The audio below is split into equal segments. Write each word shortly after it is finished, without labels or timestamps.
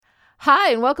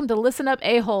Hi, and welcome to Listen Up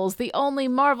A-Holes, the only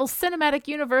Marvel Cinematic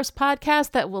Universe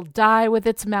podcast that will die with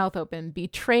its mouth open,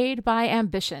 betrayed by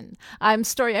ambition. I'm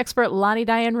story expert Lonnie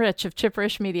Diane Rich of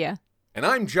Chipperish Media. And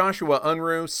I'm Joshua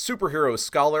Unruh, superhero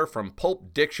scholar from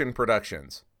Pulp Diction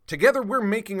Productions. Together we're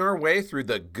making our way through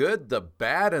the good, the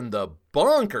bad, and the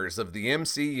bonkers of the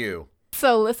MCU.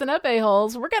 So listen up,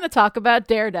 A-Holes. We're going to talk about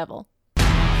Daredevil.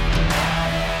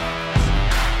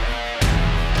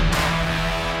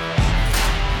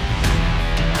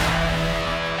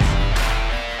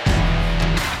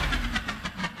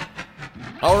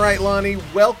 All right, Lonnie,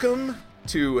 welcome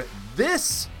to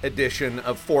this edition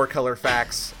of Four Color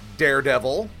Facts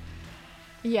Daredevil.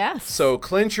 Yes. So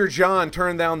clench your jaw and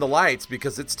turn down the lights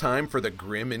because it's time for the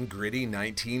grim and gritty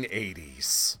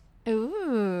 1980s.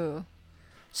 Ooh.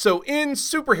 So in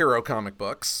superhero comic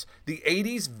books, the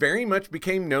 80s very much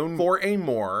became known for a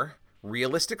more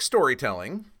realistic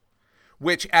storytelling,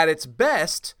 which at its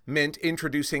best meant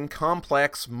introducing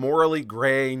complex, morally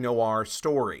gray noir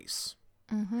stories.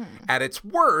 Mm-hmm. At its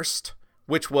worst,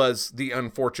 which was the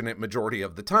unfortunate majority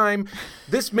of the time,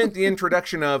 this meant the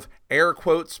introduction of, air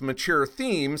quotes, mature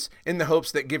themes in the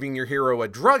hopes that giving your hero a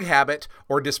drug habit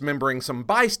or dismembering some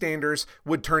bystanders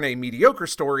would turn a mediocre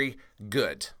story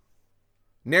good.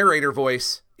 Narrator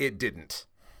voice, it didn't.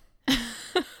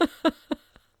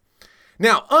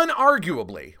 Now,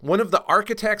 unarguably, one of the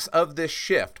architects of this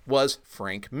shift was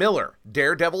Frank Miller,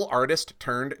 Daredevil artist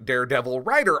turned Daredevil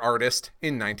writer-artist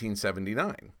in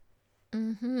 1979.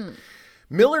 Mm-hmm.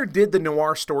 Miller did the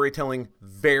noir storytelling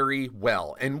very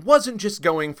well and wasn't just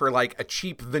going for like a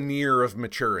cheap veneer of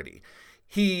maturity.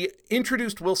 He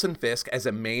introduced Wilson Fisk as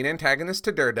a main antagonist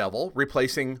to Daredevil,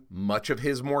 replacing much of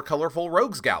his more colorful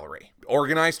rogues gallery.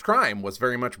 Organized crime was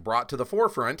very much brought to the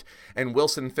forefront, and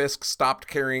Wilson Fisk stopped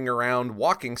carrying around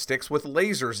walking sticks with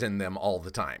lasers in them all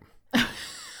the time.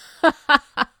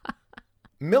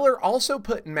 Miller also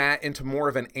put Matt into more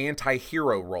of an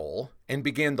anti-hero role and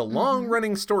began the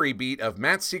long-running story beat of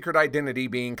Matt's secret identity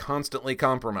being constantly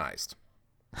compromised.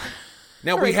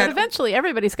 Now but eventually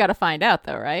everybody's got to find out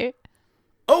though, right?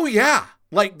 Oh, yeah.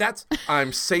 Like,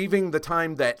 I'm saving the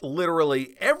time that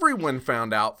literally everyone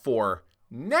found out for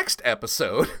next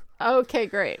episode. Okay,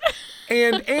 great.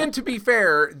 And to be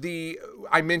fair,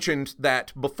 I mentioned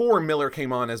that before Miller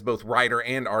came on as both writer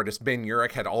and artist, Ben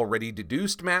Urich had already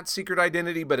deduced Matt's secret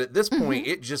identity, but at this point,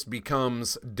 it just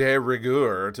becomes de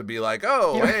rigueur to be like,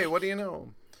 oh, hey, what do you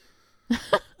know?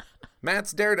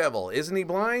 Matt's Daredevil. Isn't he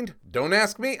blind? Don't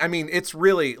ask me. I mean, it's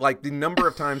really like the number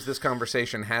of times this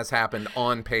conversation has happened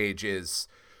on page is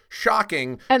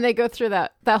shocking. And they go through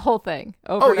that whole thing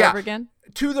over and over again?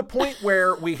 To the point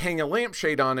where we hang a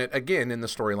lampshade on it again in the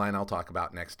storyline I'll talk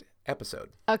about next episode.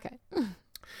 Okay.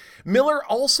 Miller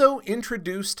also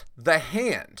introduced The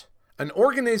Hand, an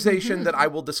organization that I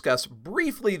will discuss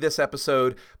briefly this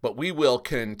episode, but we will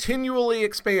continually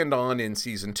expand on in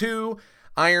Season 2,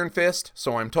 Iron Fist,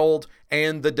 so I'm told,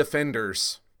 and The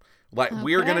Defenders.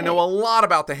 We're going to know a lot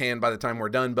about The Hand by the time we're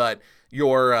done, but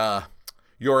your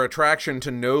attraction to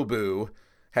Nobu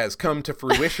has come to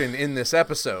fruition in this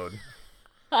episode.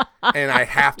 And I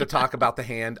have to talk about The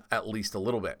Hand at least a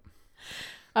little bit.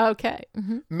 Okay.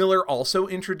 Mm-hmm. Miller also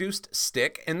introduced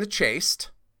Stick and the Chaste,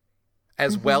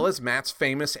 as well as Matt's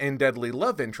famous and deadly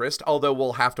love interest, although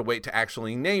we'll have to wait to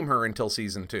actually name her until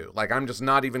Season 2. Like, I'm just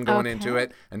not even going into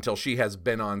it until she has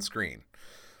been on screen.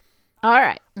 All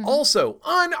right. Mm-hmm. Also,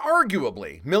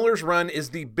 unarguably, Miller's run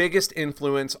is the biggest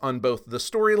influence on both the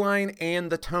storyline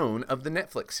and the tone of the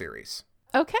Netflix series.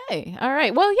 Okay. All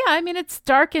right. Well, yeah, I mean, it's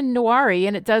dark and noir-y,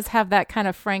 and it does have that kind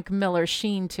of Frank Miller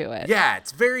sheen to it. Yeah,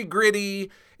 it's very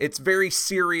gritty. It's very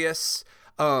serious.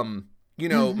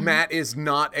 Matt is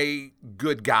not a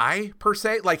good guy, per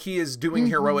se. Like, he is doing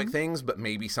heroic things, but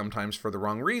maybe sometimes for the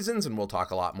wrong reasons, and we'll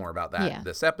talk a lot more about that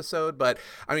this episode. But,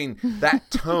 I mean,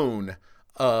 that tone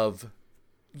of,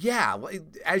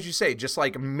 as you say, just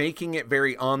like making it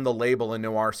very on the label a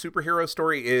noir superhero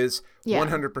story is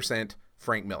 100%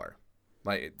 Frank Miller.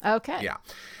 Yeah.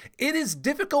 It is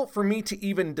difficult for me to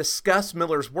even discuss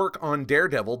Miller's work on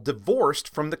Daredevil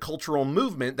divorced from the cultural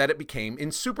movement that it became in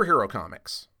superhero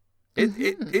comics.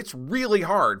 It's really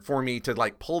hard for me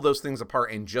to pull those things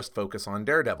apart and just focus on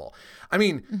Daredevil. I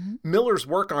mean, Miller's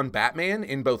work on Batman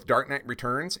in both Dark Knight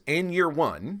Returns and Year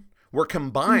One were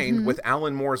combined with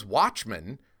Alan Moore's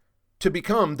Watchmen to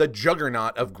become the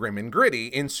juggernaut of grim and gritty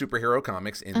in superhero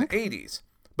comics in the 80s.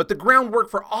 But the groundwork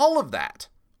for all of that,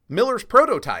 Miller's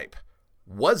prototype,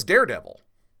 was Daredevil.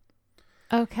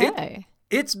 Okay.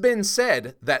 It's been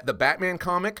said that the Batman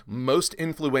comic most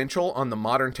influential on the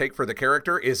modern take for the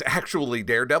character is actually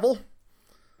Daredevil.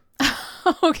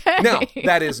 Okay. Now,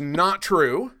 that is not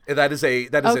true. That is a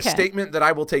Okay. statement that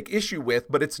I will take issue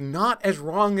with, but it's not as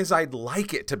wrong as I'd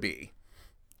like it to be.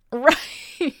 Right.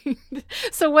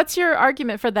 So what's your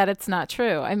argument for that it's not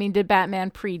true? I mean, did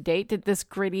this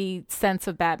gritty sense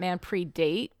of Batman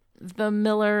predate the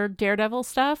Miller Daredevil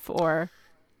stuff, or?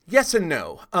 Yes and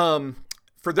no.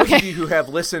 For those of you who have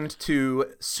listened to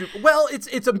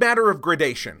it's a matter of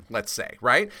gradation, let's say,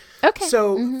 right? Okay.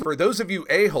 So for those of you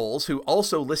a-holes who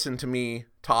also listen to me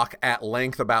talk at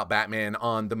length about Batman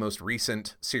on the most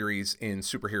recent series in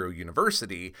Superhero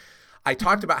University, I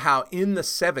talked about how in the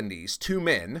 70s, two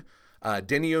men,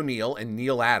 Denny O'Neil and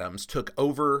Neil Adams, took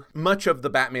over much of the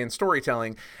Batman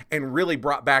storytelling and really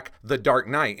brought back the Dark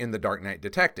Knight in The Dark Knight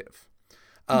Detective.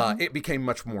 It became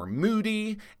much more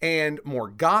moody and more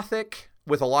gothic,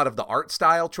 with a lot of the art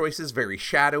style choices, very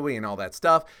shadowy and all that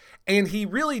stuff. And he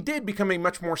really did become a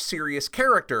much more serious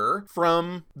character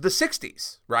from the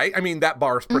 60s, right? I mean, that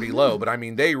bar's pretty low, but I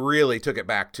mean, they really took it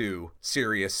back to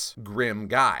serious, grim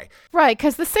guy. Right,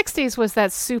 because the 60s was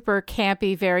that super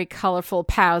campy, very colorful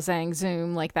pow, zang,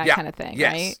 zoom, like that kind of thing,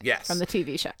 right? Yes. From the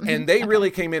TV show. And they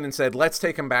really came in and said, let's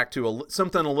take him back to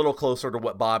something a little closer to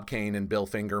what Bob Kane and Bill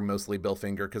Finger, mostly Bill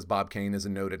Finger, because Bob Kane is a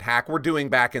noted hack, were doing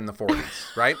back in the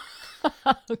 40s, right?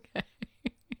 Okay.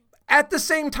 At the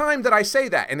same time that I say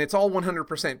that, and it's all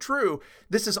 100% true,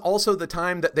 this is also the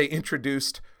time that they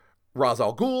introduced Ra's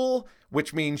al Ghul,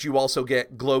 which means you also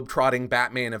get globe-trotting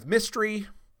Batman of mystery,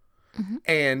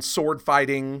 and sword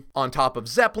fighting on top of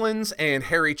Zeppelins, and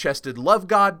hairy-chested love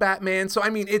god Batman. So,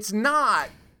 I mean, it's not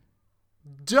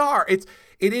dark. It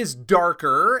is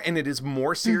darker, and it is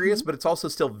more serious, but it's also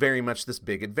still very much this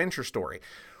big adventure story.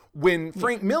 When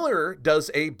Frank Miller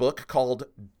does a book called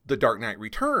The Dark Knight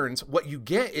Returns, what you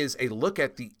get is a look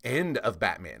at the end of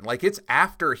Batman. Like, it's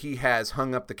after he has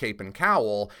hung up the cape and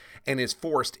cowl and is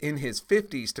forced in his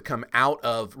 50s to come out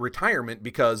of retirement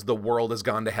because the world has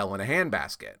gone to hell in a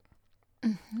handbasket.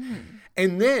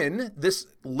 And then this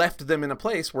left them in a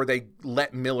place where they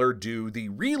let Miller do the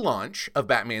relaunch of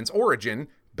Batman's origin,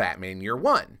 Batman Year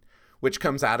One, which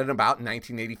comes out in about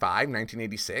 1985,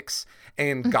 1986.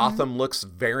 And Gotham looks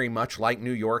very much like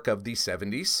New York of the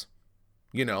 70s.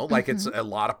 You know, like it's a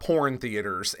lot of porn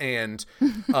theaters and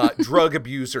drug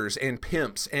abusers and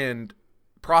pimps and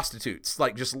prostitutes,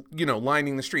 like just, you know,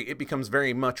 lining the street. It becomes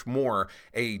very much more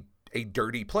a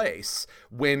dirty place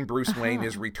when Bruce Wayne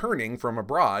is returning from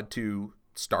abroad to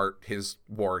start his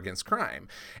war against crime.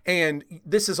 And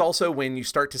this is also when you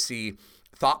start to see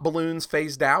thought balloons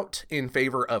phased out in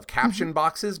favor of caption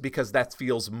boxes, because that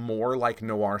feels more like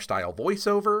noir style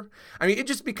voiceover. I mean, it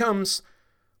just becomes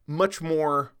much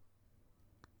more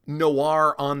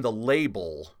noir on the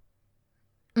label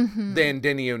than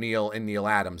Denny O'Neil and Neil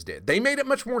Adams did. They made it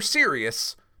much more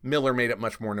serious. Miller made it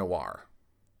much more noir.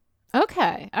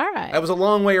 Okay. All right. That was a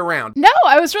long way around. No,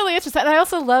 I was really interested. And I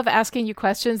also love asking you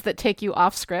questions that take you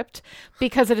off script,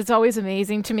 because it is always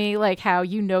amazing to me, like how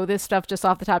you know this stuff just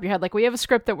off the top of your head. Like, we have a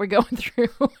script that we're going through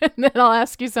and then I'll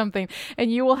ask you something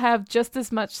and you will have just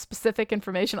as much specific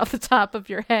information off the top of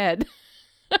your head.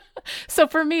 So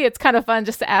for me, it's kind of fun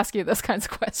just to ask you those kinds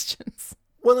of questions.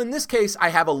 Well, in this case, I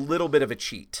have a little bit of a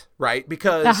cheat, right?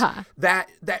 Because that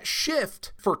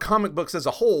shift for comic books as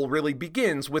a whole really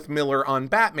begins with Miller on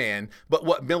Batman, but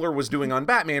what Miller was doing on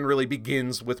Batman really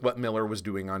begins with what Miller was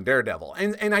doing on Daredevil.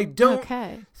 And I don't...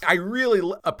 Okay. I really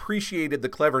appreciated the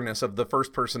cleverness of the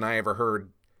first person I ever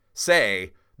heard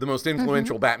say the most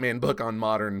influential Batman book on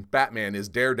modern Batman is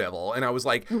Daredevil. And I was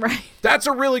like, that's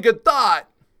a really good thought.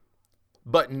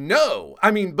 But no,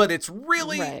 I mean, but it's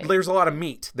really, there's a lot of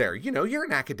meat there. You know, you're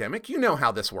an academic. You know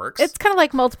how this works. It's kind of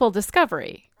like multiple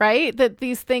discovery, right? That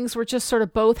these things were just sort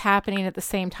of both happening at the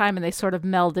same time and they sort of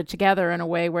melded together in a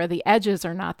way where the edges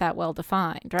are not that well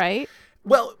defined, right?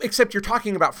 Well, except you're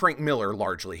talking about Frank Miller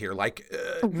largely here. Like,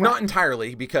 not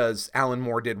entirely, because Alan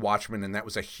Moore did Watchmen and that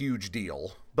was a huge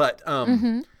deal. But,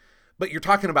 but you're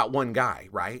talking about one guy,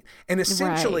 right? And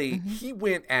essentially, he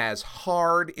went as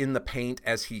hard in the paint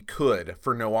as he could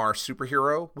for noir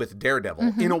superhero with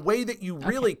Daredevil in a way that you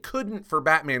really couldn't for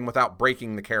Batman without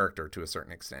breaking the character to a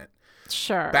certain extent.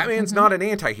 Sure. Batman's not an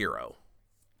anti-hero.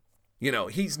 You know,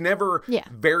 he's never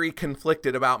very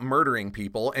conflicted about murdering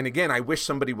people. And again, I wish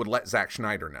somebody would let Zack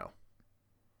Snyder know.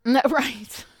 No,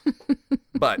 right.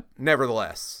 But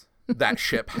nevertheless, that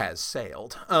ship has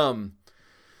sailed.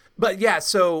 But yeah,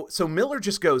 so Miller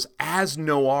just goes as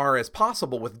noir as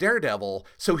possible with Daredevil,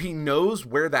 so he knows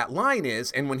where that line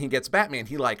is, and when he gets Batman,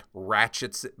 he like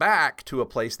ratchets it back to a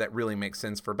place that really makes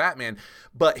sense for Batman.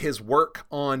 But his work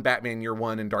on Batman Year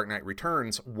One and Dark Knight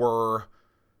Returns were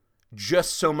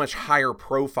just so much higher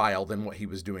profile than what he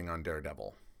was doing on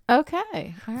Daredevil.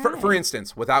 Okay. All For right.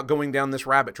 instance, without going down this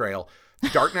rabbit trail,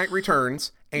 Dark Knight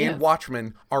Returns and Yes.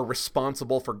 Watchmen are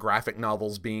responsible for graphic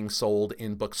novels being sold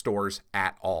in bookstores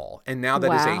at all. And now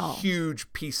that is a Wow.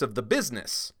 huge piece of the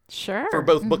business Sure. for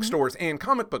both bookstores and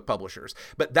comic book publishers.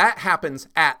 But that happens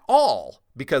at all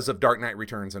because of Dark Knight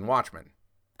Returns and Watchmen.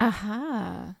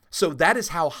 Aha. So that is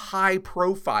how high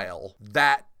profile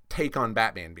that take on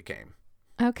Batman became.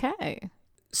 Okay.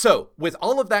 So, with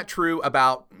all of that true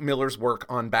about Miller's work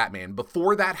on Batman,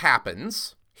 before that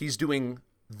happens, he's doing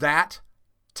that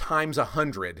times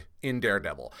 100 in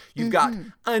Daredevil. You've got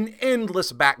an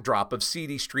endless backdrop of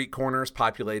seedy street corners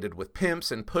populated with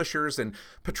pimps and pushers and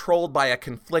patrolled by a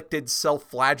conflicted,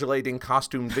 self-flagellating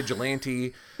costumed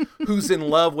vigilante who's in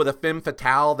love with a femme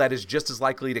fatale that is just as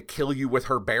likely to kill you with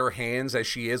her bare hands as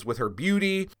she is with her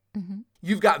beauty.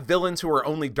 You've got villains who are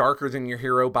only darker than your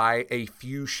hero by a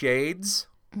few shades.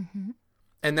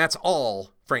 And that's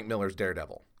all Frank Miller's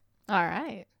Daredevil. All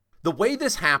right. The way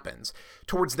this happens,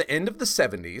 towards the end of the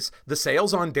 70s, the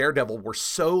sales on Daredevil were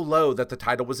so low that the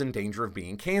title was in danger of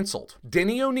being canceled.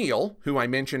 Denny O'Neil, who I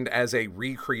mentioned as a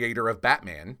recreator of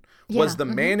Batman, was the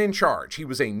man in charge. He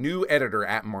was a new editor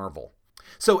at Marvel.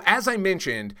 So as I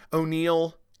mentioned,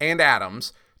 O'Neil and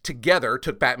Adams together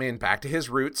took Batman back to his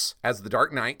roots as the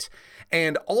Dark Knight,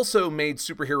 and also made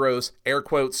superheroes, air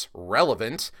quotes,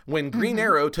 relevant when Green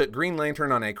Arrow took Green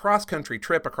Lantern on a cross-country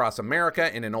trip across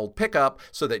America in an old pickup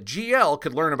so that GL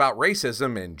could learn about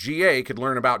racism and GA could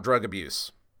learn about drug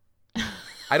abuse.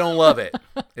 I don't love it,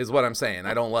 is what I'm saying.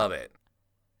 I don't love it.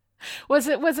 Was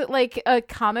it like a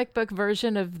comic book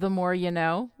version of The More You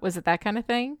Know? Was it that kind of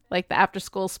thing? Like the after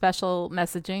school special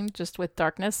messaging just with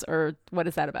darkness, or what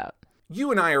is that about? You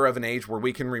and I are of an age where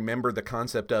we can remember the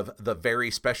concept of the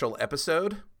very special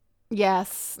episode.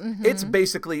 Yes. It's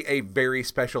basically a very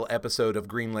special episode of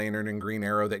Green Lantern and Green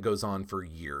Arrow that goes on for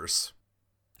years.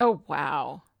 Oh,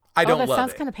 wow. I don't that love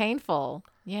sounds it. kind of painful.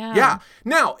 Yeah. Yeah.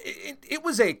 Now, it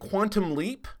was a quantum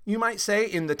leap, you might say,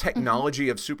 in the technology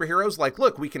of superheroes. Like,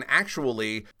 look, we can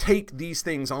actually take these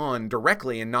things on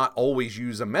directly and not always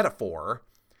use a metaphor.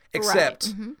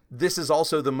 Except this is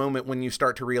also the moment when you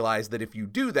start to realize that if you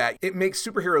do that, it makes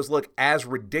superheroes look as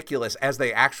ridiculous as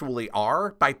they actually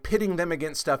are by pitting them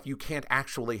against stuff you can't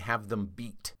actually have them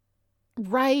beat.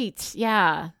 Right.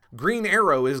 Yeah. Green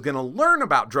Arrow is going to learn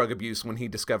about drug abuse when he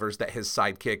discovers that his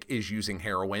sidekick is using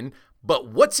heroin. But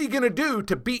what's he going to do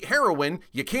to beat heroin?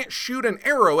 You can't shoot an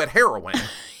arrow at heroin.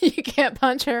 You can't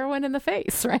punch heroin in the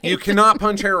face, right? You cannot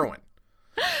punch heroin.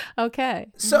 Okay.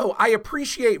 So I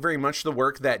appreciate very much the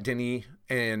work that Denny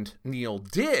and Neil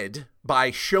did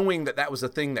by showing that that was a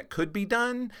thing that could be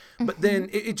done. But then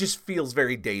it just feels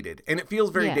very dated. And it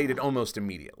feels very dated almost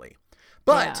immediately.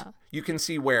 But you can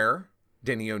see where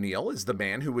Denny O'Neil is the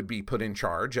man who would be put in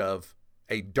charge of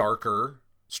a darker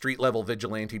street-level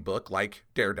vigilante book like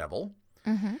Daredevil.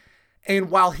 And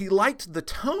while he liked the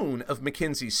tone of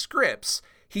Mackenzie's scripts,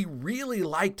 he really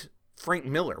liked Frank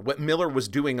Miller, what Miller was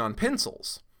doing on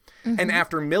pencils. And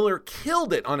after Miller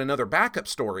killed it on another backup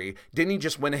story, Denny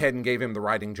just went ahead and gave him the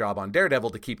writing job on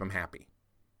Daredevil to keep him happy.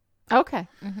 Okay.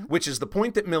 Which is the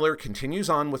point that Miller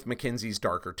continues on with Mackenzie's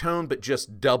darker tone, but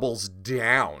just doubles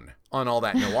down on all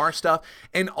that noir stuff,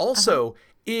 and also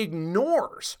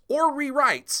ignores or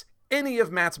rewrites any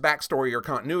of Matt's backstory or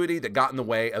continuity that got in the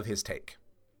way of his take.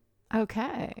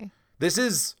 Okay. This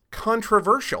is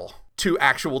controversial to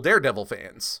actual Daredevil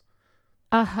fans.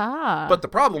 But the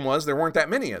problem was there weren't that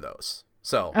many of those.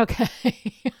 So Okay.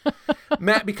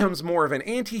 Matt becomes more of an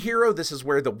anti-hero. This is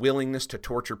where the willingness to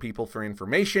torture people for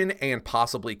information and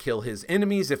possibly kill his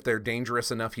enemies if they're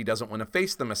dangerous enough he doesn't want to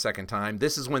face them a second time.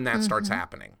 This is when that starts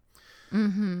happening.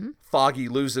 Foggy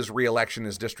loses re-election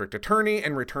as district attorney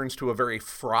and returns to a very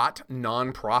fraught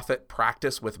non-profit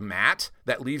practice with Matt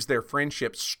that leaves their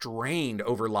friendship strained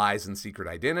over lies and secret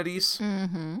identities.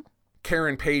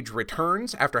 Karen Page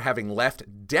returns after having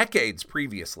left decades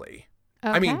previously.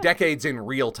 I mean, decades in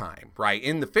real time, right?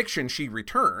 In the fiction, she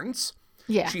returns.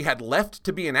 Yeah. She had left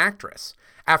to be an actress.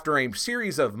 After a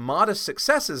series of modest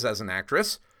successes as an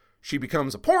actress, she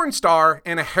becomes a porn star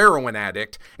and a heroin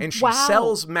addict, and she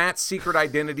sells Matt's secret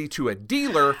identity to a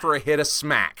dealer for a hit of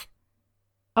smack.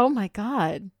 Oh my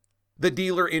God. The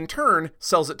dealer, in turn,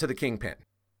 sells it to the Kingpin.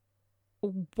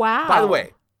 Wow. By the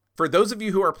way, for those of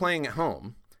you who are playing at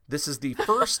home, this is the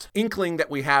first inkling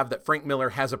that we have that Frank Miller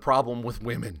has a problem with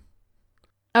women.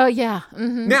 Oh, yeah.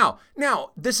 Now,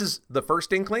 this is the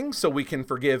first inkling, so we can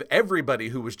forgive everybody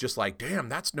who was just like, damn,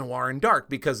 that's noir and dark,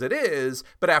 because it is.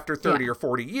 But after 30 or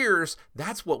 40 years,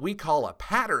 that's what we call a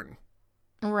pattern.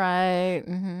 Right.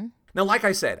 Now, like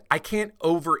I said, I can't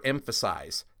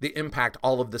overemphasize the impact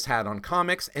all of this had on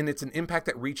comics, and it's an impact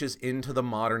that reaches into the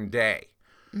modern day.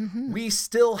 We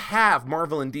still have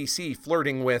Marvel and DC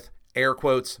flirting with, air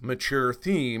quotes, mature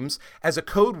themes as a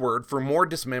code word for more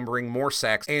dismembering, more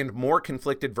sex, and more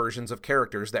conflicted versions of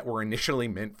characters that were initially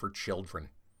meant for children.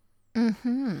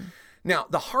 Now,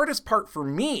 the hardest part for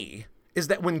me is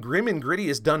that when grim and gritty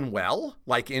is done well,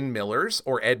 like in Miller's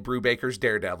or Ed Brubaker's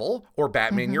Daredevil or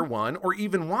Batman Year One or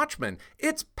even Watchmen,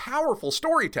 it's powerful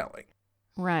storytelling.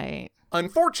 Right.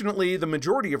 Unfortunately, the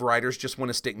majority of writers just want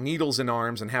to stick needles in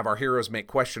arms and have our heroes make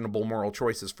questionable moral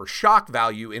choices for shock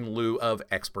value in lieu of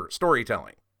expert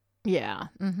storytelling. Yeah.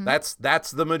 That's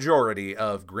the majority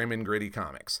of grim and gritty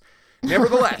comics.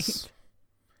 Nevertheless,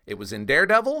 it was in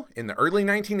Daredevil in the early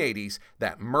 1980s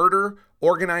that murder,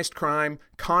 organized crime,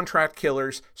 contract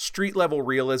killers, street-level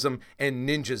realism, and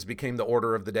ninjas became the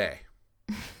order of the day.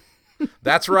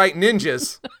 That's right,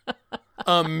 ninjas.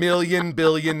 A million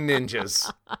billion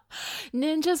ninjas.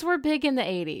 Ninjas were big in the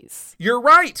 80s. You're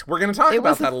right. We're going to talk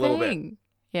about that a little bit.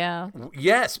 Yeah.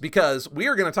 Yes, because we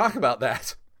are going to talk about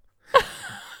that.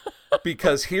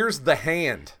 Because here's the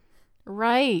hand.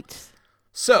 Right.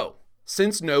 So,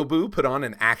 since Nobu put on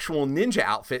an actual ninja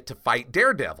outfit to fight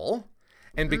Daredevil,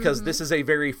 and because this is a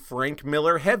very Frank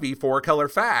Miller heavy 4-color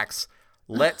facts,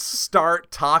 let's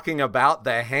start talking about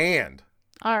the hand.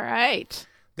 All right.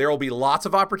 There will be lots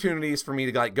of opportunities for me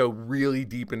to go really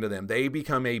deep into them. They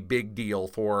become a big deal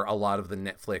for a lot of the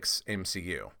Netflix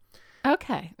MCU.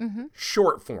 Okay.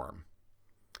 Short form.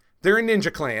 They're a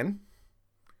ninja clan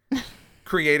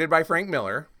created by Frank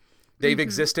Miller. They've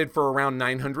existed for around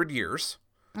 900 years.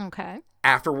 Okay.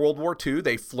 After World War II,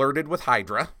 they flirted with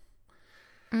Hydra.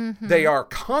 They are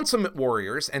consummate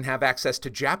warriors and have access to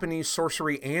Japanese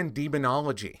sorcery and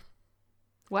demonology.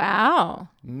 Wow.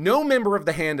 No member of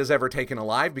the Hand is ever taken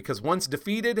alive because once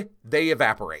defeated, they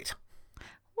evaporate.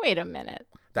 Wait a minute.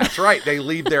 That's right. They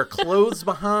leave their clothes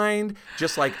behind,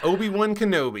 just like Obi-Wan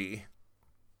Kenobi.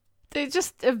 They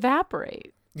just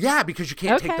evaporate. Yeah, because you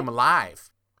can't take them alive.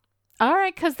 All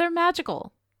right, because they're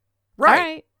magical. Right. All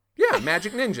right. Yeah,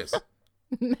 magic ninjas.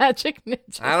 Magic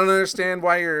ninjas. I don't understand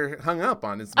why you're hung up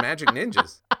on it's magic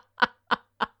ninjas.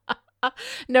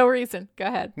 No reason. Go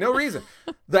ahead. No reason.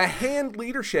 The Hand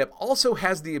leadership also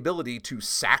has the ability to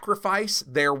sacrifice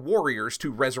their warriors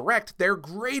to resurrect their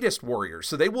greatest warriors.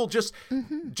 So they will just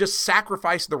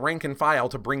sacrifice the rank and file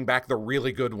to bring back the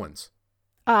really good ones.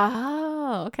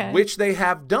 Oh, okay. Which they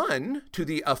have done to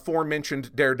the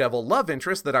aforementioned Daredevil love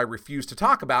interest that I refuse to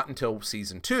talk about until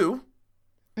season 2.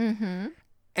 And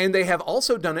they have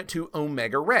also done it to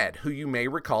Omega Red, who you may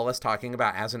recall us talking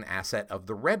about as an asset of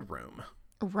the Red Room.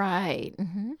 Right.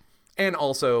 And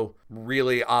also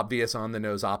really obvious on the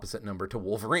nose opposite number to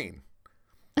Wolverine.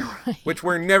 Right. Which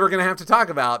we're never going to have to talk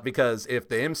about because if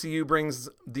the MCU brings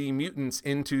the mutants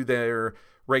into their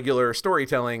regular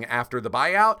storytelling after the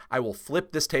buyout, I will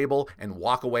flip this table and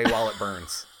walk away while it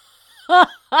burns.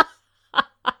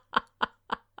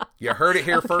 You heard it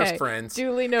here first, friends.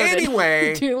 Duly noted.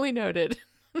 Anyway. Duly noted.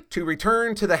 To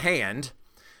return to the Hand,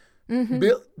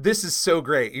 this is so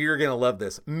great. You're going to love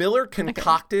this. Miller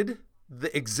concocted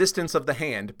the existence of the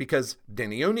Hand because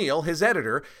Denny O'Neil, his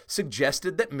editor,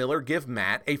 suggested that Miller give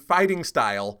Matt a fighting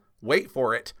style, wait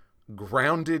for it,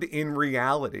 grounded in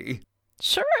reality.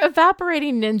 Sure,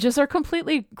 evaporating ninjas are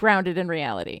completely grounded in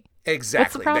reality. Exactly.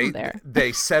 What's the problem there?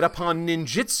 They set upon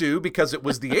ninjutsu because it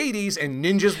was the 80s and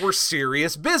ninjas were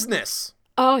serious business.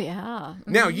 Oh, yeah.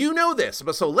 Now, you know this,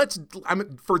 but so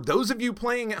for those of you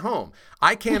playing at home,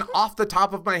 I can off the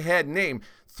top of my head name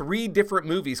 3 different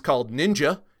movies called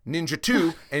Ninja, Ninja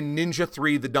 2, and Ninja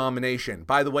 3 The Domination.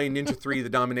 By the way, Ninja 3 The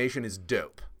Domination is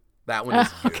dope. That one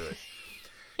is good.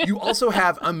 You also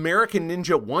have American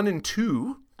Ninja 1 and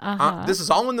 2. This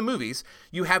is all in the movies.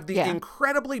 You have the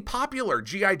incredibly popular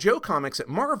G.I. Joe comics at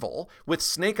Marvel with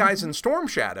Snake Eyes and Storm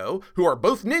Shadow, who are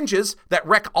both ninjas that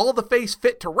wreck all the face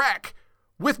fit to wreck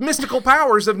with mystical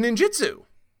powers of ninjutsu.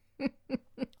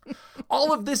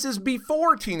 All of this is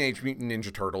before Teenage Mutant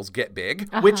Ninja Turtles get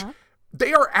big, which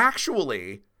they are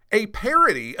actually a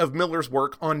parody of Miller's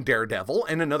work on Daredevil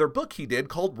and another book he did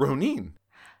called Ronin.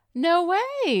 No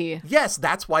way. Yes,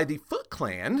 that's why the Foot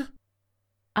Clan...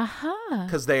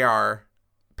 Because they are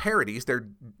parodies. They're,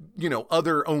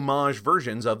 other homage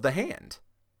versions of the Hand.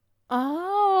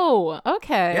 Oh,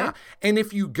 okay. Yeah. And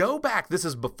if you go back, this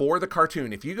is before the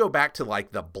cartoon. If you go back to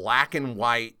like the black and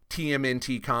white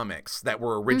TMNT comics that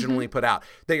were originally put out,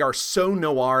 they are so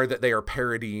noir that they are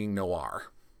parodying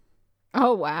noir.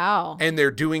 Oh, wow. And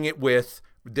they're doing it with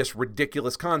this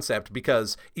ridiculous concept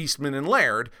because Eastman and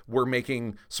Laird were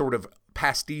making sort of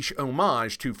pastiche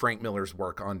homage to Frank Miller's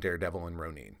work on Daredevil and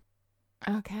Ronin.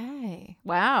 Okay.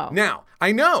 Wow. Now,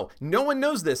 I know no one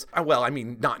knows this. Well, I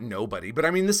mean, not nobody, but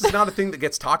I mean, this is not a thing that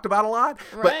gets talked about a lot.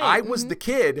 Right. But I was the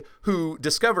kid who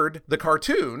discovered the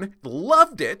cartoon,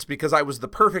 loved it because I was the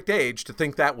perfect age to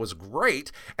think that was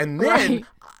great. And then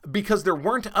because there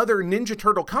weren't other Ninja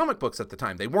Turtle comic books at the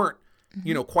time, they weren't,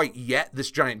 quite yet this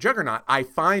giant juggernaut. I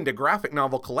find a graphic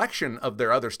novel collection of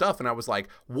their other stuff. And I was like,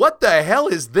 what the hell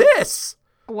is this?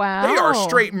 Wow. They are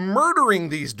straight murdering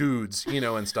these dudes,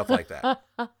 and stuff like that.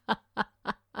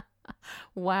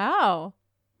 Wow.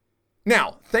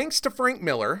 Now, thanks to Frank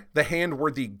Miller, the Hand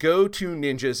were the go-to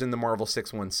ninjas in the Marvel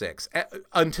 616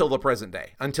 until the present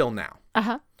day, until now.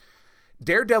 Uh-huh.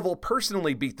 Daredevil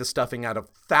personally beat the stuffing out of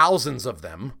thousands of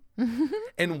them,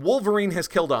 and Wolverine has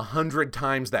killed 100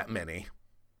 times that many.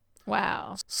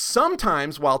 Wow.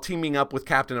 Sometimes while teaming up with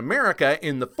Captain America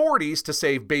in the 40s to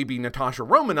save baby Natasha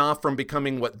Romanoff from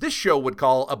becoming what this show would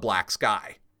call a Black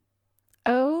Sky.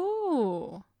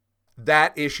 Oh.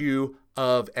 That issue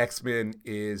of X-Men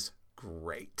is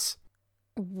great.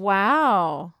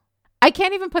 Wow. I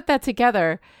can't even put that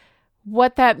together,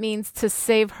 what that means to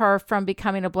save her from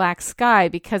becoming a Black Sky,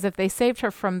 because if they saved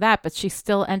her from that, but she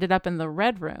still ended up in the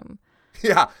Red Room.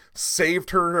 Yeah,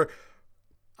 saved her,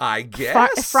 I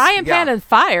guess. Frying pan and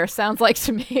fire sounds like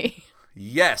to me.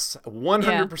 Yes,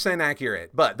 100%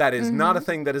 accurate. But that is not a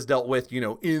thing that is dealt with,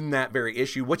 in that very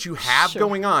issue. What you have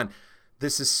going on,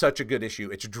 this is such a good issue.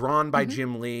 It's drawn by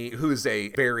Jim Lee, who is a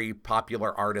very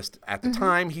popular artist at the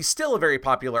time. He's still a very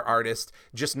popular artist,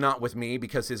 just not with me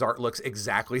because his art looks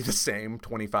exactly the same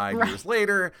 25 years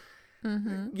later.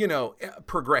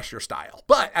 Progress your style.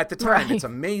 But at the time, it's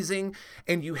amazing.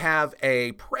 And you have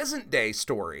a present day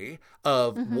story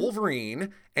of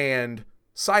Wolverine and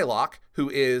Psylocke, who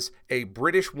is a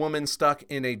British woman stuck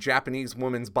in a Japanese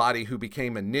woman's body who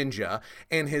became a ninja,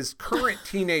 and his current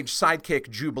teenage sidekick,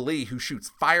 Jubilee, who shoots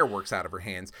fireworks out of her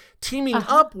hands, teaming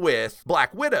up with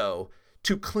Black Widow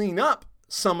to clean up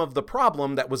some of the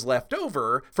problem that was left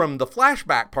over from the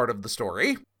flashback part of the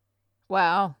story.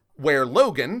 Wow. Where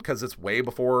Logan, because it's way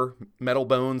before Metal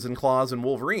Bones and Claws and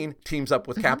Wolverine, teams up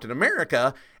with Captain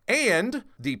America, and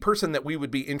the person that we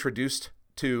would be introduced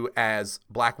to as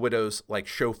Black Widow's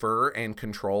chauffeur and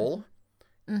control.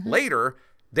 Later,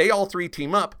 they all three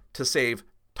team up to save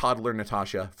toddler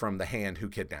Natasha from the Hand who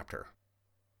kidnapped her.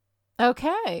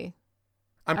 Okay.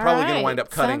 I'm probably going to wind up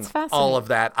cutting all of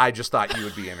that. I just thought you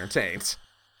would be entertained.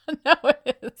 No,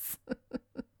 it is.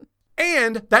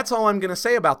 And that's all I'm going to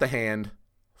say about the Hand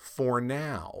for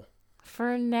now.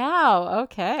 For now,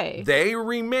 okay. They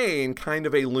remain kind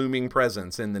of a looming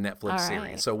presence in the Netflix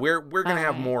series. So we're going to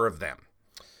have more of them.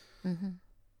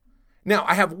 Now,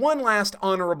 I have one last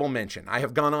honorable mention. I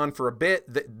have gone on for a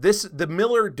bit. The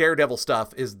Miller Daredevil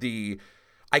stuff is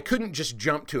I couldn't just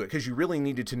jump to it because you really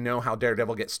needed to know how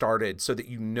Daredevil gets started so that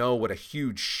you know what a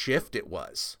huge shift it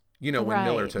was, when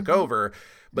Miller took over.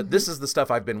 But this is the stuff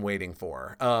I've been waiting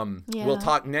for. We'll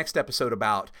talk next episode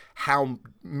about how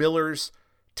Miller's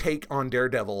take on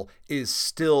Daredevil is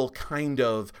still kind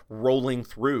of rolling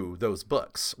through those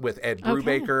books with Ed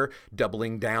Brubaker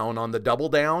doubling down on the double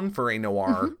down for a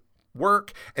noir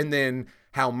work, and then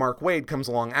how Mark Waid comes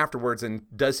along afterwards and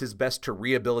does his best to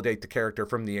rehabilitate the character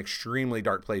from the extremely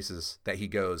dark places that he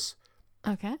goes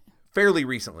fairly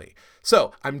recently.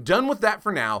 So I'm done with that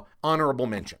for now. Honorable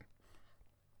mention.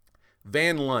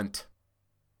 Van Lunt.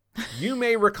 You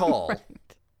may recall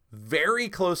very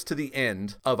close to the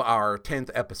end of our 10th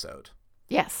episode.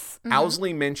 Yes.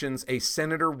 Owsley mentions a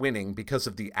senator winning because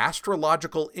of the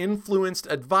astrological influenced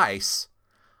advice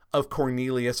of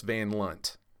Cornelius Van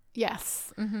Lunt.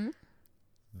 Yes.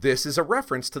 This is a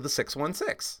reference to the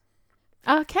 616.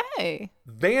 Okay.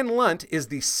 Van Lunt is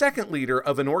the second leader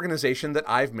of an organization that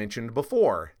I've mentioned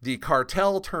before, the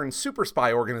cartel turned super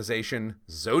spy organization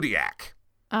Zodiac.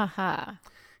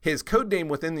 His codename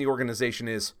within the organization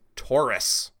is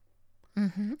Taurus.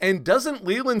 And doesn't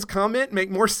Leland's comment make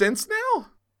more sense now?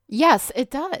 Yes, it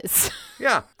does.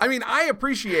 Yeah. I mean, I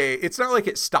appreciate it's not like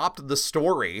it stopped the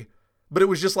story, but it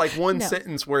was just one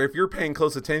sentence where if you're paying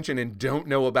close attention and don't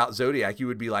know about Zodiac, you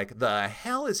would be like, the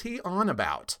hell is he on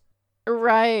about?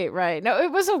 Right. No,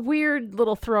 it was a weird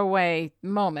little throwaway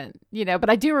moment,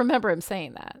 but I do remember him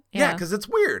saying that. Yeah, because it's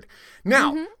weird.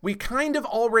 Now, we kind of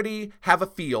already have a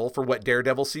feel for what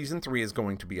Daredevil Season 3 is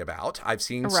going to be about. I've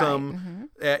seen some,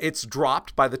 it's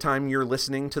dropped by the time you're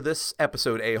listening to this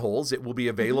episode, A-Holes. It will be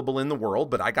available in the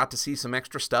world, but I got to see some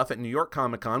extra stuff at New York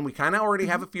Comic Con. We kind of already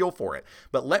have a feel for it.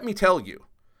 But let me tell you,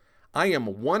 I am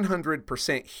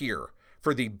 100% here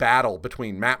for the battle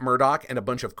between Matt Murdock and a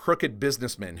bunch of crooked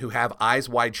businessmen who have eyes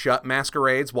wide shut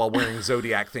masquerades while wearing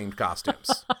Zodiac-themed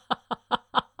costumes.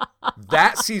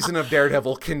 That season of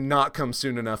Daredevil cannot come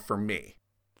soon enough for me.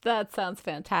 That sounds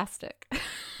fantastic.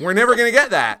 We're never going to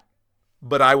get that,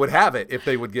 but I would have it if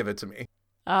they would give it to me.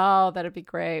 Oh, that'd be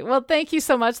great. Well, thank you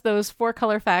so much. Those 4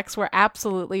 color facts were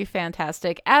absolutely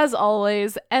fantastic. As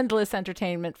always, endless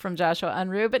entertainment from Joshua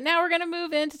Unruh. But now we're going to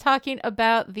move into talking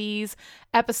about these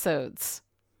episodes.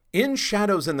 In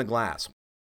Shadows in the Glass,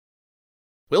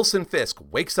 Wilson Fisk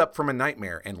wakes up from a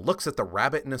nightmare and looks at the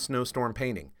rabbit in a snowstorm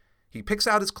painting. He picks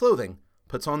out his clothing,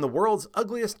 puts on the world's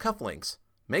ugliest cufflinks,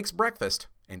 makes breakfast,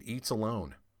 and eats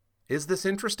alone. Is this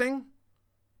interesting?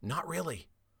 Not really.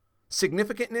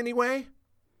 Significant in any way?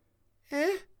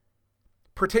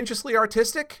 Pretentiously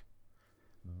artistic?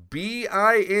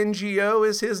 Bingo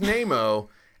is his name-o,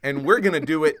 and we're going to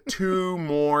do it 2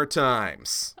 more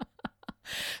times.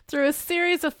 Through a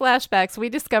series of flashbacks, we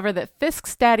discover that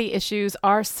Fisk's daddy issues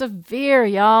are severe,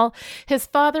 y'all. His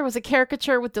father was a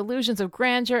caricature with delusions of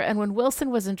grandeur, and when Wilson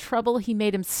was in trouble, he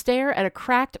made him stare at a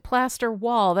cracked plaster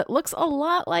wall that looks a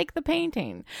lot like the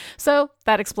painting. So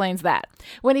that explains that.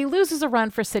 When he loses a run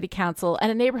for city council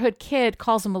and a neighborhood kid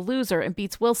calls him a loser and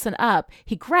beats Wilson up,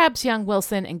 he grabs young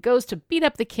Wilson and goes to beat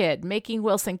up the kid, making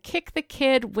Wilson kick the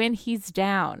kid when he's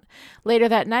down. Later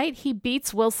that night, he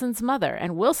beats Wilson's mother,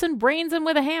 and Wilson brains him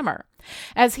with a hammer.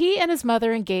 As he and his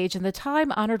mother engage in the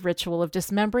time-honored ritual of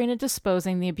dismembering and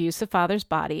disposing the abusive father's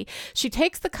body, she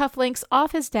takes the cufflinks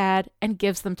off his dad and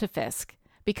gives them to Fisk.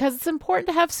 Because it's important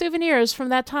to have souvenirs from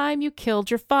that time you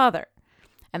killed your father.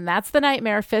 And that's the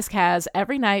nightmare Fisk has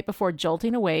every night before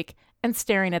jolting awake and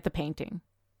staring at the painting.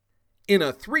 In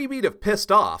a 3-beat of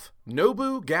pissed off,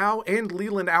 Nobu, Gao, and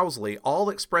Leland Owsley all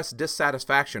express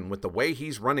dissatisfaction with the way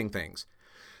he's running things.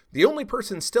 The only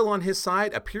person still on his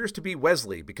side appears to be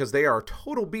Wesley because they are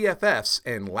total BFFs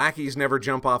and lackeys never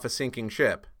jump off a sinking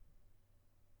ship.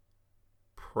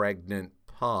 Pregnant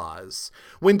pause.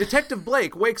 When Detective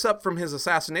Blake wakes up from his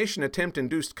assassination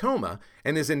attempt-induced coma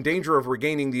and is in danger of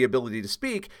regaining the ability to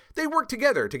speak, they work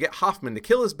together to get Hoffman to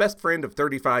kill his best friend of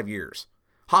 35 years.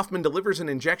 Hoffman delivers an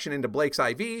injection into Blake's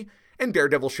IV, and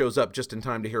Daredevil shows up just in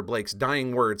time to hear Blake's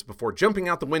dying words before jumping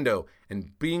out the window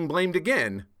and being blamed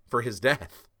again for his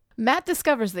death. Matt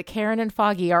discovers that Karen and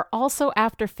Foggy are also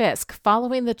after Fisk,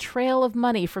 following the trail of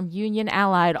money from Union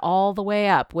Allied all the way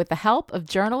up, with the help of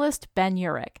journalist Ben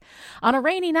Urich. On a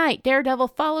rainy night, Daredevil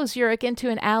follows Urich into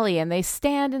an alley, and they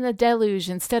stand in the deluge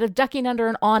instead of ducking under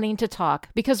an awning to talk,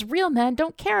 because real men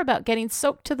don't care about getting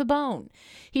soaked to the bone.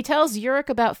 He tells Urich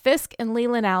about Fisk and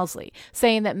Leland Owsley,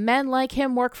 saying that men like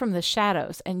him work from the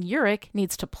shadows, and Urich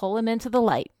needs to pull him into the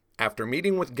light. After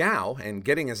meeting with Gao and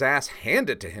getting his ass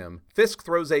handed to him, Fisk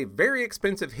throws a very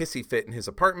expensive hissy fit in his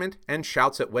apartment and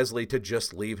shouts at Wesley to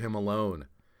just leave him alone.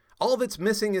 All that's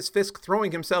missing is Fisk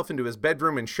throwing himself into his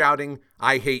bedroom and shouting,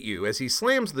 "I hate you," as he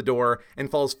slams the door and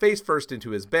falls face first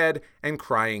into his bed and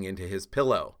crying into his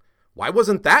pillow. Why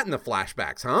wasn't that in the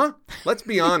flashbacks, huh? Let's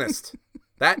be honest.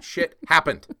 That shit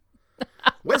happened.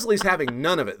 Wesley's having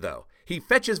none of it, though. He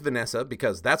fetches Vanessa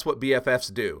because that's what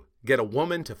BFFs do. Get a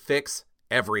woman to fix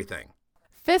everything.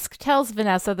 Fisk tells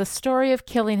Vanessa the story of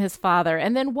killing his father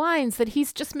and then whines that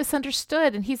he's just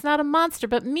misunderstood and he's not a monster,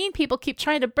 but mean people keep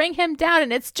trying to bring him down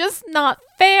and it's just not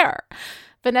fair.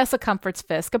 Vanessa comforts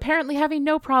Fisk, apparently having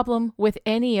no problem with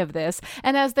any of this,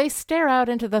 and as they stare out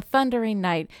into the thundering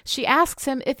night, she asks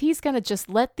him if he's going to just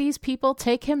let these people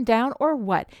take him down or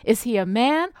what. Is he a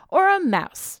man or a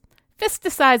mouse? Fisk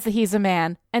decides that he's a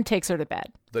man and takes her to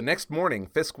bed. The next morning,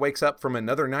 Fisk wakes up from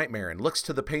another nightmare and looks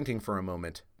to the painting for a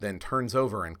moment, then turns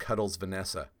over and cuddles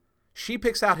Vanessa. She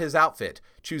picks out his outfit,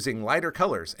 choosing lighter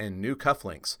colors and new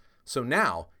cufflinks. So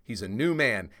now, he's a new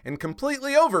man and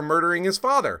completely over murdering his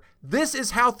father. This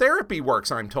is how therapy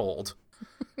works, I'm told.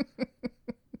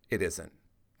 It isn't.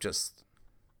 Just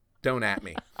don't at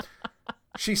me.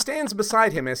 She stands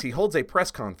beside him as he holds a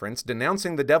press conference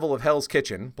denouncing the devil of Hell's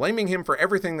Kitchen, blaming him for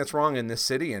everything that's wrong in this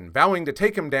city and vowing to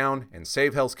take him down and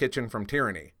save Hell's Kitchen from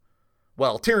tyranny.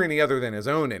 Well, tyranny other than his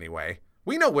own anyway.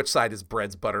 We know which side his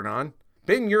bread's buttered on.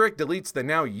 Ben Urich deletes the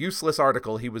now useless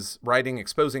article he was writing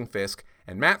exposing Fisk,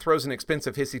 and Matt throws an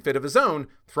expensive hissy fit of his own,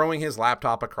 throwing his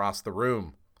laptop across the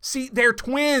room. See, they're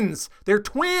twins! They're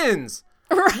twins!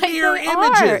 Right, Mirror they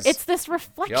images! are. It's this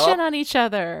reflection on each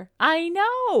other. I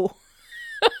know.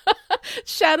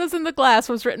 Shadows in the Glass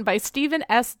was written by Stephen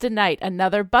S. DeKnight,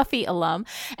 another Buffy alum,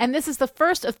 and this is the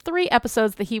first of 3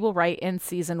 episodes that he will write in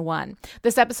season 1.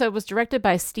 This episode was directed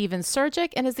by Steven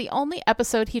Surgic and is the only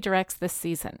episode he directs this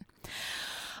season.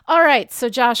 All right, so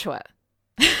Joshua.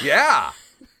 Yeah.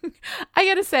 I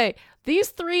gotta say, These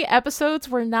 3 episodes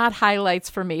were not highlights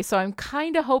for me, so I'm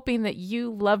kind of hoping that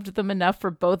you loved them enough for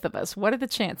both of us. What are the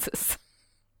chances?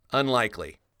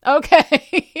 Unlikely.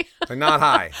 Okay. They're not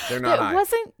high. They're not high. It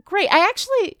wasn't great. I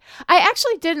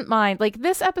actually didn't mind. Like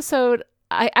this episode,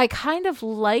 I kind of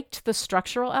liked the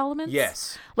structural elements.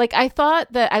 Yes. Like I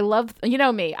thought that I love, you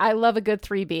know me, I love a good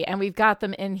 3-beat, and we've got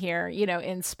them in here, you know,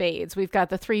 in spades. We've got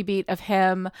the 3-beat of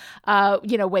him,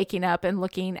 you know, waking up and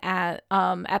looking at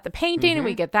the painting, and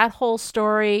we get that whole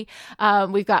story.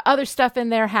 We've got other stuff in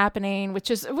there happening,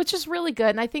 which is really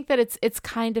good. And I think that it's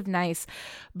kind of nice,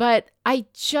 but I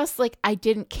just I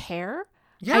didn't care.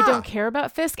 Yeah. I don't care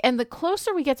about Fisk. And the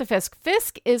closer we get to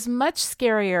Fisk is much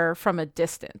scarier from a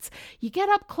distance. You get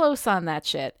up close on that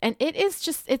shit, and it is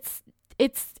just,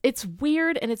 it's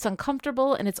weird, and it's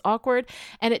uncomfortable, and it's awkward,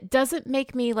 and it doesn't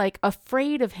make me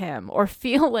afraid of him or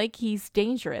feel like he's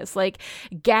dangerous. Like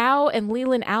Gao and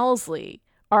Leland Owlsley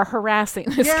are harassing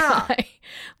this guy.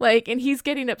 And he's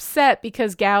getting upset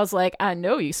because Gao's like, I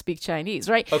know you speak Chinese,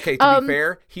 right? Okay, to be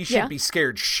fair, he should be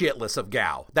scared shitless of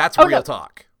Gao. That's real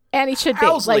talk. And he should be.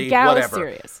 Owlsley, Gao whatever.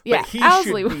 is serious. But he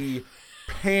Owlsley should be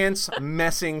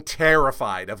pants-messing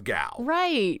terrified of Gao.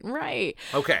 Right.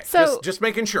 Okay, so, just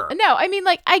making sure. No, I mean,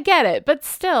 I get it. But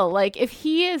still, if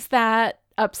he is that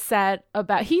upset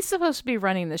about... He's supposed to be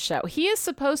running the show. He is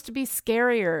supposed to be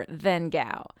scarier than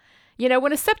Gao. You know,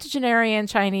 when a septuagenarian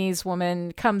Chinese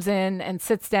woman comes in and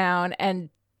sits down and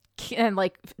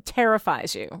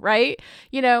terrifies you, right?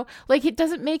 You know, it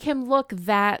doesn't make him look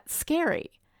that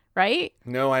scary. Right?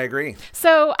 No, I agree.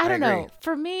 So I don't know.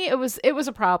 For me, it was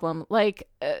a problem.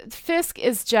 Fisk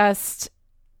is just,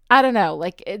 I don't know,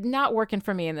 not working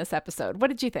for me in this episode. What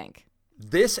did you think?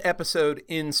 This episode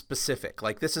in specific,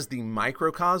 this is the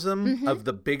microcosm of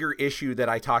the bigger issue that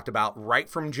I talked about right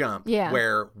from jump,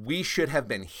 where we should have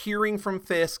been hearing from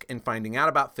Fisk and finding out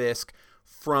about Fisk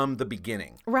from the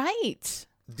beginning. Right.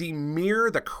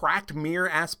 The cracked mirror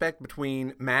aspect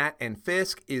between Matt and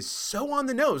Fisk is so on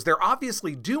the nose. They're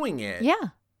obviously doing it. Yeah.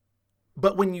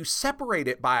 But when you separate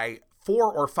it by 4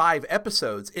 or 5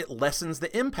 episodes, it lessens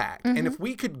the impact. And if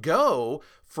we could go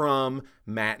from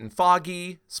Matt and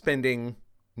Foggy spending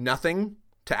nothing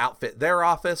to outfit their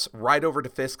office, right over to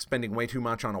Fisk spending way too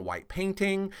much on a white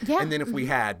painting. Yeah. And then if we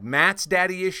had Matt's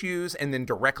daddy issues, and then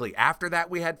directly after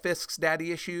that we had Fisk's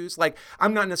daddy issues,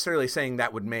 I'm not necessarily saying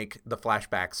that would make the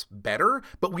flashbacks better,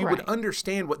 but we would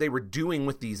understand what they were doing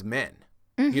with these men,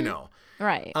 you know?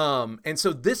 Right. And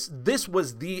so this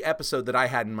was the episode that I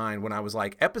had in mind when I was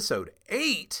like, episode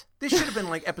 8? This should have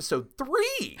been episode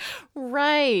 3.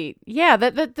 Right. Yeah,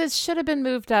 that this should have been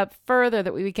moved up further,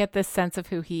 that we would get this sense of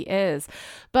who he is.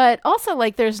 But also,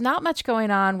 there's not much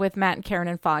going on with Matt and Karen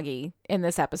and Foggy in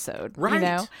this episode. Right. You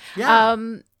know? Yeah.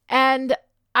 And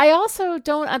I also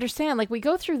don't understand, we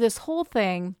go through this whole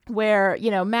thing where,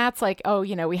 Matt's like, oh,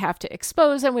 we have to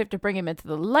expose him. We have to bring him into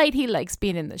the light. He likes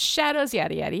being in the shadows,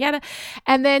 yada, yada, yada.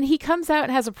 And then he comes out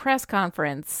and has a press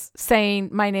conference saying,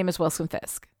 my name is Wilson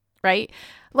Fisk, right?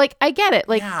 I get it.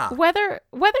 Whether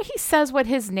he says what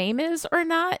his name is or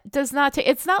not does not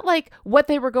it's not what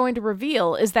they were going to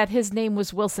reveal is that his name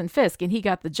was Wilson Fisk and he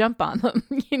got the jump on them,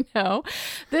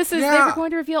 This is, they were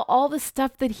going to reveal all the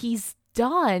stuff that he's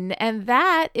done, and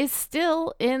that is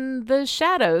still in the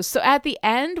shadows. So at the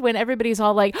end, when everybody's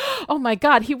all like, oh my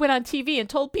god, he went on TV and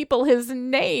told people his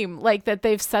name, that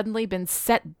they've suddenly been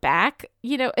set back,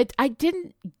 I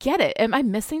didn't get it. Am I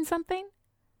missing something?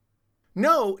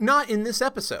 No, not in this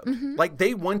episode.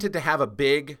 They wanted to have a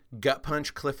big gut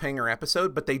punch cliffhanger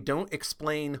episode, but they don't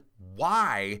explain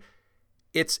why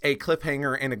it's a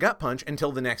cliffhanger and a gut punch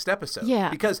until the next episode. Yeah.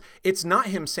 Because it's not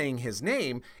him saying his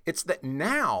name, it's that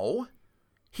now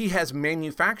he has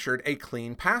manufactured a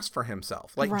clean past for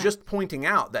himself. Just pointing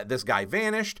out that this guy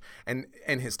vanished and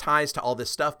his ties to all this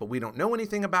stuff, but we don't know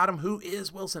anything about him. Who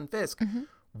is Wilson Fisk?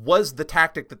 Was the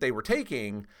tactic that they were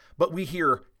taking, but we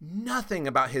hear nothing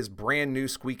about his brand new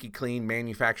squeaky clean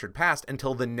manufactured past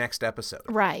until the next episode.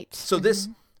 Right. So this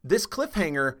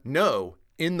cliffhanger,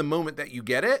 in the moment that you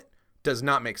get it, does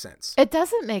not make sense. It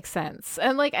doesn't make sense.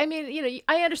 And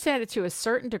I understand it to a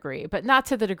certain degree, but not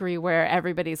to the degree where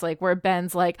everybody's where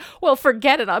Ben's well,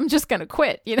 forget it, I'm just going to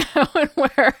quit, and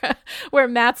where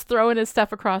Matt's throwing his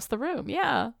stuff across the room.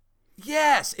 Yeah.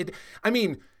 Yes.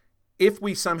 If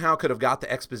we somehow could have got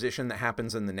the exposition that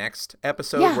happens in the next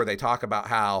episode where they talk about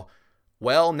how,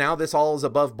 well, now this all is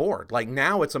above board.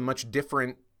 Now it's a much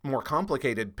different, more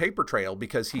complicated paper trail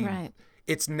because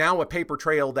it's now a paper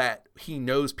trail that he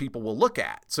knows people will look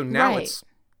at. So now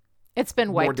It's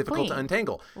been wiped more difficult clean. to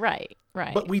untangle. Right.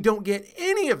 But we don't get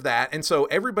any of that. And so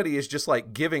everybody is just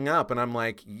like giving up. And I'm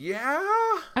like, yeah.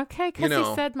 Okay, because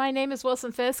he said, my name is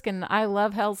Wilson Fisk and I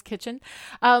love Hell's Kitchen.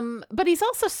 But he's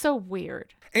also so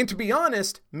weird. And to be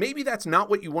honest, maybe that's not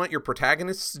what you want your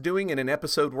protagonists doing in an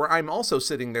episode where I'm also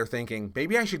sitting there thinking,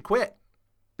 maybe I should quit.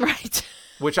 Right.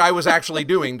 Which I was actually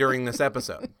doing during this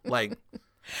episode. Like,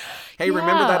 hey,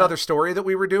 remember that other story that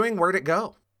we were doing? Where'd it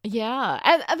go? Yeah.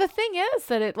 And the thing is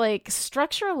that it like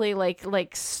structurally,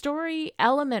 like story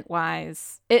element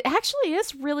wise, it actually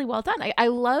is really well done. I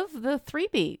love the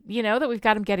 3-beat, that we've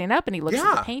got him getting up and he looks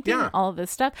at the painting and all of this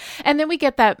stuff. And then we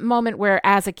get that moment where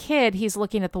as a kid, he's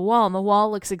looking at the wall and the wall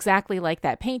looks exactly like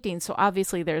that painting. So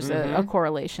obviously there's a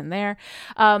correlation there.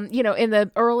 In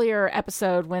the earlier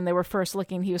episode when he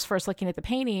was first looking at the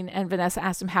painting and Vanessa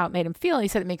asked him how it made him feel. And he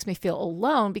said, it makes me feel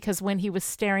alone because when he was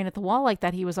staring at the wall like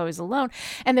that, he was always alone.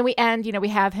 And then we end, we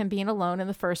have him being alone in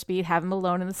the first beat, have him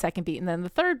alone in the second beat. And then the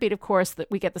third beat, of course,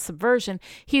 that we get the subversion.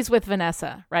 He's with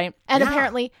Vanessa, right? And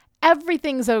apparently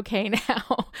everything's okay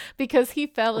now because he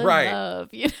fell in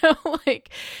love, like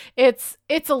it's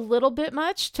a little bit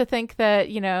much to think that,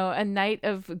 a night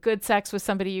of good sex with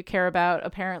somebody you care about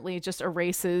apparently just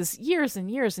erases years and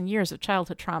years and years of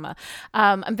childhood trauma.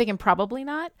 I'm thinking probably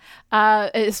not.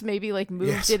 It's maybe like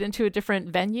moved it into a different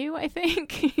venue, I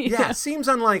think. Seems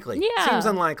unlikely. Seems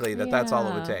unlikely that that's all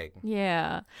it would take.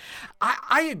 Yeah.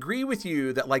 I agree with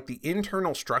you that like the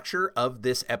internal structure of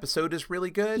this episode is really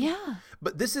good. Yeah.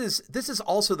 But this is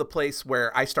also the place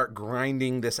where I start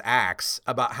grinding this axe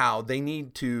about how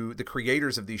the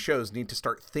creators of these shows need to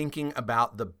start thinking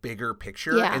about the bigger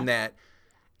picture and that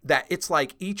it's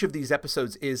like each of these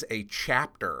episodes is a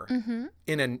chapter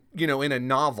in a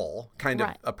novel kind of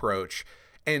approach.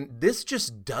 And this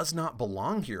just does not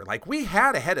belong here. Like we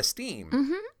had a head of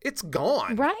steam. It's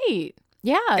gone. Right.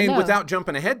 Yeah. And without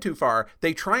jumping ahead too far,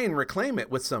 they try and reclaim it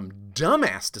with some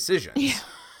dumbass decisions. Yeah.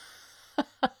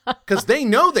 Because they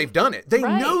know they've done it. They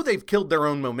know they've killed their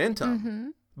own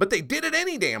momentum. But they did it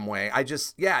any damn way.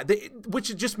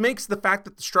 Which just makes the fact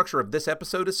that the structure of this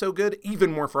episode is so good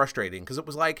even more frustrating. Because it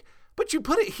was like, but you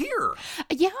put it here.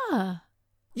 Yeah.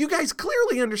 You guys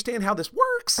clearly understand how this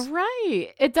works. Right.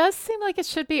 It does seem like it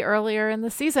should be earlier in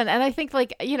the season. And I think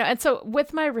and so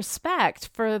with my respect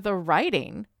for the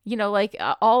writing,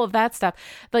 all of that stuff,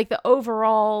 like the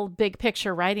overall big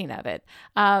picture writing of it,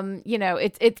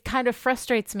 it kind of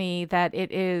frustrates me that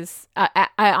it is, I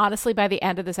honestly, by the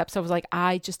end of this episode was like,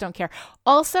 I just don't care.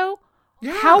 Also,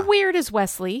 how weird is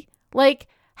Wesley? Like,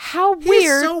 how weird.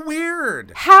 He's so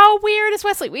weird. How weird is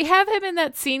Wesley? We have him in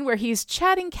that scene where he's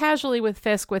chatting casually with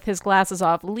Fisk with his glasses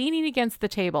off, leaning against the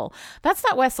table. That's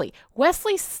not Wesley.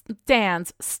 Wesley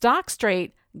stands stock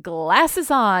straight,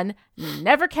 glasses on,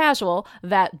 never casual.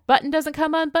 That button doesn't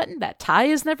come unbuttoned. That tie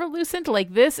is never loosened.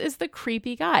 Like, this is the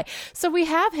creepy guy. So we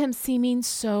have him seeming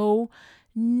so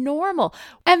normal.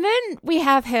 And then we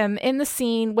have him in the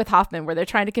scene with Hoffman where they're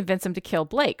trying to convince him to kill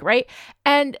Blake, right?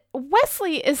 And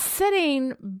Wesley is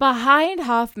sitting behind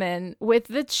Hoffman with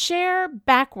the chair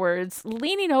backwards,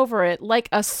 leaning over it like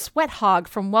a sweat hog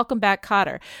from Welcome Back,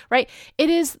 Kotter, right? It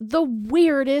is the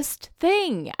weirdest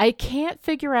thing. I can't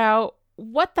figure out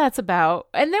what that's about.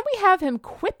 And then we have him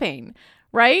quipping,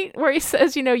 right? Where he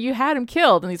says, you had him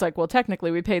killed. And he's like, well,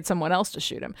 technically we paid someone else to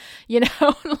shoot him,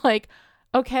 like,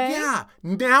 okay. Yeah.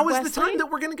 Now is the time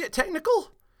that we're going to get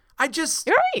technical. You're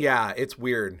right. Yeah, it's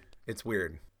weird. It's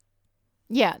weird.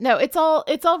 Yeah, no, it's all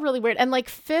really weird. And like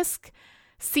Fisk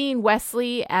seeing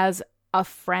Wesley as a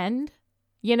friend,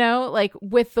 like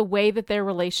with the way that their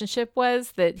relationship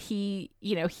was, that he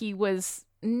was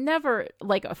never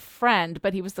like a friend,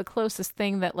 but he was the closest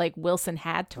thing that like Wilson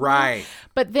had to him.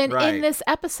 But then in this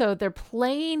episode, they're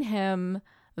playing him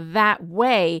that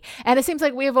way, and it seems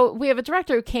like we have a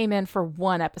director who came in for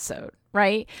one episode,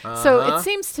 right? So it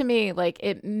seems to me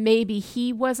like maybe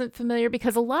he wasn't familiar,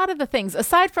 because a lot of the things,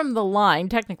 aside from the line,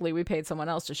 technically we paid someone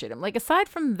else to shoot him, like aside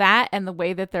from that and the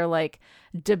way that they're like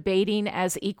debating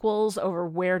as equals over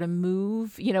where to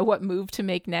move, what move to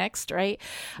make next, right?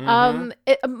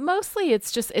 Mostly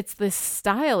it's this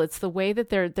style, it's the way that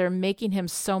they're making him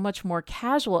so much more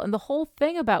casual. And the whole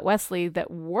thing about Wesley that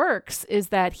works is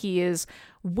that he is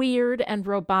weird and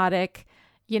robotic,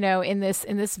 in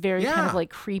this very kind of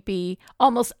like creepy,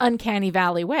 almost uncanny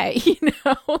valley way,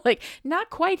 like not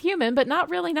quite human, but not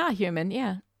really not human.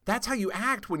 Yeah. That's how you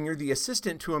act when you're the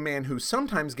assistant to a man who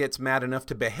sometimes gets mad enough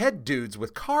to behead dudes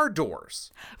with car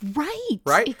doors.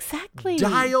 Right? Exactly.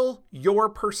 Dial your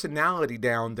personality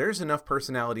down. There's enough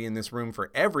personality in this room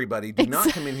for everybody. Do not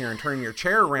come in here and turn your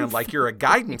chair around like you're a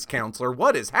guidance counselor.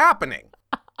 What is happening?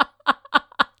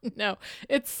 No,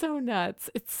 it's so nuts.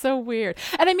 It's so weird.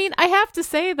 And I mean, I have to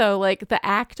say though, like the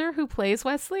actor who plays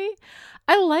Wesley,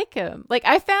 I like him. Like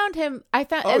I found Oh, and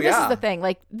this is yeah. the thing,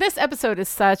 like this episode is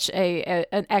such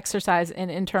an exercise in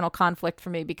internal conflict for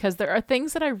me because there are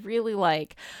things that I really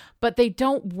like, but they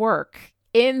don't work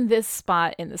in this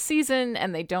spot in the season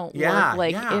and they don't Yeah, work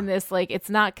like yeah. in this, like it's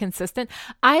not consistent.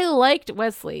 I liked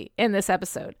Wesley in this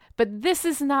episode, but this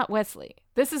is not Wesley.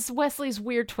 This is Wesley's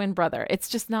weird twin brother. It's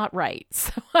just not right.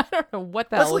 So I don't know what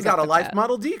the hell Wesley was got up a with life that.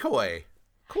 model decoy.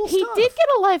 Cool He stuff. did get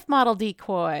a life model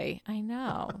decoy. I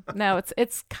know. No,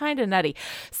 it's kind of nutty.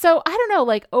 So I don't know.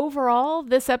 Like overall,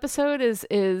 this episode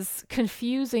is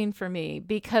confusing for me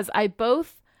because I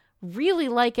both really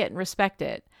like it and respect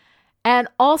it, and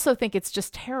also think it's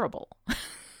just terrible.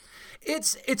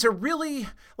 It's a really,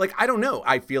 like, I don't know.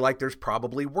 I feel like there's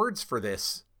probably words for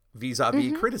this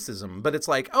vis-a-vis criticism, but it's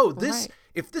like, oh, this, Right.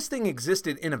 if this thing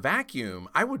existed in a vacuum,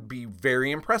 I would be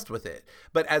very impressed with it.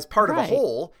 But as part of a Right.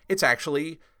 whole, it's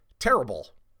actually terrible.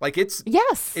 Like it's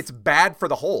Yes. bad for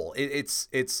the whole.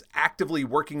 It's actively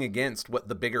working against what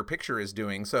the bigger picture is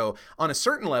doing. So on a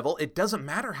certain level, it doesn't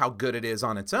matter how good it is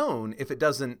on its own if it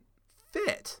doesn't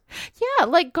fit. Yeah,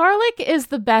 like garlic is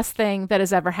the best thing that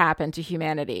has ever happened to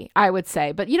humanity, I would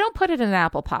say. But you don't put it in an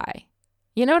apple pie.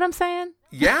 You know what I'm saying?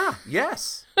 Yeah.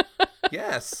 Yes.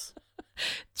 Yes.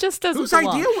 Just doesn't Whose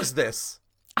belong. idea was this?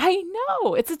 I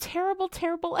know. It's a terrible,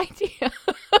 terrible idea.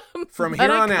 From But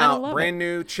here I on kinda out, love brand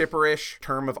new chipperish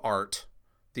term of art,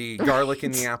 the garlic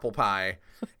in the apple pie.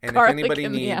 And Garlic if anybody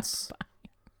in the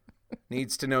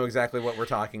needs to know exactly what we're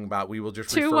talking about, we will just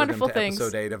Two refer wonderful them to things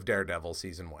episode 8 of Daredevil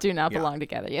season 1. Do not Yeah. belong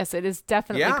together. Yes, it is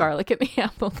definitely Yeah. garlic in the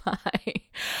apple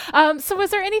pie. So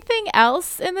was there anything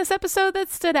else in this episode that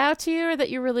stood out to you or that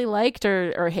you really liked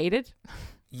or hated?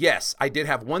 Yes, I did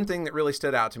have one thing that really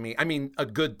stood out to me. I mean, a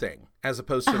good thing, as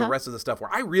opposed to the Uh-huh. rest of the stuff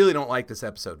where I really don't like this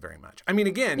episode very much. I mean,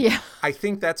 again, Yeah. I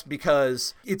think that's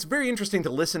because it's very interesting to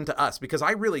listen to us because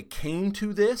I really came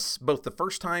to this both the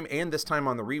first time and this time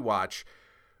on the rewatch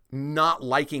not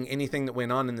liking anything that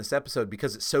went on in this episode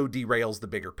because it so derails the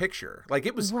bigger picture. Like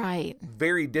it was Right.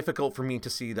 very difficult for me to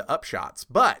see the upshots.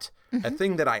 But a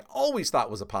thing that I always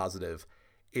thought was a positive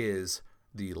is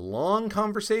the long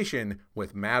conversation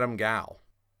with Madame Gao.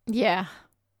 Yeah.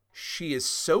 She is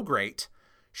so great.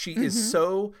 She is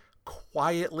so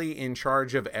quietly in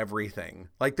charge of everything.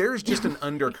 Like there's just an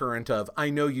undercurrent of, I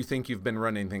know you think you've been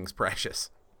running things precious,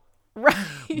 Right.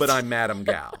 but I'm Madame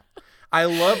Gao. I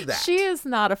love that. She is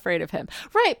not afraid of him.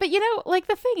 Right. But you know, like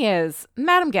the thing is,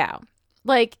 Madame Gao,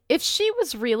 like if she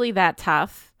was really that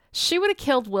tough, she would have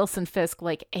killed Wilson Fisk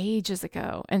like ages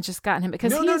ago and just gotten him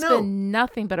because No, he's no. been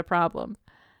nothing but a problem.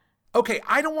 Okay,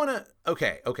 I don't want to.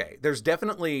 Okay. There's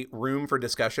definitely room for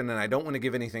discussion, and I don't want to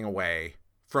give anything away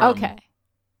from Okay.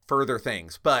 further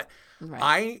things. But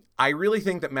Right. I really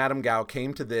think that Madame Gao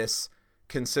came to this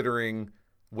considering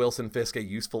Wilson Fisk a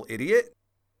useful idiot.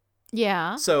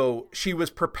 Yeah. So she was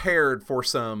prepared for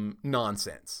some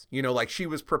nonsense. You know, like she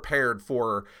was prepared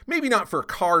for, maybe not for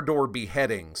car door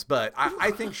beheadings, but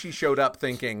I think she showed up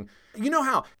thinking, you know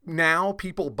how now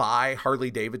people buy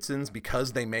Harley Davidsons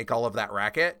because they make all of that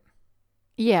racket?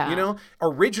 Yeah. You know,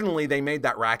 originally they made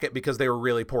that racket because they were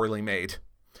really poorly made.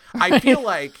 I feel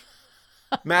like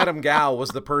Madame Gao was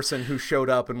the person who showed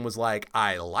up and was like,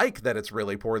 I like that it's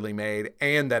really poorly made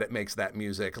and that it makes that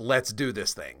music. Let's do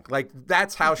this thing. Like,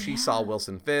 that's how she saw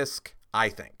Wilson Fisk, I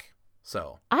think.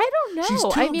 So I don't know. she's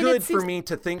too I mean, good it for seems... me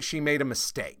to think she made a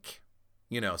mistake.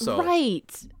 You know, so Right.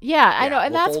 Yeah, I Yeah, know.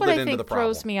 And we'll that's fold what it I into think the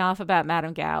throws problem. me off about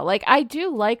Madame Gao. Like, I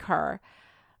do like her.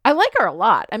 I like her a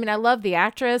lot. I mean, I love the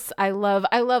actress. I love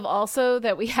also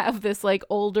that we have this like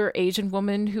older Asian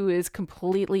woman who is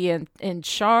completely in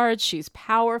charge. She's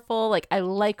powerful. Like, I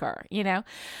like her, you know?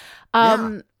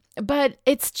 But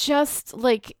it's just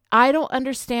like, I don't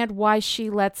understand why she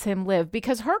lets him live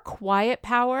because her quiet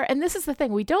power, and this is the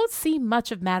thing, we don't see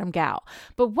much of Madame Gao,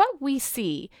 but what we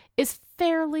see is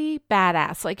fairly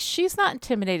badass. Like she's not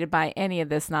intimidated by any of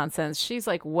this nonsense. She's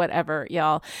like, whatever,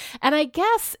 y'all. And I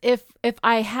guess if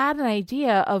I had an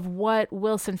idea of what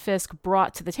Wilson Fisk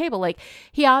brought to the table, like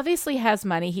he obviously has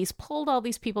money. He's pulled all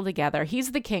these people together.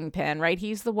 He's the kingpin, right?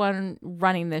 He's the one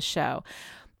running this show.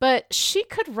 But she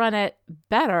could run it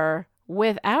better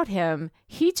without him.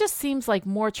 He just seems like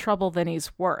more trouble than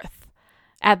he's worth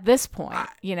at this point,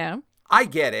 you know? I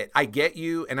get it. I get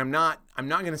you. And I'm not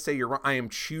going to say you're wrong. I am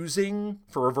choosing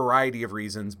for a variety of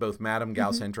reasons, both Madame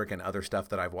Gao-centric and other stuff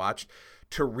that I've watched,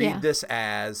 to read this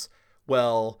as,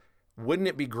 well, wouldn't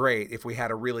it be great if we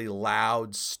had a really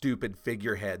loud, stupid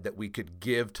figurehead that we could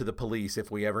give to the police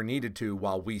if we ever needed to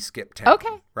while we skip town?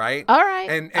 Okay. Right? All right.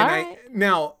 And All I right.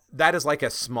 now that is like a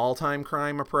small time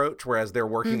crime approach, whereas they're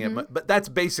working at, but that's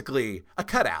basically a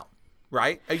cutout,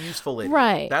 right? A useful idiot.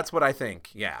 Right. That's what I think.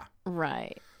 Yeah.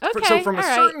 Right. Okay. So from a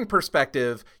certain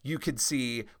perspective, you could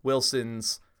see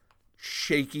Wilson's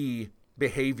shaky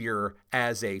behavior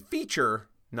as a feature,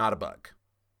 not a bug.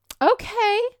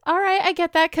 Okay. All right. I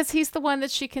get that, because he's the one that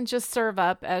she can just serve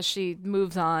up as she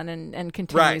moves on and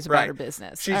continues about her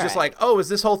business. She's just like, oh, is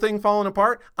this whole thing falling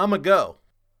apart? I'm going to go.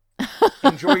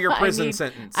 Enjoy your prison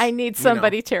sentence. I need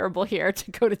somebody terrible here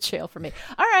to go to jail for me.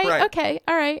 All right. Okay.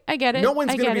 All right. I get it. No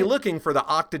one's going to be looking for the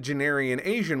octogenarian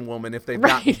Asian woman if they've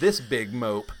got this big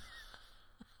mope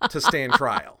to stand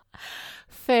trial.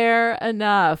 Fair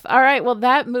enough. All right. Well,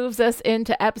 that moves us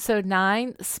into episode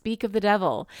 9, Speak of the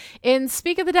Devil. In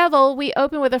Speak of the Devil, we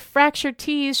open with a fractured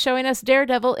tease showing us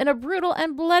Daredevil in a brutal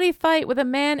and bloody fight with a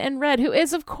man in red who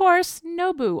is, of course,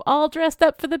 Nobu, all dressed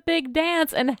up for the big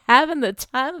dance and having the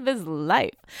time of his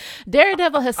life.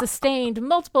 Daredevil has sustained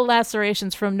multiple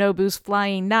lacerations from Nobu's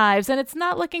flying knives, and it's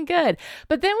not looking good.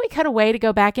 But then we cut away to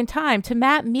go back in time to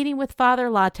Matt meeting with Father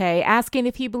Latte, asking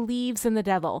if he believes in the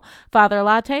devil. Father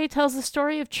Latte tells the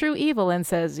story of true evil and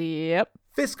says, yep.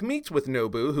 Fisk meets with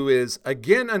Nobu, who is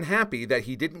again unhappy that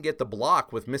he didn't get the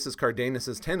block with Mrs.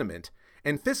 Cardenas' tenement,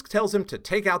 and Fisk tells him to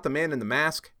take out the man in the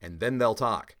mask and then they'll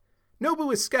talk.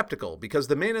 Nobu is skeptical because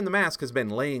the man in the mask has been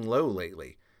laying low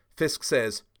lately. Fisk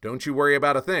says, don't you worry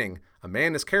about a thing. A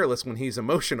man is careless when he's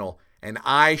emotional, and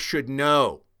I should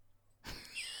know.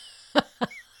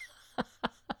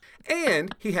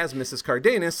 And he has Mrs.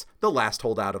 Cardenas, the last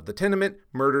holdout of the tenement,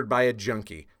 murdered by a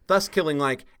junkie, thus killing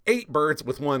like 8 birds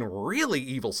with one really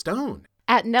evil stone.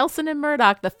 At Nelson and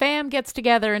Murdoch, the fam gets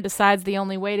together and decides the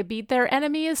only way to beat their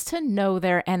enemy is to know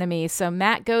their enemy. So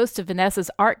Matt goes to Vanessa's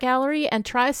art gallery and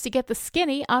tries to get the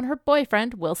skinny on her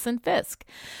boyfriend, Wilson Fisk.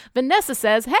 Vanessa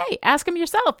says, hey, ask him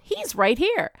yourself. He's right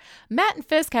here. Matt and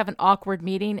Fisk have an awkward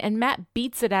meeting, and Matt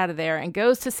beats it out of there and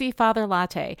goes to see Father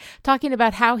Latte, talking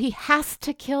about how he has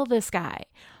to kill this guy.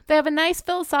 They have a nice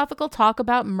philosophical talk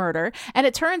about murder, and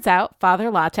it turns out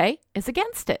Father Latte is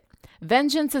against it.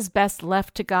 Vengeance is best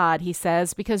left to God, he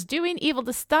says, because doing evil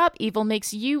to stop evil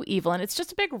makes you evil, and it's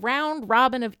just a big round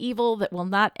robin of evil that will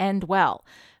not end well.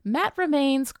 Matt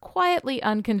remains quietly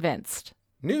unconvinced.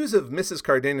 News of Mrs.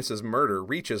 Cardenas' murder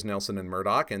reaches Nelson and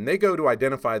Murdoch, and they go to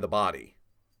identify the body.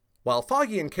 While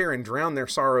Foggy and Karen drown their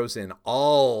sorrows in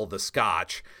all the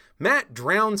scotch, Matt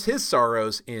drowns his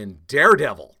sorrows in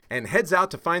Daredevil and heads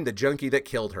out to find the junkie that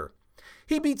killed her.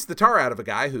 He beats the tar out of a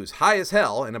guy who's high as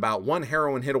hell and about 1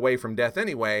 heroin hit away from death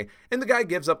anyway, and the guy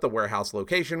gives up the warehouse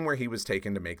location where he was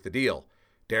taken to make the deal.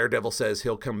 Daredevil says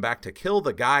he'll come back to kill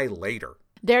the guy later.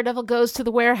 Daredevil goes to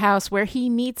the warehouse where he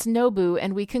meets Nobu,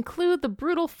 and we conclude the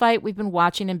brutal fight we've been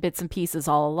watching in bits and pieces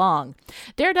all along.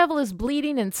 Daredevil is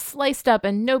bleeding and sliced up,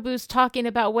 and Nobu's talking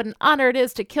about what an honor it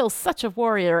is to kill such a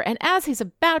warrior, and as he's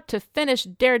about to finish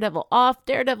Daredevil off,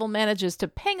 Daredevil manages to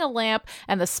ping a lamp,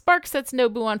 and the spark sets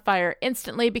Nobu on fire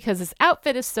instantly because his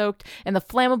outfit is soaked in the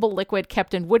flammable liquid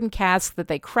kept in wooden casks that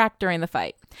they cracked during the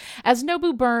fight. As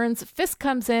Nobu burns, Fisk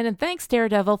comes in and thanks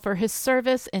Daredevil for his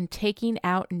service in taking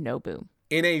out Nobu.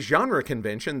 In a genre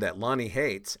convention that Lonnie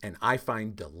hates, and I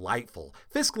find delightful,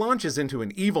 Fisk launches into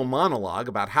an evil monologue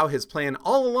about how his plan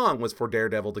all along was for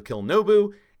Daredevil to kill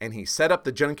Nobu, and he set up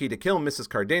the junkie to kill Mrs.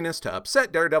 Cardenas to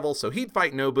upset Daredevil so he'd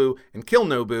fight Nobu and kill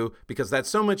Nobu, because that's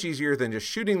so much easier than just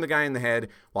shooting the guy in the head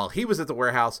while he was at the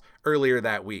warehouse earlier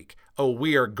that week. Oh,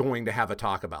 we are going to have a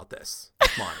talk about this,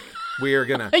 Lonnie. We are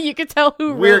gonna... You can tell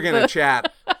who we're gonna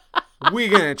chat.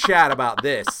 We're gonna chat about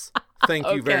this. Thank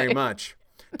you very much.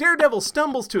 Daredevil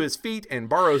stumbles to his feet and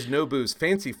borrows Nobu's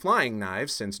fancy flying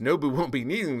knives, since Nobu won't be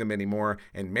needing them anymore,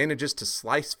 and manages to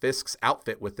slice Fisk's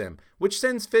outfit with them, which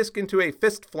sends Fisk into a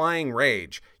fist-flying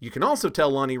rage. You can also tell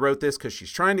Lonnie wrote this because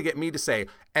she's trying to get me to say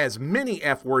as many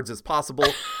F words as possible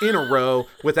in a row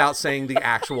without saying the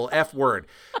actual F word.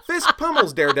 Fisk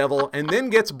pummels Daredevil and then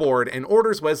gets bored and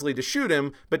orders Wesley to shoot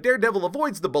him, but Daredevil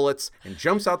avoids the bullets and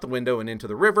jumps out the window and into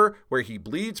the river, where he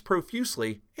bleeds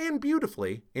profusely and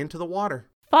beautifully into the water.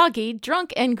 Foggy,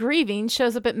 drunk and grieving,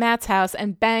 shows up at Matt's house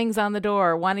and bangs on the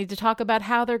door, wanting to talk about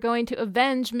how they're going to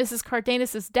avenge Mrs.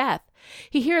 Cardenas' death.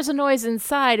 He hears a noise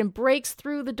inside and breaks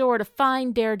through the door to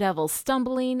find Daredevil,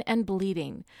 stumbling and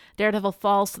bleeding. Daredevil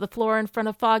falls to the floor in front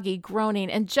of Foggy, groaning,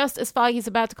 and just as Foggy's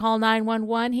about to call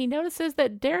 911, he notices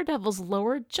that Daredevil's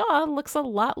lower jaw looks a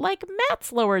lot like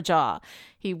Matt's lower jaw.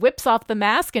 He whips off the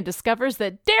mask and discovers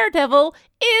that Daredevil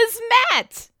is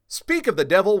Matt! Speak of the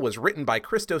Devil was written by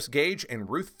Christos Gage and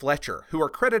Ruth Fletcher, who are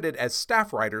credited as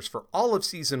staff writers for all of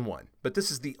Season 1, but this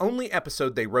is the only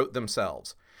episode they wrote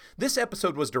themselves. This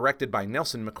episode was directed by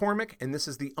Nelson McCormick, and this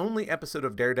is the only episode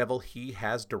of Daredevil he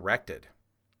has directed.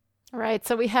 All right,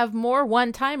 so we have more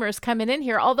one-timers coming in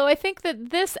here, although I think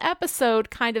that this episode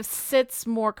kind of sits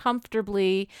more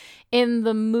comfortably in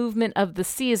the movement of the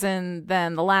season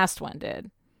than the last one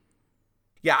did.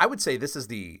 Yeah, I would say this is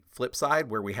the flip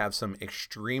side where we have some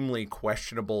extremely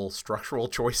questionable structural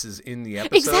choices in the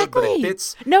episode, exactly. But it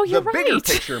fits the bigger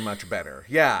picture much better.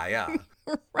 Yeah.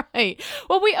 Right.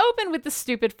 Well, we open with the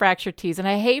stupid fracture tease, and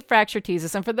I hate fracture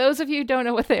teases. And for those of you who don't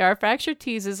know what they are, fracture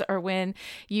teases are when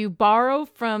you borrow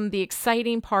from the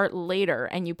exciting part later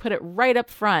and you put it right up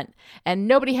front, and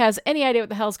nobody has any idea what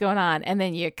the hell's going on, and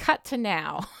then you cut to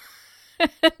now.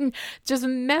 Just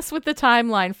mess with the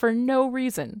timeline for no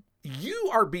reason. You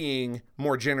are being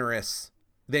more generous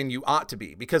than you ought to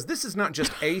be, because this is not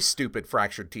just a stupid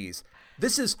fractured tease.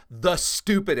 This is the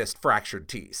stupidest fractured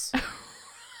tease.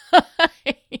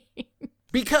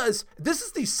 Because this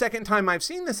is the second time I've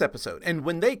seen this episode, and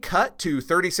when they cut to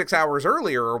 36 hours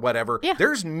earlier or whatever,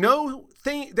 there's nothing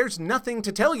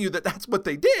to tell you that that's what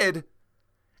they did.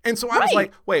 And so I was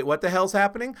like, wait, what the hell's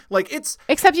happening? Like, it's...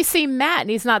 Except you see Matt,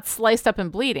 and he's not sliced up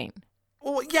and bleeding.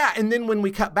 Well, yeah, and then when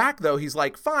we cut back, though, he's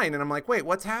like, fine. And I'm like, wait,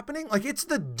 what's happening? Like, it's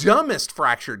the dumbest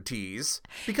fractured tease.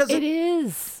 Because it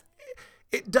is.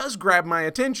 It does grab my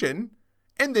attention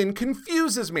and then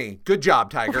confuses me. Good job,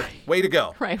 Tiger. Right. Way to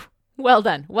go. Right. Well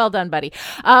done, buddy.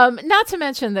 Not to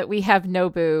mention that we have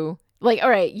Nobu. Like, all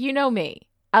right, you know me.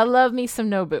 I love me some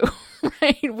Nobu,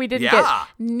 right? We didn't get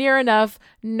near enough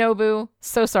Nobu.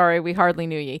 So sorry, we hardly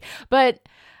knew ye. But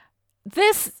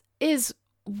this is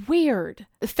weird.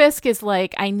 Fisk is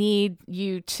like, I need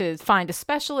you to find a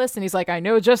specialist. And he's like, I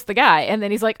know just the guy. And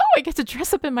then he's like, oh, I get to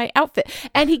dress up in my outfit.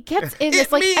 And he gets in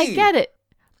this, like, I get it.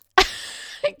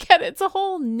 I get it. It's a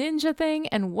whole ninja thing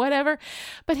and whatever.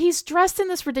 But he's dressed in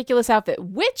this ridiculous outfit,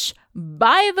 which,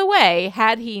 by the way,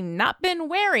 had he not been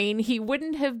wearing, he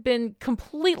wouldn't have been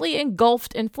completely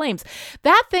engulfed in flames.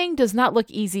 That thing does not look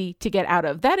easy to get out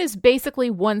of. That is basically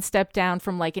one step down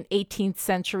from like an 18th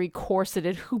century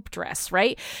corseted hoop dress,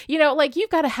 right? You know, like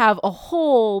you've got to have a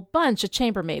whole bunch of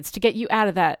chambermaids to get you out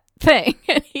of that thing.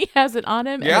 And he has it on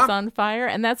him and it's on fire.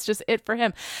 And that's just it for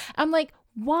him. I'm like,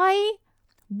 why?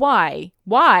 I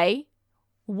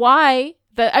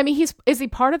mean, is he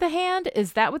part of the hand?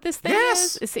 Is that what this thing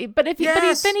is? Is he, but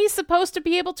then he's supposed to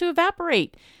be able to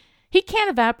evaporate. He can't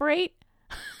evaporate.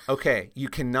 Okay, you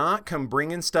cannot come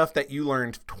bringing stuff that you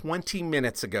learned 20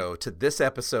 minutes ago to this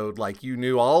episode like you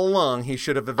knew all along he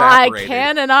should have evaporated. I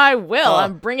can and I will.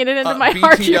 I'm bringing it into my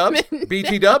argument.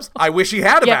 BT Dubs, I wish he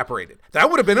had evaporated. That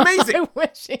would have been amazing. I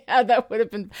wish he had. That would have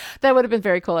been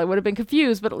very cool. I would have been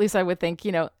confused, but at least I would think,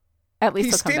 at least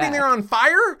he's standing there on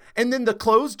fire, and then the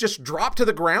clothes just drop to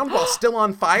the ground while still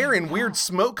on fire, and weird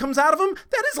smoke comes out of him.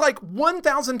 That is like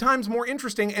 1,000 times more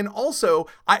interesting, and also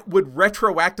I would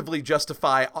retroactively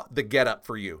justify the getup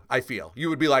for you. I feel you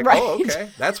would be like, oh,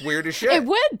 okay, that's weird as shit. It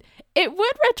would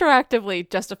retroactively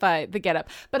justify the getup,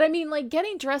 but I mean, like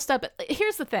getting dressed up.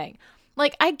 Here's the thing.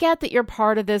 Like, I get that you're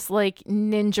part of this, like,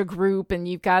 ninja group and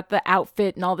you've got the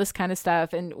outfit and all this kind of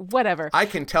stuff and whatever. I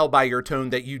can tell by your tone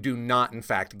that you do not, in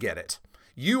fact, get it.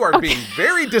 You are being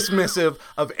very dismissive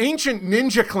of ancient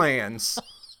ninja clans.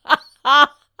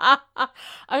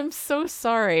 I'm so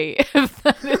sorry if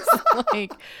that is,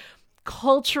 like,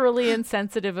 culturally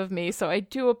insensitive of me, so I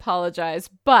do apologize.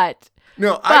 But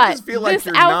I just feel like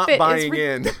you're not buying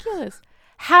in. Ridiculous.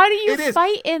 How do you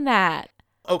fight in that?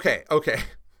 Okay.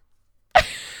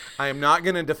 I am not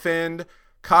going to defend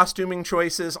costuming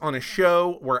choices on a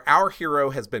show where our hero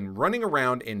has been running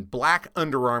around in black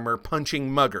Under Armour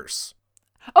punching muggers.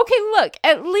 Okay, look,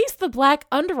 at least the black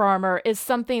Under Armour is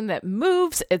something that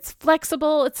moves, it's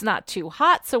flexible, it's not too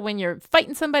hot, so when you're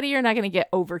fighting somebody, you're not going to get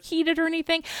overheated or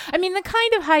anything. I mean, the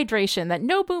kind of hydration that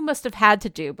Nobu must have had to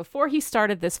do before he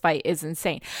started this fight is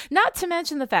insane. Not to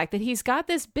mention the fact that he's got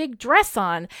this big dress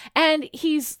on, and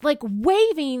he's, like,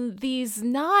 waving these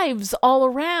knives all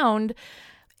around.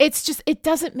 It's just, it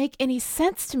doesn't make any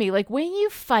sense to me. Like, when you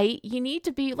fight, you need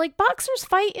to be, like, boxers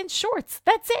fight in shorts.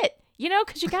 That's it.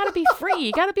 Because you got to be free.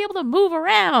 You got to be able to move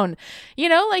around.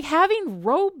 Like having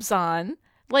robes on,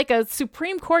 like a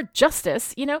Supreme Court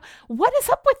justice, what is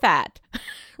up with that?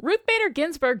 Ruth Bader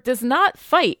Ginsburg does not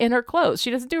fight in her clothes.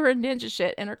 She doesn't do her ninja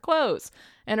shit in her clothes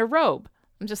and her robe.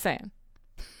 I'm just saying.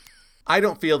 I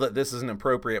don't feel that this is an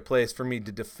appropriate place for me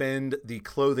to defend the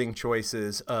clothing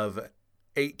choices of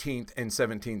 18th and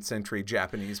 17th century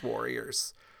Japanese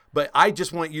warriors. But I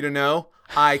just want you to know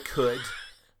I could.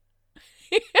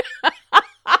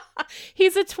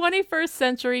 He's a 21st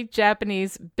century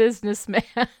Japanese businessman.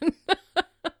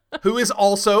 Who is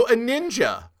also a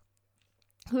ninja.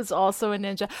 Who's also a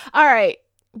ninja. All right,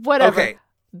 whatever. Okay.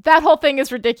 That whole thing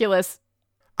is ridiculous.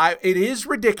 It is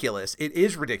ridiculous. It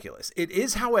is ridiculous. It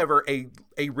is, however,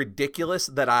 a ridiculous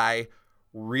that I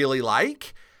really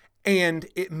like. And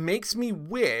it makes me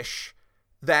wish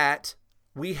that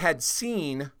we had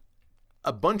seen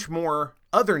a bunch more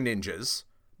other ninjas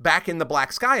back in the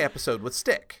Black Sky episode with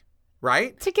Stick,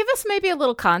 right? To give us maybe a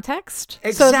little context.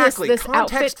 Exactly. So this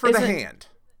context for the hand.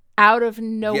 Out of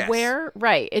nowhere. Yes.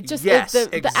 Right. It just,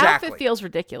 the outfit feels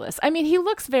ridiculous. I mean, he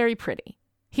looks very pretty.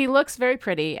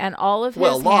 And all of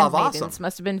his handmaidens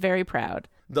must have been very proud.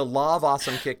 The law of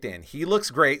awesome kicked in. He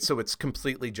looks great, so it's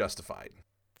completely justified.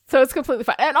 So it's completely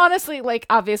fine. And honestly, like,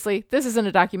 obviously, this isn't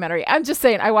a documentary. I'm just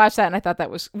saying, I watched that and I thought that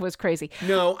was crazy.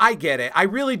 No, I get it. I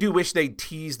really do wish they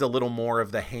teased a little more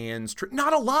of the hands.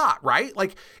 Not a lot, right?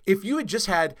 Like, if you had just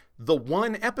had the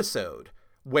one episode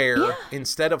where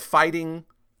instead of fighting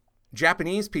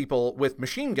Japanese people with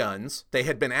machine guns, they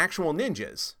had been actual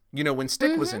ninjas, when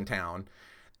Stick was in town.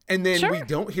 And then we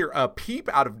don't hear a peep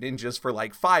out of ninjas for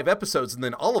like 5 episodes. And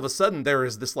then all of a sudden there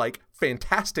is this like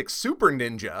fantastic super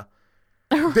ninja.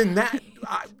 Then that,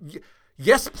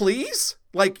 yes, please.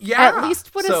 Like, yeah. At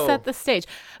least would have set the stage.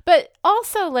 But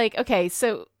also like, okay,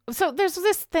 so there's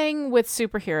this thing with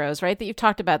superheroes, right? That you've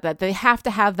talked about, that they have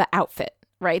to have the outfit.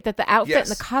 Right? That the outfit and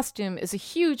the costume is a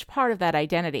huge part of that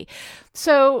identity.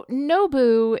 So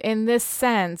Nobu, in this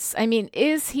sense, I mean,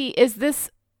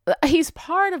 he's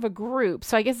part of a group,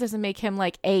 so I guess it doesn't make him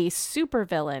like a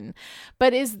supervillain.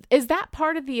 But is that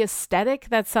part of the aesthetic?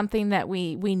 That's something that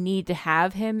we need to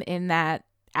have him in that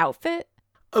outfit?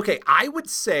 Okay, I would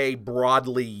say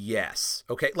broadly yes.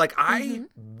 Okay, like I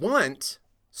want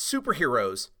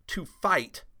superheroes to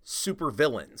fight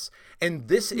supervillains. And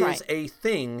this is a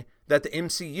thing that the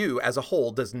MCU as a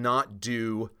whole does not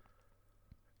do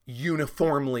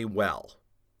uniformly well.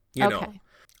 You know,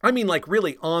 I mean, like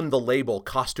really on the label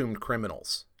costumed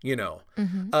criminals, they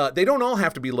don't all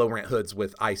have to be low rent hoods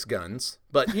with ice guns,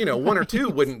 but one or two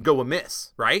wouldn't go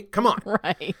amiss, right? Come on.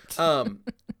 Right.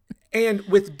 And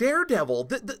with Daredevil,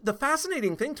 the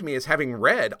fascinating thing to me is, having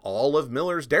read all of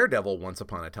Miller's Daredevil once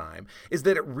upon a time, is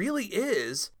that it really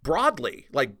is broadly,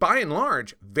 like by and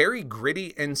large, very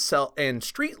gritty and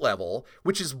street level,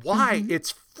 which is why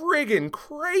it's friggin'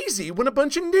 crazy when a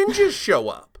bunch of ninjas show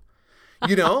up.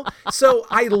 So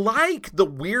I like the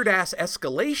weird ass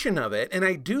escalation of it. And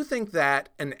I do think that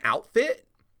an outfit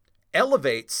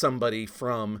elevates somebody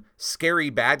from scary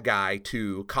bad guy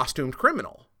to costumed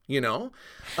criminal.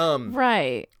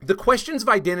 Right. The questions of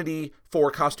identity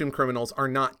for costume criminals are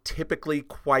not typically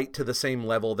quite to the same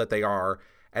level that they are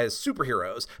as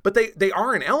superheroes, but they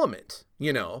are an element,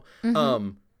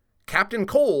 Captain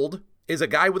Cold is a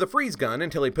guy with a freeze gun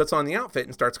until he puts on the outfit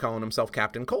and starts calling himself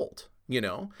Captain Cold,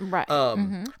 Right.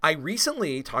 I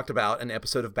recently talked about an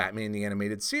episode of Batman the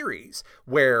Animated Series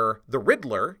where the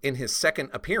Riddler, in his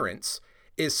second appearance,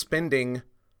 is spending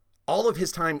all of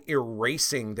his time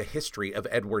erasing the history of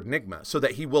Edward Nygma so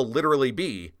that he will literally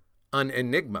be an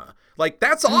enigma. Like,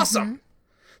 that's awesome.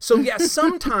 So yeah,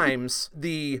 sometimes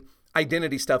the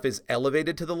identity stuff is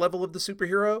elevated to the level of the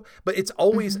superhero, but it's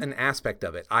always an aspect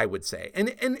of it, I would say.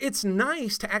 And it's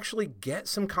nice to actually get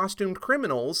some costumed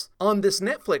criminals on this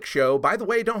Netflix show. By the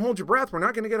way, don't hold your breath. We're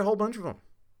not going to get a whole bunch of them.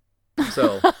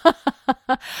 So, well,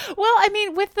 I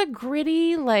mean, with the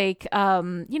gritty, like,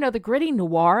 the gritty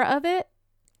noir of it,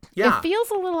 it feels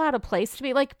a little out of place to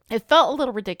me. Like, it felt a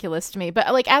little ridiculous to me,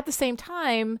 but like at the same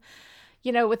time,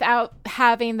 without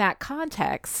having that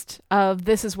context of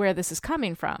this is where this is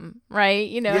coming from, right?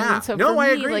 And so for me, I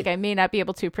agree. Like, I may not be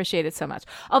able to appreciate it so much.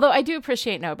 Although I do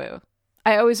appreciate Nobu.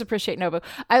 I always appreciate Nobu.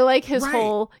 I like his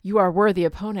whole, you are worthy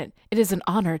opponent. It is an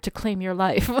honor to claim your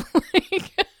life.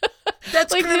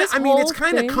 That's like kind of, I mean, it's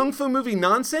kind of kung fu movie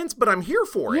nonsense, but I'm here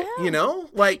for it,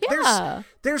 Like,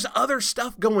 there's other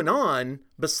stuff going on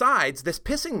besides this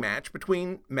pissing match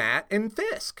between Matt and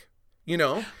Fisk,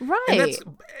 Right.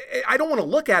 And I don't want to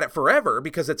look at it forever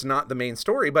because it's not the main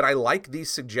story, but I like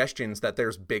these suggestions that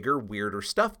there's bigger, weirder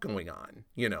stuff going on,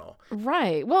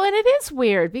 Right. Well, and it is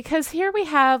weird because here we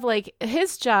have, like,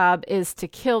 his job is to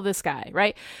kill this guy,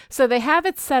 right? So they have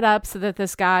it set up so that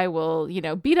this guy will,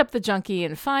 beat up the junkie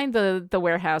and find the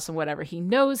warehouse and whatever. He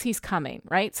knows he's coming,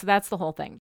 right? So that's the whole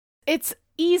thing. It's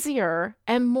easier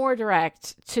and more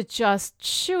direct to just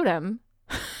shoot him.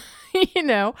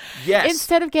 Yes.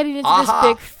 Instead of getting into this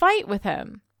big fight with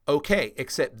him. Okay,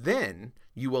 except then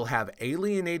you will have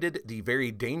alienated the very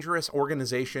dangerous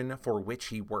organization for which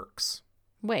he works.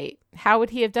 Wait, how would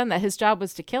he have done that? His job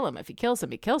was to kill him. If he kills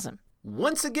him, he kills him.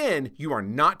 Once again, you are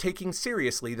not taking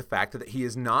seriously the fact that he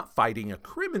is not fighting a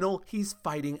criminal, he's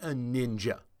fighting a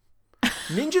ninja.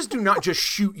 Ninjas do not just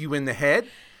shoot you in the head.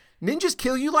 Ninjas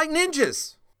kill you like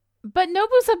ninjas. But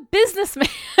Nobu's a businessman.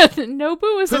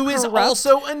 Nobu is who is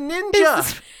also a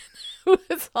ninja. Who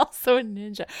is also a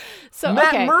ninja. So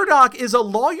Matt Murdock is a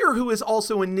lawyer who is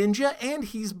also a ninja, and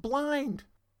he's blind.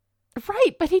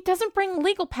 Right, but he doesn't bring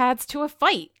legal pads to a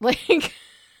fight. Like,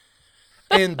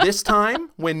 and this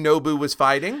time, when Nobu was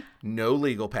fighting, no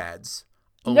legal pads.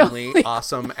 Only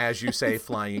awesome, as you say,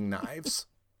 flying knives.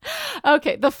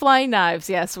 Okay, the flying knives,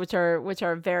 yes, which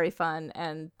are very fun,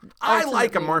 and I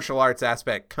like a martial arts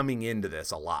aspect coming into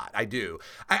this a lot. I do.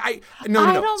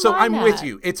 No. So I'm that. with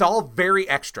you. It's all very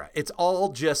extra. It's all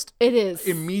just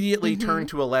immediately turned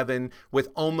to 11 with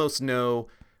almost no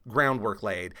groundwork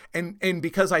laid. And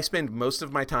because I spend most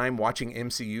of my time watching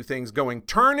MCU things going,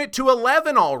 turn it to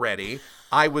 11 already,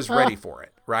 I was ready for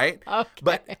it, right? Okay.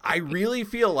 But I really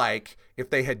feel like if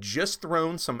they had just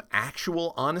thrown some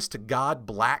actual honest to God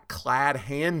black clad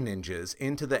hand ninjas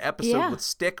into the episode with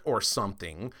stick or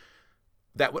something,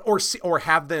 that would or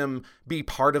have them be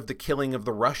part of the killing of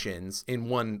the Russians in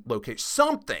one location,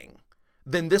 something,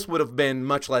 then this would have been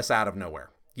much less out of nowhere.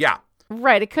 Yeah.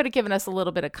 Right. It could have given us a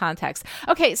little bit of context.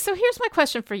 Okay. So here's my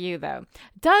question for you, though.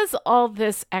 Does all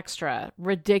this extra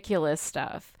ridiculous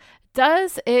stuff,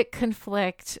 does it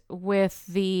conflict with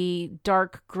the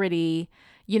dark, gritty,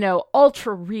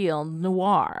 ultra real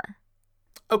noir?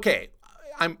 Okay.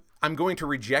 I'm going to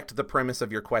reject the premise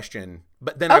of your question,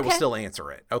 but then I will still answer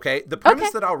it. Okay. The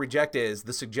premise that I'll reject is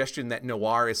the suggestion that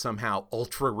noir is somehow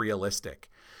ultra realistic.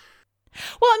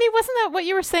 Well, I mean, wasn't that what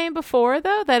you were saying before,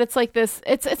 though? That it's like this,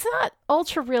 it's not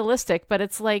ultra realistic, but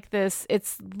it's like this,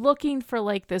 it's looking for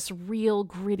like this real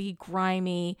gritty,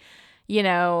 grimy,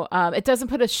 it doesn't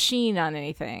put a sheen on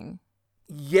anything.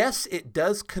 Yes, it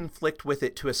does conflict with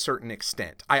it to a certain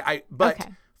extent. But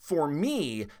for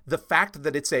me, the fact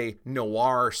that it's a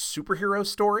noir superhero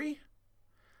story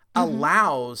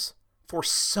allows for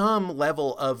some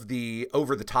level of the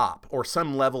over the top or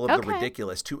some level of the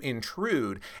ridiculous to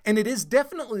intrude. And it is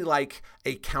definitely like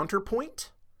a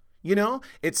counterpoint,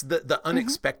 it's the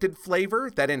unexpected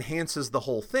flavor that enhances the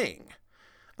whole thing.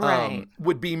 Right.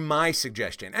 Would be my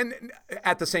suggestion. And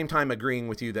at the same time, agreeing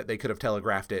with you that they could have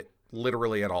telegraphed it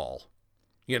literally at all,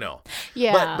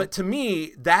 Yeah. But to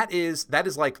me, that is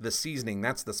like the seasoning.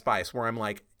 That's the spice where I'm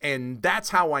like, and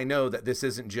that's how I know that this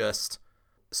isn't just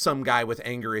some guy with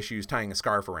anger issues tying a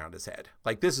scarf around his head.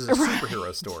 Like, this is a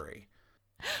superhero story.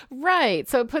 Right.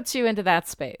 So it puts you into that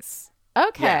space.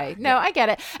 Okay. I get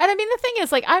it. And I mean, the thing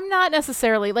is, like, I'm not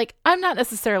necessarily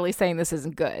saying this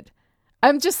isn't good.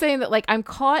 I'm just saying that, like, I'm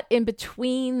caught in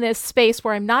between this space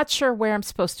where I'm not sure where I'm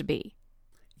supposed to be.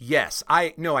 Yes,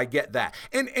 I get that.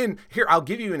 And here, I'll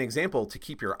give you an example to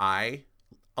keep your eye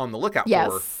on the lookout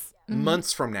for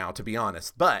months from now, to be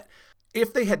honest. But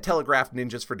if they had telegraphed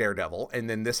ninjas for Daredevil and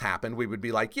then this happened, we would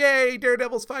be like, yay,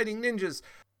 Daredevil's fighting ninjas.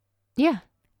 Yeah.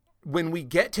 When we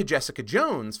get to Jessica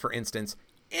Jones, for instance,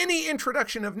 any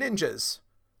introduction of ninjas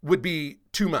would be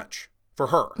too much for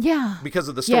her. Yeah. Because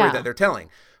of the story that they're telling.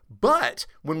 But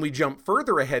when we jump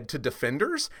further ahead to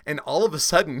Defenders and all of a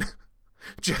sudden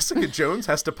Jessica Jones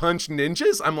has to punch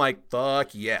ninjas, I'm like, fuck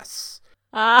yes.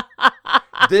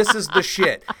 This is the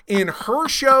shit. In her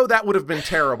show, that would have been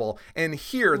terrible. And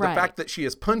here, the fact that she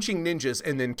is punching ninjas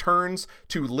and then turns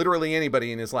to literally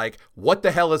anybody and is like, what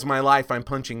the hell is my life? I'm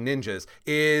punching ninjas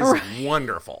is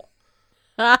wonderful.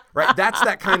 Right? That's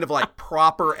that kind of like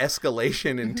proper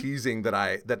escalation and teasing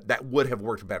that would have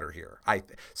worked better here.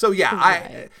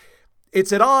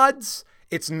 It's at odds.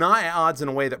 It's not at odds in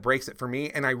a way that breaks it for me.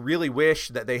 And I really wish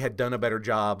that they had done a better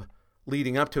job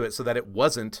leading up to it so that it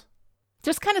wasn't.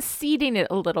 Just kind of seeding it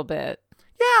a little bit.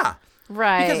 Yeah.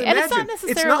 Right. Because imagine, it's not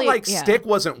necessarily. It's not like Stick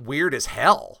wasn't weird as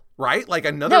hell, right? Like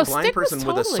another blind Stick person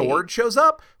with a sword shows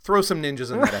up, throw some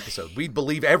ninjas in that episode. We'd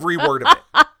believe every word of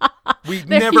it. We'd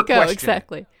never question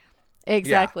it.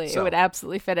 Exactly. It would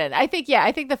absolutely fit in. I think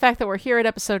the fact that we're here at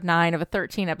episode 9 of a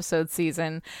 13 episode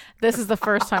season, this is the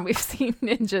first time we've seen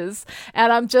ninjas,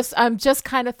 and I'm just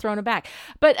kind of thrown aback.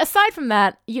 But aside from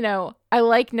that, I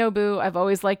like Nobu. I've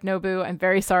always liked Nobu. I'm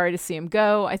very sorry to see him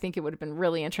go. I think it would have been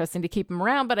really interesting to keep him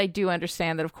around, but I do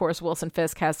understand that, of course, Wilson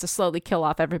Fisk has to slowly kill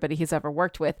off everybody he's ever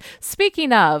worked with.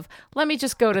 Speaking of, let me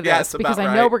just go to this because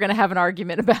I know we're going to have an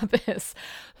argument about this.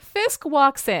 Fisk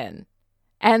walks in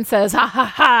and says, ha ha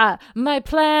ha, my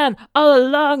plan all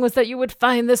along was that you would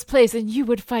find this place and you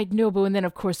would fight Nobu, and then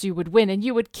of course you would win and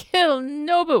you would kill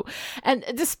Nobu. And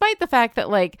despite the fact that,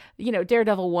 like, you know,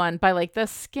 Daredevil won by like the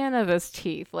skin of his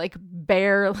teeth, like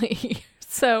barely.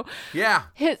 So yeah,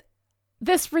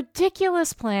 this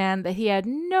ridiculous plan that he had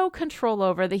no control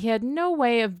over, that he had no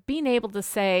way of being able to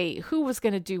say who was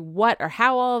going to do what or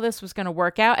how all of this was going to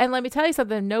work out. And let me tell you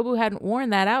something, if Nobu hadn't worn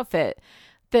that outfit,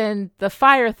 then the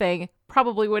fire thing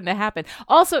probably wouldn't have happened.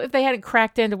 Also, if they hadn't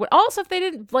cracked into wood, also if they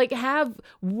didn't like have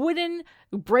wooden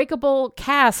breakable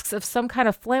casks of some kind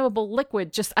of flammable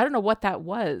liquid, just, I don't know what that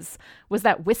was. Was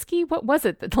that whiskey? What was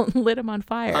it that lit him on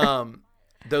fire?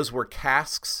 Those were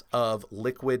casks of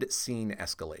liquid scene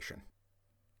escalation.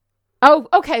 Oh,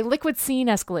 okay. Liquid scene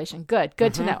escalation. Good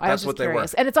to know. I was just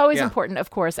curious. And it's always important,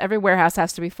 of course. Every warehouse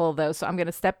has to be full of those. So I'm going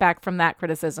to step back from that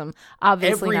criticism.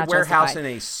 Obviously, every not warehouse justified.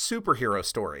 in a superhero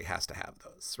story has to have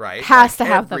those, right? Has to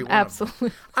have them.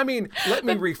 Absolutely. I mean, let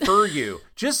me refer you,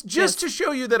 just to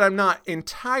show you that I'm not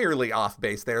entirely off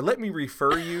base there. Let me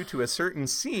refer you to a certain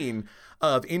scene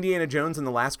of Indiana Jones and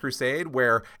the Last Crusade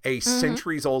where a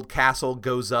centuries-old castle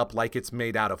goes up like it's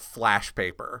made out of flash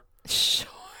paper. Sure.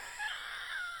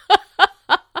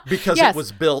 Because it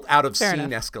was built out of scene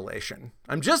escalation.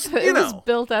 I'm just, it was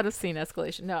built out of scene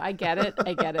escalation. No, I get it.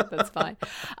 That's fine.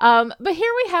 But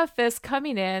here we have Fisk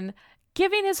coming in,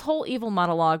 giving his whole evil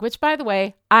monologue, which, by the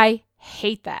way, I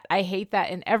hate that. I hate that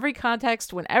in every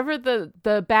context. Whenever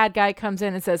the bad guy comes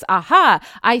in and says, aha,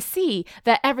 I see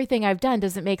that everything I've done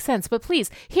doesn't make sense, but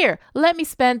please, here, let me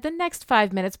spend the next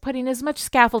 5 minutes putting as much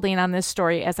scaffolding on this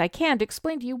story as I can to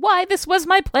explain to you why this was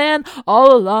my plan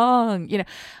all along. You know,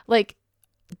 like,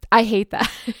 I hate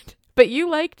that. But you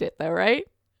liked it though, right?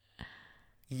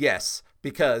 Yes,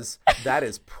 because that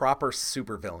is proper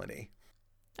supervillainy.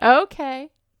 Okay.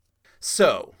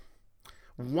 So,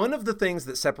 one of the things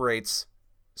that separates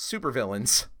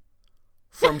supervillains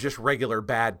from just regular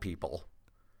bad people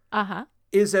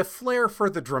is a flair for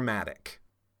the dramatic.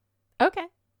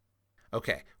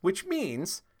 Okay, which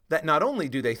means that not only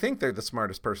do they think they're the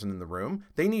smartest person in the room,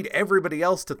 they need everybody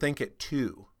else to think it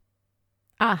too.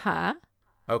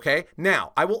 Okay,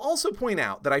 now, I will also point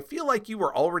out that I feel like you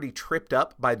were already tripped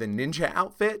up by the ninja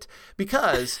outfit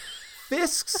because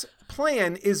Fisk's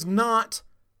plan is not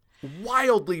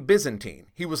wildly Byzantine.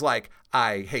 He was like,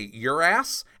 I hate your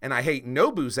ass and I hate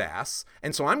Nobu's ass,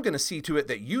 and so I'm going to see to it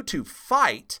that you two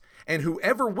fight, and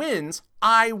whoever wins,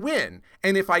 I win.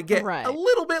 And if I get a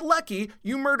little bit lucky,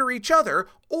 you murder each other,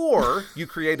 or you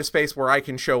create a space where I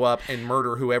can show up and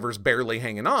murder whoever's barely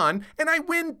hanging on, and I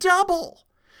win double.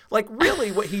 Like,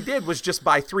 really, what he did was just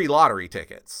buy 3 lottery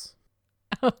tickets.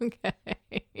 Okay.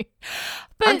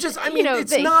 But,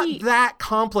 it's not that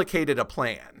complicated a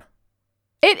plan.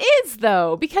 It is,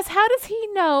 though, because how does he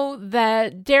know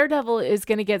that Daredevil is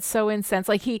going to get so incensed?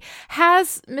 Like, he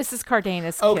has Mrs.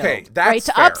 Cardenas killed, that's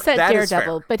to fair. upset that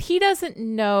Daredevil, but he doesn't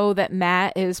know that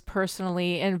Matt is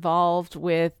personally involved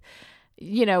with,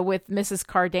 you know, with Mrs.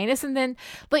 Cardenas. And then,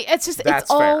 like,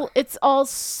 it's all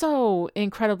so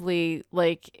incredibly,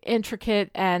 like,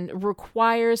 intricate and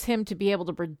requires him to be able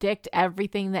to predict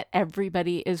everything that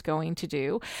everybody is going to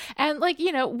do. And, like,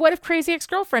 you know, what if Crazy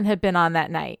Ex-Girlfriend had been on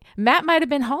that night? Matt might have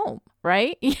been home,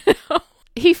 right? You know?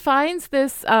 He finds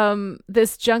this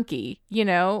this junkie, you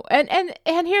know, and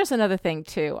here's another thing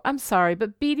too. I'm sorry,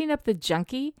 but beating up the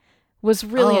junkie was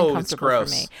really uncomfortable for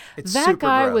me. That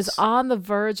guy was on the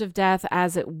verge of death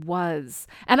as it was.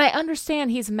 And I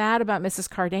understand he's mad about Mrs.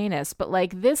 Cardenas, but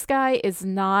like, this guy is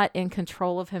not in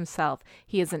control of himself.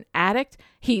 He is an addict.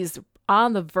 He's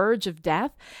on the verge of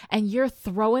death, and you're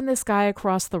throwing this guy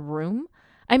across the room.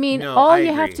 I mean, all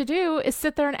you have to do is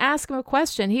sit there and ask him a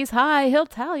question. He's high. He'll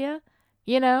tell you,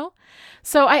 you know?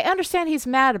 So I understand he's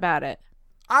mad about it.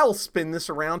 I'll spin this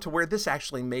around to where this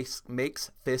actually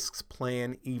makes Fisk's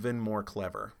plan even more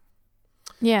clever.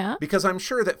 Yeah. Because I'm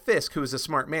sure that Fisk, who is a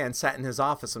smart man, sat in his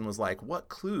office and was like, what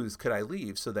clues could I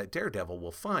leave so that Daredevil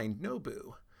will find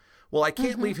Nobu? Well, I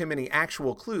can't leave him any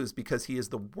actual clues because he is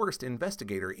the worst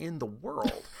investigator in the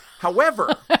world.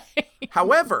 However,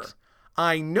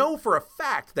 I know for a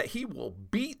fact that he will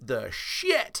beat the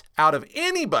shit out of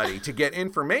anybody to get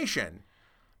information.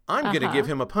 I'm going to give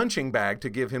him a punching bag to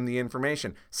give him the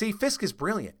information. See, Fisk is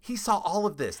brilliant. He saw all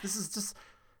of this. This is just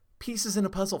pieces in a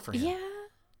puzzle for him.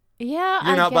 Yeah.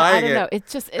 You're not buying I don't it. know.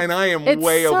 It's just, and I am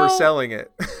way overselling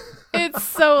it. It's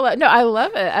so no, I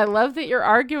love it. I love that you're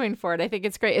arguing for it. I think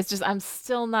it's great. It's just I'm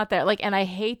still not there. Like, and I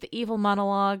hate the evil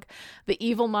monologue. The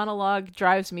evil monologue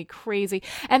drives me crazy.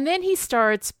 And then he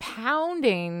starts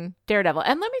pounding Daredevil.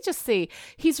 And let me just see,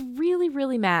 he's really,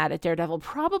 really mad at Daredevil.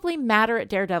 Probably madder at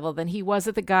Daredevil than he was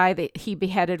at the guy that he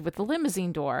beheaded with the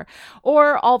limousine door,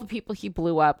 or all the people he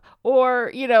blew up,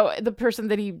 or, you know, the person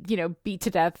that he, you know, beat to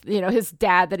death, you know, his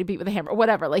dad that he beat with a hammer, or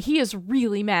whatever. Like, he is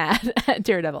really mad at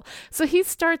Daredevil. So he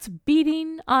starts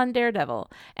beating on Daredevil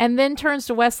and then turns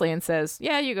to Wesley and says,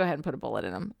 yeah, you go ahead and put a bullet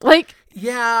in him. Like,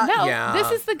 no,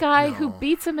 this is the guy who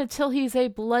beats him until he's a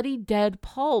bloody dead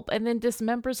pulp and then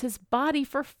dismembers his body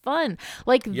for fun.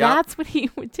 Like, that's what he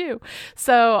would do.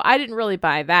 So I didn't really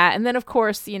buy that. And then, of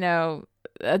course, you know,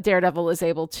 Daredevil is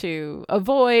able to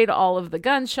avoid all of the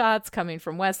gunshots coming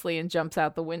from Wesley and jumps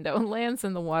out the window and lands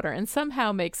in the water and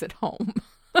somehow makes it home.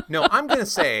 No, I'm going to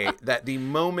say that the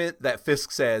moment that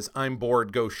Fisk says, I'm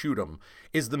bored, go shoot him,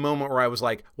 is the moment where I was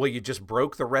like, well, you just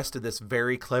broke the rest of this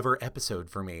very clever episode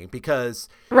for me, because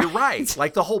you're right.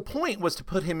 Like, the whole point was to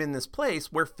put him in this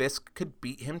place where Fisk could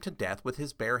beat him to death with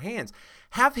his bare hands.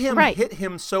 Have him hit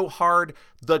him so hard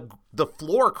the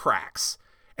floor cracks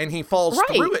and he falls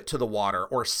through it to the water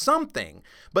or something.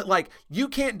 But, like, you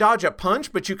can't dodge a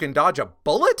punch, but you can dodge a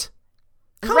bullet?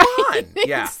 Come on.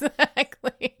 Yeah.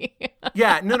 Exactly.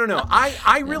 Yeah, no.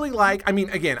 I really like, I mean,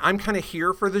 again, I'm kind of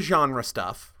here for the genre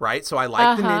stuff, right? So I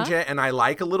like the ninja, and I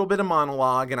like a little bit of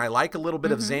monologue, and I like a little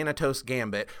bit of Xanatos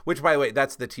Gambit, which, by the way,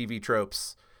 that's the TV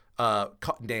Tropes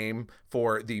name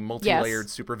for the multi-layered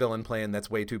supervillain plan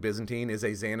that's way too Byzantine, is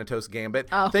a Xanatos Gambit.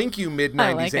 Oh, thank you,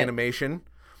 mid-90s animation.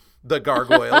 The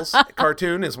Gargoyles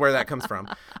cartoon is where that comes from.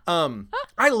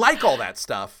 I like all that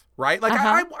stuff, right? Like,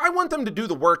 I want them to do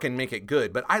the work and make it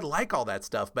good, but I like all that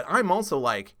stuff. But I'm also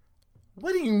like,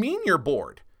 what do you mean you're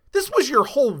bored? This was your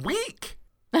whole week.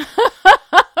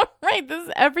 Right. This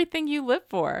is everything you live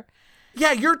for.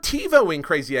 Yeah, you're TiVoing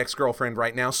Crazy Ex-Girlfriend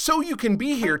right now so you can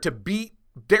be here to beat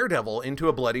Daredevil into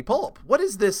a bloody pulp. What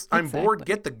is this? I'm bored,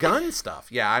 get the gun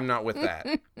stuff. Yeah, I'm not with that.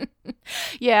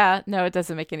 Yeah, no, it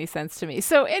doesn't make any sense to me.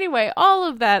 So anyway, all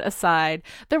of that aside,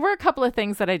 there were a couple of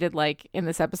things that I did like in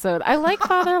this episode. I like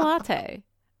Father Latte.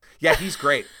 Yeah, he's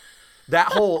great. Their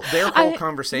whole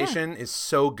conversation is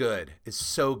so good. It's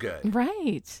so good.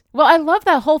 Right. Well, I love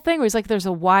that whole thing where he's like, there's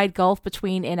a wide gulf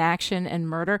between inaction and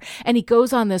murder. And he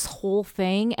goes on this whole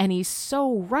thing and he's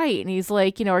so right. And he's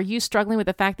like, you know, are you struggling with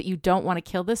the fact that you don't want to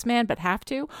kill this man but have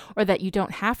to, or that you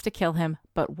don't have to kill him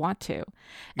but want to?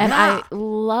 And I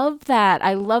love that.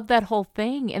 I love that whole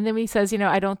thing. And then when he says, you know,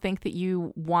 I don't think that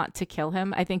you want to kill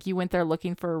him. I think you went there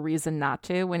looking for a reason not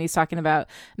to, when he's talking about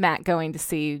Matt going to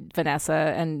see Vanessa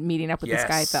and meeting up with this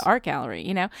guy at the art gallery,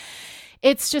 you know?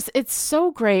 It's just, it's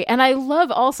so great. And I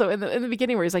love also in the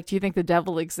beginning where he's like, do you think the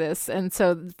devil exists? And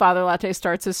so Father Latte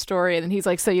starts his story and then he's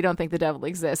like, so you don't think the devil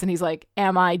exists? And he's like,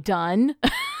 am I done?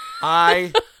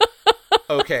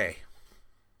 Okay.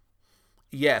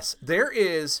 Yes, there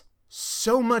is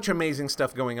so much amazing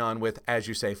stuff going on with, as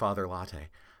you say, Father Latte.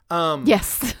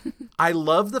 Yes. I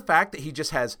love the fact that he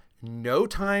just has no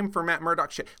time for Matt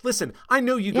Murdock shit. Listen, I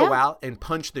know you go out and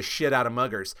punch the shit out of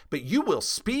muggers, but you will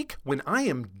speak when I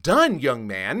am done, young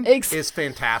man. Is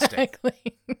fantastic.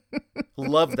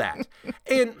 Love that.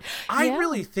 And I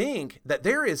really think that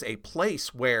there is a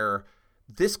place where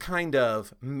this kind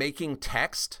of making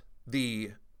text,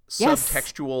 the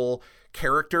subtextual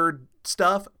character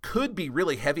stuff, could be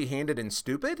really heavy-handed and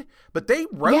stupid, but they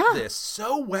wrote this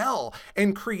so well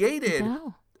and created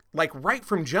like right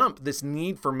from jump this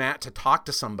need for Matt to talk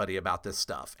to somebody about this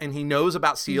stuff. And he knows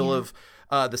about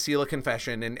the Seal of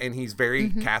Confession, and he's very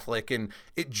Catholic, and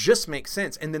it just makes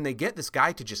sense. And then they get this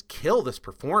guy to just kill this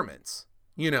performance,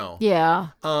 you know? Yeah.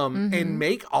 And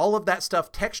make all of that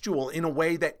stuff textual in a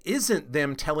way that isn't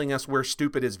them telling us we're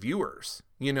stupid as viewers.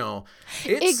 You know,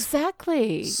 it's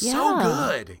exactly so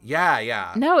good.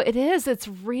 Yeah. No, it is. It's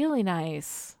really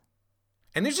nice.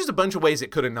 And there's just a bunch of ways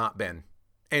it could have not been.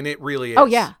 And it really is. Oh,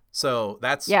 yeah. So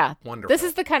that's wonderful. This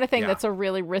is the kind of thing that's a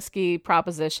really risky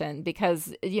proposition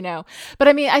because, you know, but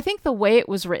I mean, I think the way it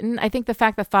was written, I think the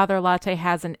fact that Father Latte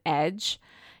has an edge,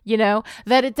 you know,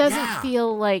 that it doesn't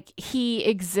feel like he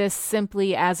exists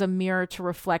simply as a mirror to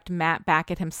reflect Matt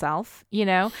back at himself, you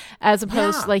know, as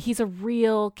opposed to like he's a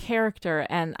real character.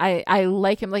 And I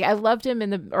like him. Like, I loved him in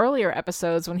the earlier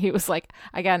episodes when he was like,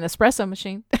 I got an espresso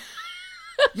machine.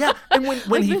 Yeah, and when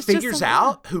like, he figures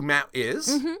out who Matt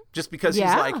is, just because he's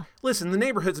like, listen, the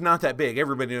neighborhood's not that big.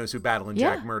 Everybody knows who Battling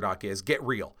Jack Murdock is. Get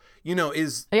real. You know,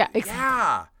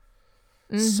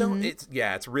 So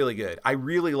it's really good. I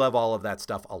really love all of that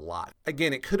stuff a lot.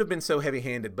 Again, it could have been so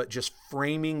heavy-handed, but just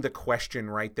framing the question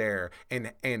right there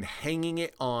and hanging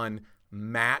it on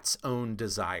Matt's own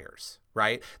desires,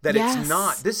 right? That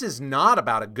this is not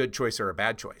about a good choice or a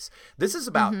bad choice. This is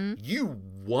about you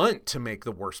want to make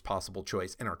the worst possible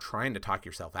choice and are trying to talk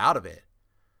yourself out of it.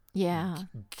 Yeah.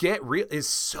 Get Real is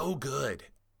so good.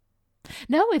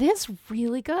 No, it is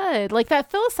really good. Like,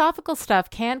 that philosophical stuff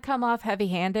can come off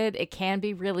heavy-handed. It can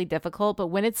be really difficult, but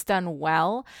when it's done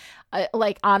well,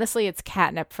 like, honestly, it's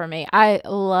catnip for me. I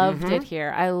loved it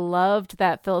here. I loved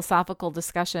that philosophical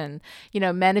discussion. You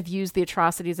know, men have used the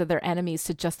atrocities of their enemies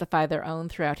to justify their own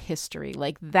throughout history.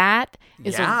 Like, that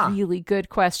is a really good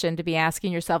question to be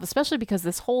asking yourself, especially because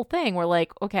this whole thing, we're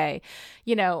like, okay,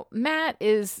 you know, Matt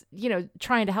is, you know,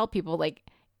 trying to help people. Like,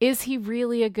 is he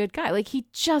really a good guy? Like, he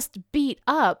just beat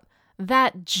up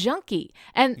that junkie.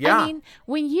 And I mean,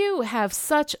 when you have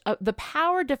such the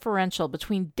power differential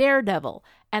between Daredevil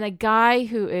and a guy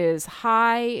who is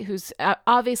high, who's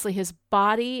obviously his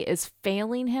body is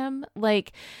failing him,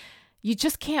 like, you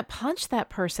just can't punch that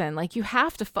person. Like, you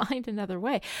have to find another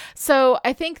way. So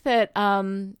I think that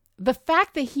the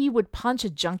fact that he would punch a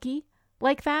junkie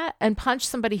like that and punch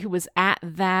somebody who was at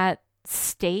that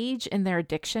stage in their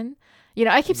addiction. You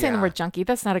know, I keep saying the word junkie.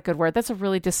 That's not a good word. That's a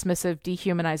really dismissive,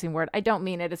 dehumanizing word. I don't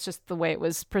mean it. It's just the way it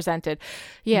was presented.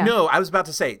 Yeah. No, I was about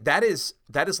to say that is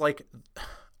like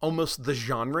almost the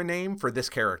genre name for this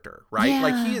character, right? Yeah.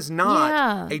 Like, he is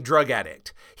not a drug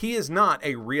addict. He is not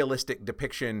a realistic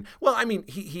depiction. Well, I mean,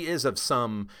 he is of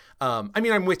some. I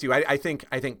mean, I'm with you. I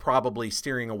think probably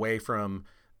steering away from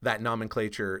that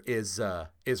nomenclature is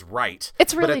right.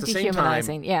 It's really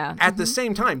dehumanizing. At the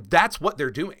same time, that's what they're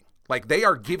doing. Like, they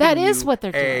are giving that is what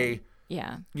they're doing.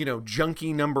 Yeah. You know,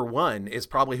 junkie number one is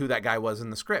probably who that guy was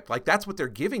in the script. Like, that's what they're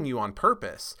giving you on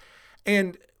purpose.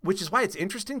 And which is why it's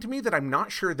interesting to me that I'm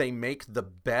not sure they make the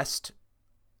best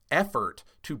effort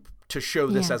to show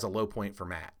this as a low point for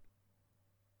Matt.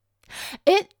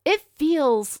 It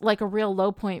feels like a real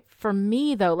low point for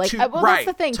me, though. Like, that's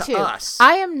the thing too. Us.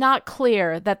 I am not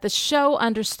clear that the show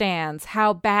understands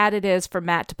how bad it is for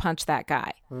Matt to punch that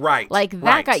guy. Right. Like,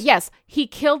 that guy. Yes, he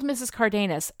killed Mrs.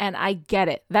 Cardenas, and I get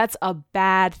it. That's a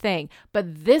bad thing.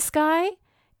 But this guy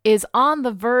is on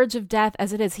the verge of death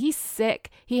as it is. He's sick.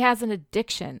 He has an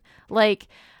addiction. Like,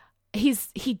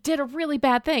 he did a really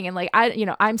bad thing. And like,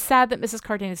 I'm sad that Mrs.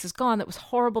 Cardenas is gone. That was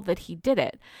horrible that he did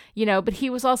it, you know, but he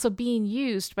was also being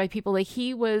used by people. Like,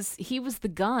 he was the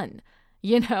gun,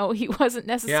 you know, he wasn't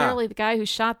necessarily the guy who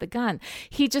shot the gun.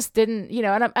 He just didn't, you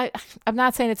know, and I'm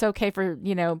not saying it's okay for,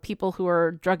 you know, people who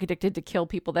are drug addicted to kill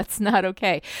people. That's not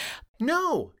okay.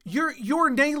 No, you're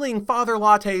nailing Father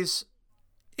Latte's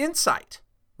insight.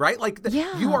 Right? Like,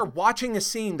 you are watching a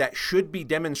scene that should be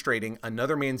demonstrating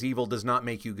another man's evil does not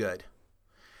make you good.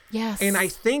 Yes. And I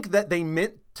think that they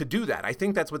meant to do that. I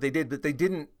think that's what they did, but they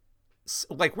didn't,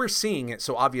 like, we're seeing it,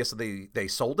 so obviously they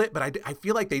sold it, but I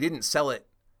feel like they didn't sell it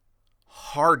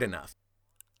hard enough.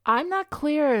 I'm not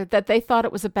clear that they thought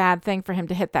it was a bad thing for him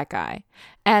to hit that guy.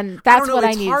 And that's what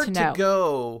I need to know. It's hard to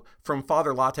go from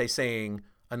Father Latte saying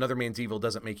another man's evil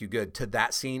doesn't make you good to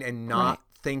that scene and not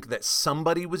think that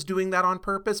somebody was doing that on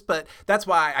purpose, but that's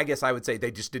why I guess I would say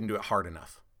they just didn't do it hard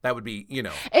enough. That would be, you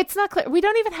know. It's not clear. We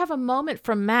don't even have a moment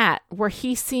from Matt where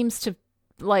he seems to,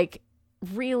 like,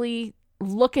 really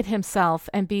look at himself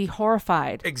and be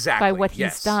horrified by what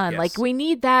he's done. Yes. Like, we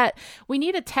need that. We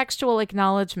need a textual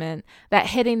acknowledgement that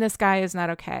hitting this guy is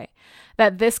not okay.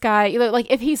 That this guy,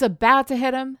 like, if he's about to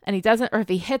hit him and he doesn't, or if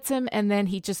he hits him and then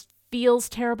he just feels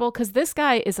terrible, because this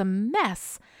guy is a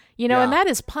mess. You know, and that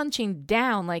is punching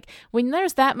down. Like, when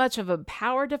there's that much of a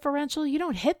power differential, you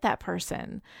don't hit that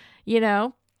person, you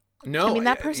know? No. I mean,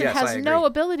 that person has no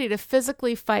ability to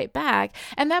physically fight back.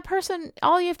 And that person,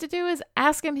 all you have to do is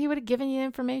ask him. He would have given you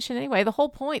information anyway. The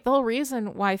whole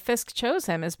reason why Fisk chose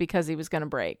him is because he was going to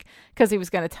break. Because he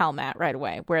was going to tell Matt right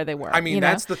away where they were. I mean,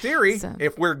 that's the theory. So,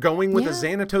 if we're going with a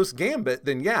Xanatos gambit,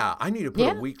 then I need to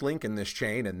put a weak link in this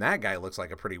chain. And that guy looks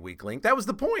like a pretty weak link. That was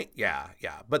the point. Yeah.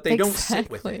 But they don't sit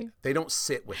with it. They don't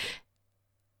sit with it.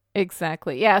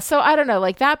 Exactly. Yeah. So I don't know.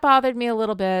 Like, that bothered me a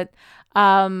little bit.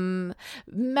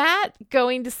 Matt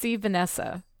going to see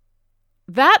Vanessa,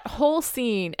 that whole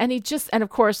scene, and of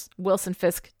course Wilson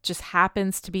Fisk just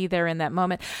happens to be there in that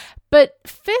moment, but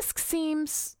Fisk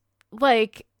seems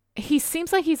like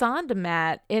he's on to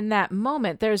Matt in that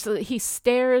moment. He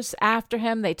stares after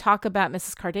him. They talk about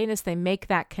Mrs. Cardenas. They make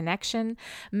that connection.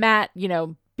 Matt, you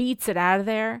know, beats it out of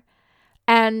there,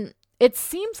 and it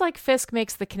seems like Fisk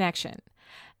makes the connection.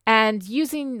 And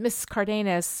using Mrs.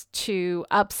 Cardenas to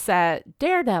upset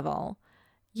Daredevil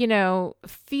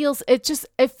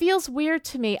it feels weird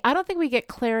to me. I don't think we get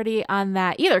clarity on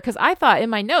that either, because I thought in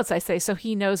my notes I say, so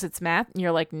he knows it's Matt, and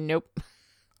you're like, nope.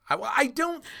 I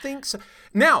don't think so.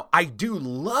 Now, I do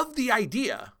love the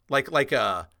idea,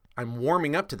 I'm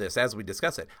warming up to this as we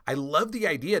discuss it. I love the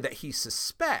idea that he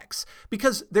suspects,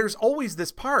 because there's always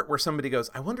this part where somebody goes,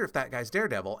 I wonder if that guy's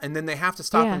Daredevil, and then they have to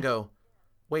stop and go,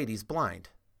 wait, he's blind.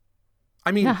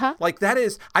 I mean, that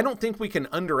is, I don't think we can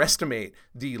underestimate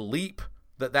the leap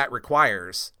that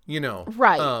requires,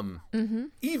 right.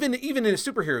 Even in a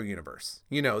superhero universe,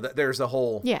 that there's a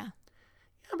whole,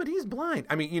 but he's blind.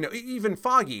 I mean, even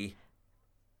Foggy,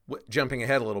 jumping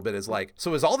ahead a little bit, is like,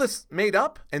 so is all this made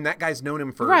up? And that guy's known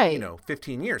him for,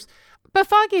 15 years. But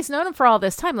Foggy's known him for all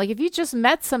this time. Like, if you just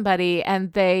met somebody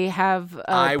and they have a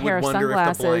pair of sunglasses. I would wonder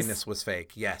if the blindness was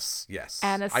fake. Yes.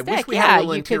 And a stick. I wish we had a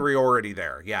little interiority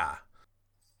there. Yeah.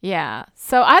 Yeah.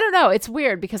 So I don't know. It's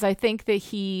weird because I think that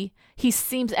he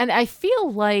seems, and I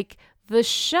feel like the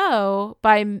show,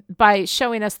 by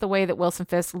showing us the way that Wilson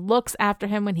Fisk looks after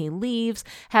him when he leaves,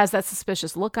 has that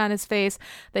suspicious look on his face,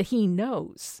 that he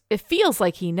knows. It feels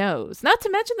like he knows. Not to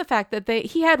mention the fact that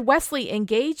he had Wesley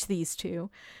engage these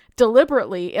two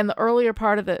deliberately in the earlier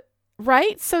part of the,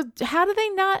 right? So how do they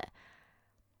not?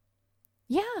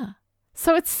 Yeah.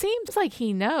 So it seems like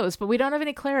he knows, but we don't have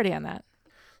any clarity on that.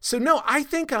 So no, I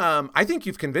think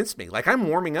you've convinced me. Like, I'm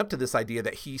warming up to this idea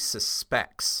that he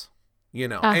suspects,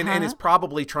 and is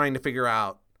probably trying to figure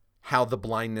out how the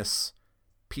blindness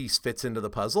piece fits into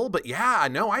the puzzle. But yeah,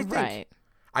 no, I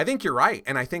think you're right,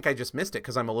 and I think I just missed it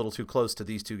because I'm a little too close to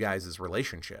these two guys'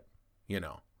 relationship.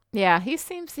 Yeah, he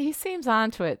seems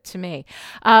onto it to me.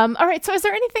 All right, so is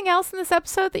there anything else in this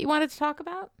episode that you wanted to talk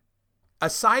about?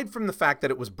 Aside from the fact that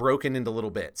it was broken into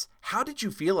little bits, how did you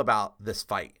feel about this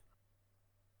fight?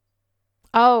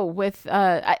 Oh, it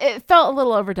felt a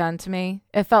little overdone to me.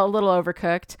 It felt a little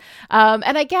overcooked.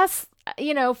 And I guess,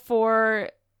 for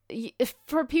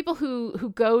people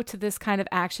who go to this kind of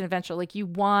action adventure, like, you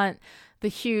want the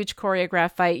huge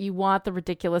choreographed fight, you want the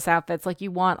ridiculous outfits, like,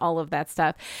 you want all of that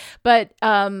stuff. But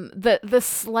the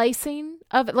slicing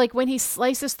of it, like when he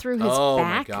slices through his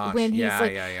back, when he's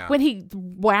when he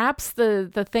wraps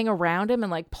the thing around him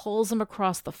and like pulls him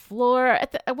across the floor,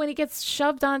 when he gets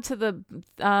shoved onto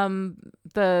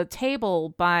the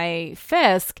table by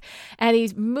Fisk, and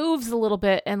he moves a little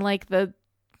bit, and like the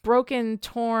broken,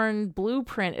 torn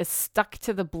blueprint is stuck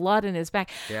to the blood in his back.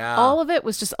 Yeah. All of it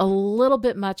was just a little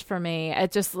bit much for me.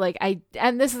 It just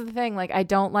and this is the thing, like, I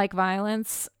don't like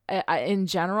violence in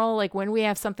general, like when we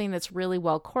have something that's really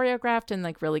well choreographed and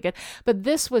like really good, but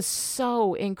this was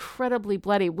so incredibly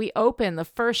bloody. We open the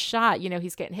first shot,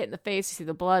 he's getting hit in the face. You see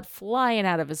the blood flying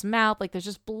out of his mouth. Like, there's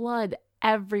just blood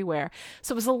everywhere.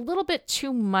 So it was a little bit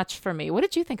too much for me. What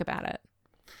did you think about it?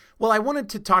 Well, I wanted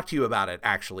to talk to you about it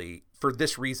actually for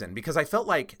this reason, because I felt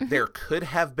like there could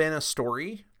have been a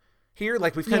story here.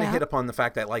 Like, we've kind of hit upon the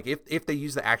fact that, like, if they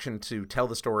use the action to tell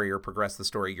the story or progress the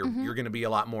story, you're going to be a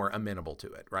lot more amenable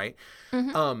to it, right?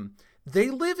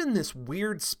 They live in this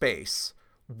weird space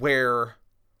where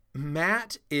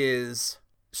Matt is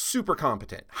super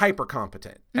competent, hyper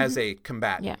competent as a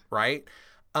combatant, right?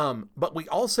 But we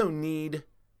also need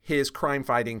his crime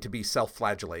fighting to be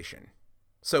self-flagellation.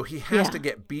 So he has to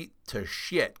get beat to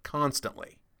shit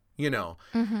constantly,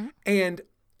 And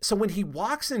so when he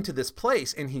walks into this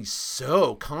place and he's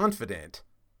so confident,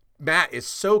 Matt is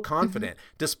so confident,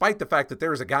 despite the fact that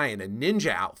there's a guy in a ninja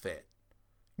outfit,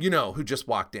 who just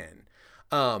walked in.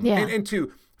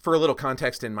 And for a little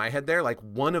context in my head there, like,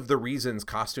 one of the reasons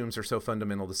costumes are so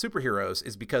fundamental to superheroes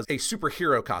is because a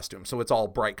superhero costume, so it's all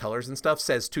bright colors and stuff,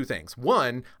 says two things.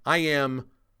 One, I am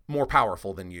more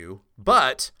powerful than you,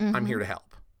 but I'm here to help.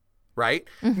 Right?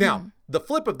 Now, the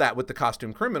flip of that with the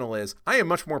costume criminal is, I am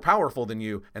much more powerful than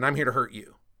you, and I'm here to hurt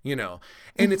you,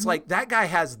 And it's like, that guy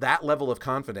has that level of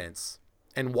confidence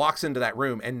and walks into that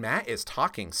room, and Matt is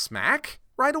talking smack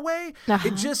right away.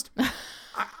 It just,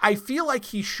 I feel like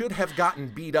he should have gotten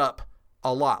beat up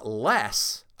a lot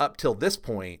less up till this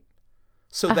point,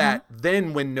 so that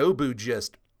then when Nobu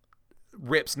just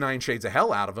rips 9 shades of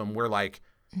hell out of him, we're like,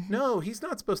 no, he's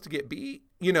not supposed to get beat.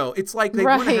 It's like they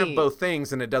want to have both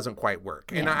things and it doesn't quite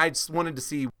work. And I just wanted to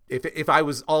see if I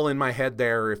was all in my head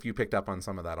there, or if you picked up on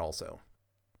some of that also.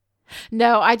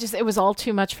 No, it was all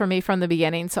too much for me from the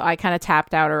beginning. So I kind of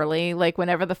tapped out early. Like,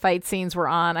 whenever the fight scenes were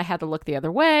on, I had to look the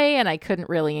other way and I couldn't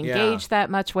really engage that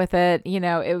much with it.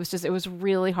 It was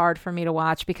really hard for me to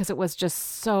watch because it was just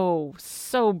so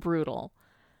brutal.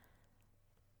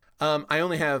 I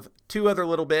only have two other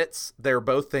little bits. They're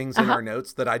both things in our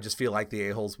notes that I just feel like the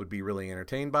a-holes would be really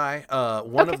entertained by.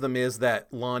 One of them is that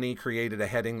Lonnie created a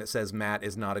heading that says Matt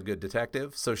is not a good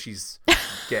detective. So she's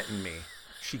getting me.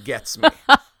 She gets me.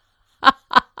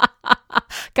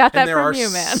 Got that and there from are you,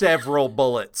 man. several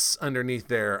bullets underneath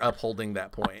there upholding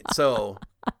that point. So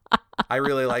I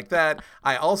really like that.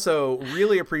 I also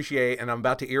really appreciate, and I'm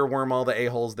about to earworm all the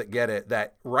a-holes that get it,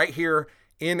 that right here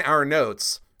in our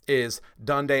notes is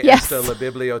Donde está la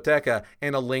biblioteca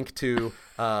and a link to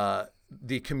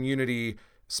the community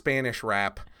Spanish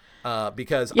rap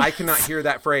because I cannot hear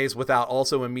that phrase without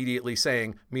also immediately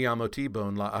saying Mi amo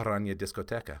T-Bone la araña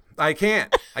discoteca. I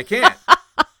can't.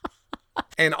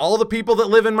 And all the people that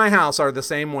live in my house are the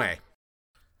same way.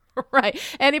 Right.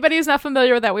 Anybody who's not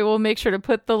familiar with that, we will make sure to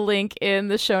put the link in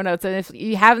the show notes. And if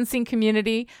you haven't seen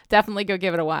Community, definitely go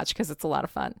give it a watch because it's a lot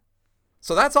of fun.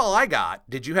 So that's all I got.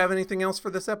 Did you have anything else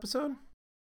for this episode?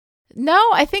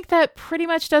 No, I think that pretty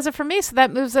much does it for me. So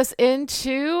that moves us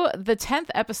into the 10th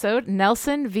episode,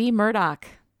 Nelson v. Murdoch.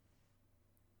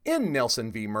 In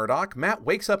Nelson v. Murdoch, Matt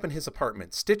wakes up in his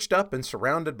apartment, stitched up and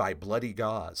surrounded by bloody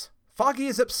gauze. Foggy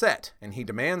is upset, and he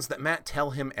demands that Matt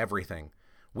tell him everything.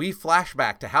 We flash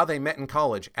back to how they met in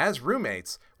college as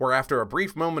roommates, where after a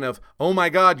brief moment of, "Oh my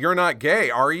God, you're not gay,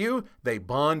 are you?" they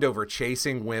bond over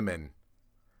chasing women.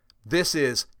 This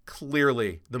is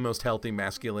clearly the most healthy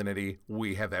masculinity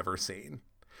we have ever seen.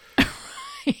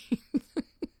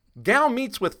 Gao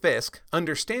meets with Fisk,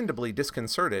 understandably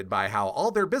disconcerted by how all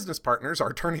their business partners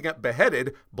are turning up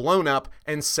beheaded, blown up,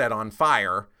 and set on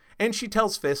fire, and she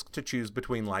tells Fisk to choose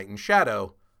between light and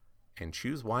shadow, and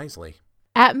choose wisely.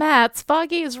 At Matt's,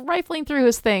 Foggy is rifling through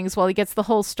his things while he gets the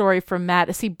whole story from Matt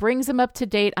as he brings him up to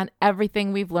date on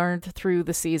everything we've learned through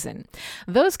the season.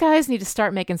 Those guys need to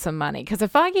start making some money, because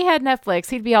if Foggy had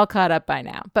Netflix, he'd be all caught up by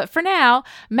now. But for now,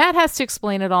 Matt has to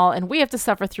explain it all, and we have to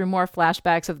suffer through more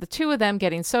flashbacks of the two of them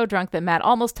getting so drunk that Matt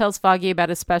almost tells Foggy about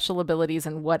his special abilities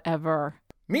and whatever.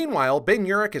 Meanwhile, Ben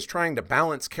Urich is trying to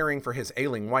balance caring for his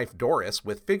ailing wife Doris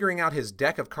with figuring out his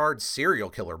deck of cards serial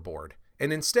killer board,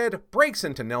 and instead breaks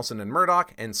into Nelson and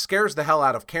Murdoch and scares the hell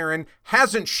out of Karen.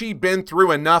 Hasn't she been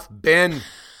through enough, Ben?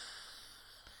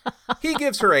 He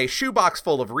gives her a shoebox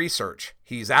full of research.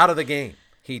 He's out of the game.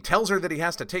 He tells her that he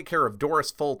has to take care of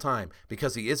Doris full time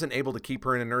because he isn't able to keep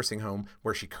her in a nursing home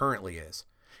where she currently is.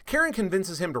 Karen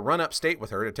convinces him to run upstate with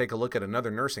her to take a look at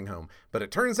another nursing home, but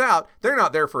it turns out they're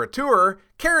not there for a tour.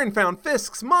 Karen found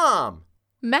Fisk's mom.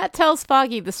 Matt tells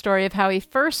Foggy the story of how he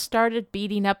first started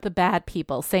beating up the bad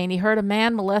people, saying he heard a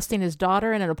man molesting his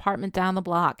daughter in an apartment down the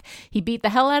block. He beat the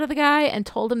hell out of the guy and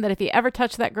told him that if he ever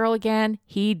touched that girl again,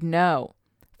 he'd know.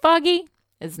 Foggy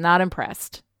is not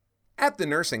impressed. At the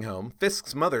nursing home,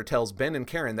 Fisk's mother tells Ben and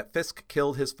Karen that Fisk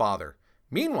killed his father.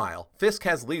 Meanwhile, Fisk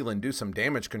has Leland do some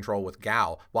damage control with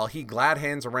Gao while he glad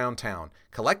hands around town,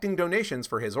 collecting donations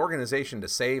for his organization to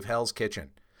save Hell's Kitchen.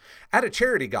 At a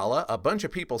charity gala, a bunch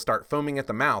of people start foaming at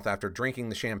the mouth after drinking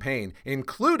the champagne,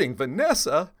 including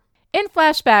Vanessa. In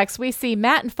flashbacks, we see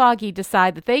Matt and Foggy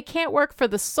decide that they can't work for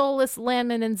the soulless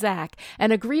Landman and Zach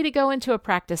and agree to go into a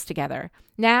practice together.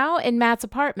 Now, in Matt's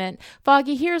apartment,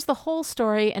 Foggy hears the whole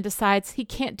story and decides he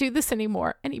can't do this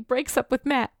anymore, and he breaks up with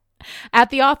Matt.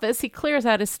 At the office, he clears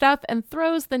out his stuff and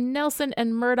throws the Nelson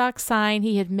and Murdoch sign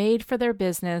he had made for their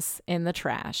business in the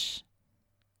trash.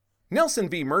 Nelson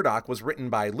v. Murdoch was written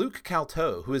by Luke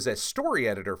Calteau, who is a story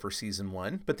editor for Season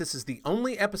 1, but this is the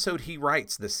only episode he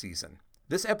writes this season.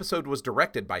 This episode was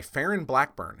directed by Farron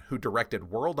Blackburn, who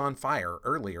directed World on Fire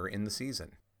earlier in the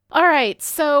season. All right,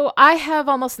 so I have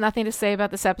almost nothing to say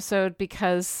about this episode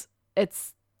because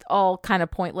it's all kind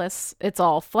of pointless. It's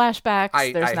all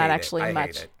flashbacks. There's not actually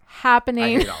much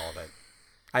happening. I hate all of it.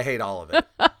 I hate all of it.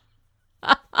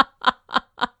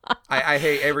 I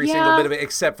hate every single bit of it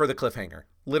except for the cliffhanger.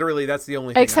 Literally, that's the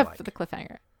only thing except I like. For the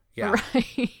cliffhanger. Yeah.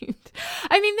 Right.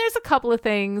 I mean, there's a couple of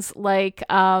things like,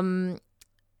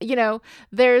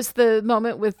 there's the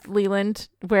moment with Leland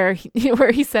where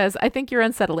he says, "I think you're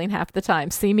unsettling half the time.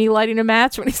 See me lighting a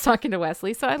match," when he's talking to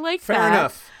Wesley. So I like that. Fair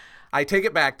enough. I take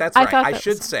it back. That's right. I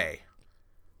should say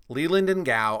Leland and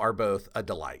Gao are both a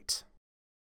delight.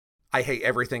 I hate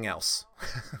everything else.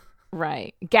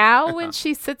 Right. Gao, when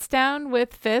she sits down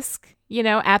with Fisk,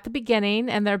 at the beginning,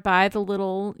 and they're by the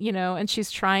little, and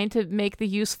she's trying to make the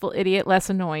useful idiot less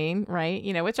annoying, right?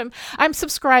 Which I'm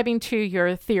subscribing to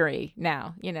your theory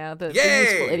now, the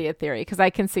useful idiot theory, because I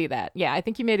can see that. Yeah, I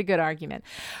think you made a good argument.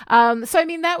 So, I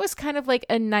mean, that was kind of like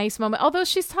a nice moment, although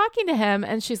she's talking to him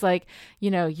and she's like,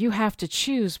 you have to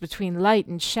choose between light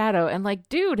and shadow. And like,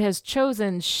 dude has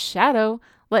chosen shadow.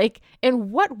 Like,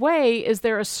 in what way is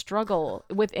there a struggle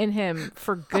within him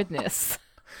for goodness?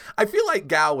 I feel like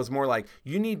Gal was more like,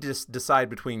 you need to decide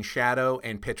between shadow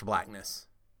and pitch blackness.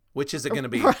 Which is it going to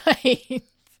be? Right.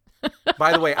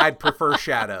 By the way, I'd prefer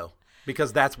shadow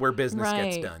because that's where business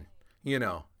gets Right. done. You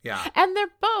know, yeah. And they're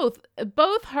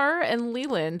both her and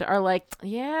Leland are like,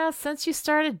 yeah, since you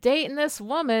started dating this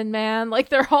woman, man, like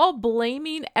they're all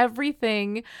blaming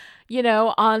everything,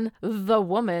 on the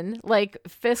woman. Like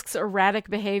Fisk's erratic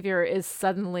behavior is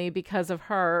suddenly because of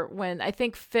her, when I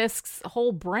think Fisk's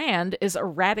whole brand is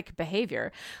erratic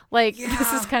behavior. Like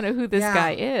this is kind of who this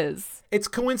guy is. It's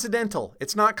coincidental.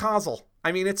 It's not causal.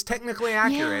 I mean, it's technically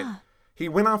accurate. Yeah. He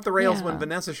went off the rails Yeah. when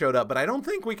Vanessa showed up, but I don't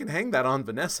think we can hang that on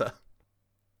Vanessa.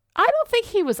 I don't think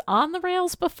he was on the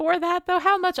rails before that, though.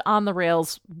 How much on the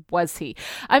rails was he?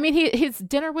 I mean, his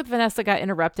dinner with Vanessa got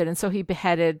interrupted, and so he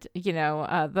beheaded,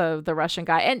 the Russian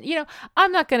guy. And,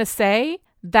 I'm not going to say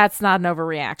that's not an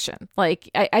overreaction. Like,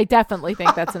 I definitely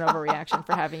think that's an overreaction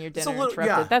for having your dinner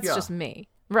interrupted. That's just me.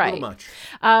 Right. A little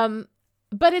much.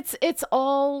 But it's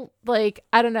all like,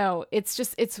 I don't know. It's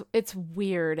just, it's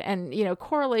weird. And,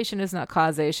 correlation is not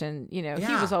causation. He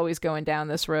was always going down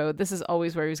this road. This is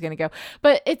always where he was going to go.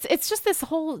 But it's just this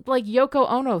whole like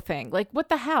Yoko Ono thing. Like, what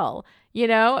the hell?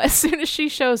 As soon as she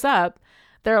shows up,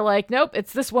 they're like, nope,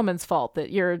 it's this woman's fault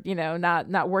that you're,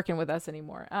 not working with us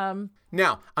anymore.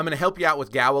 Now, I'm going to help you out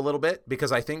with Gao a little bit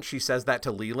because I think she says that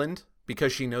to Leland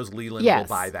because she knows Leland will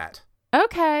buy that.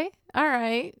 Okay. All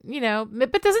right.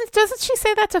 But doesn't she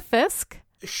say that to Fisk?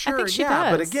 Sure, I think she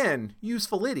yeah, does. but again,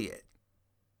 useful idiot.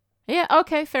 Yeah,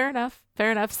 okay, fair enough.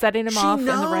 Setting him off in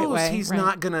the right way. He's right.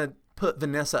 not going to put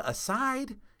Vanessa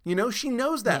aside. She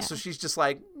knows that. Yeah. So she's just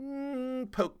like,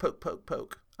 poke, poke, poke,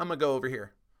 poke. I'm going to go over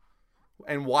here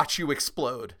and watch you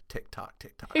explode. Tick tock,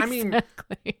 tick tock. I mean,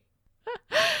 Exactly.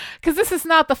 Because this is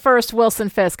not the first Wilson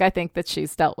Fisk, I think, that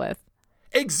she's dealt with.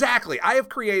 exactly. I have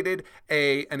created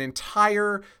an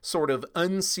entire sort of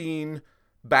unseen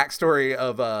backstory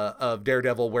of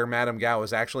Daredevil where Madame Gao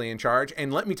is actually in charge.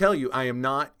 And let me tell you, I am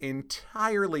not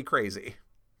entirely crazy.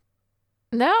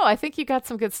 No, I think you got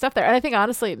some good stuff there. And I think,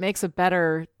 honestly, it makes a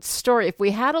better story. If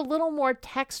we had a little more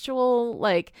textual,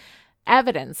 like,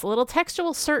 evidence, a little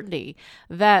textual certainty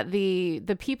that the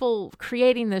people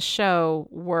creating this show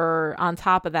were on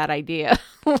top of that idea.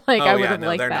 I would have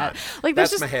liked that. Not. Like,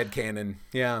 That's just my headcanon.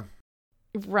 Yeah.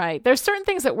 right. There's certain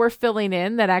things that we're filling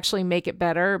in that actually make it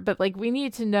better, but like we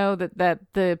need to know that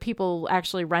the people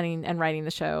actually running and writing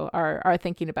the show are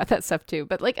thinking about that stuff too.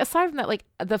 But like aside from that, like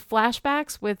the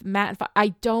flashbacks with Matt and I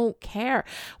don't care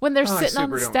when they're sitting on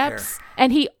the steps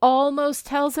and he almost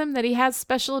tells him that he has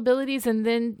special abilities and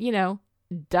then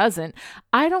doesn't.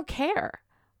 I don't care.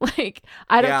 Like,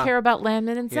 I don't care about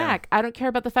Landman and Zach. I don't care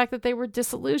about the fact that they were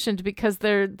disillusioned because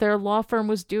their law firm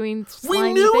was doing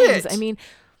slimy things. I mean,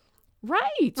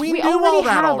 right. We knew all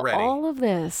that already. All of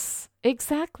this.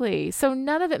 Exactly. So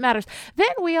none of it matters. Then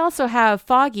we also have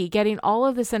Foggy getting all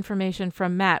of this information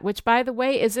from Matt, which, by the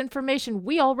way, is information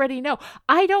we already know.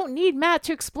 I don't need Matt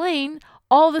to explain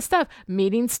all the stuff,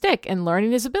 meeting Stick and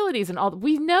learning his abilities and all.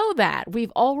 We know that.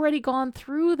 We've already gone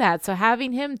through that. So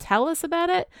having him tell us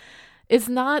about it is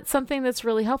not something that's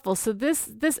really helpful. So this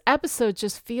episode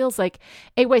just feels like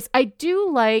a waste. I do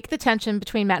like the tension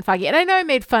between Matt and Foggy, and I know I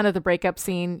made fun of the breakup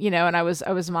scene, and I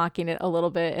was mocking it a little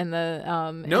bit in the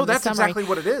no, in that's the summary. exactly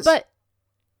what it is. But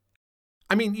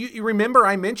I mean, you remember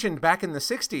I mentioned back in the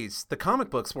 60s, the comic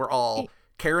books were all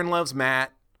Karen loves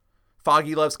Matt,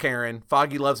 Foggy loves Karen,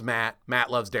 Foggy loves Matt, Matt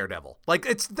loves Daredevil. Like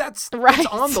it's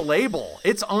on the label.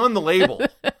 It's on the label.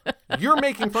 You're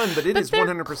making fun, but it is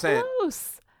 100%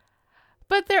 close.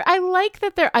 But I like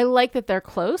that they're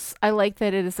close. I like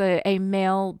that it is a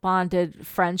male bonded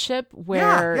friendship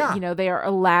where they are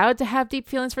allowed to have deep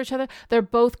feelings for each other. They're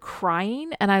both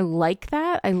crying, and I like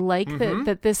that. I like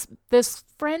that this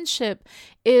friendship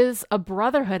is a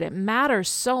brotherhood. It matters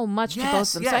so much to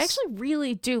both of them. So I actually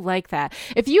really do like that.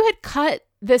 If you had cut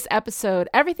this episode,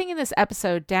 everything in this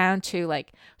episode down to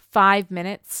like 5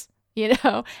 minutes,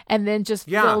 and then just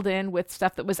filled in with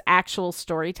stuff that was actual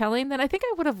storytelling, then I think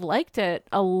I would have liked it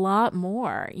a lot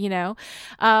more, we've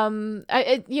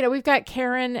got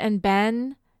Karen and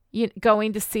Ben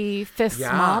going to see Fisk's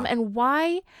mom, and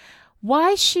why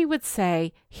she would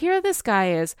say, here this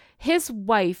guy is, his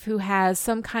wife who has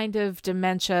some kind of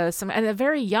dementia, and a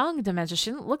very young dementia.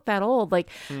 She didn't look that old. Like,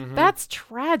 that's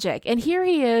tragic. And here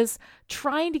he is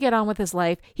trying to get on with his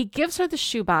life. He gives her the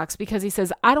shoebox because he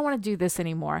says, I don't want to do this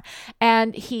anymore.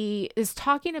 And he is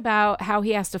talking about how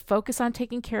he has to focus on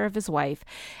taking care of his wife.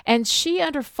 And she,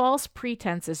 under false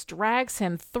pretenses, drags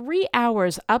him 3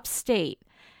 hours upstate,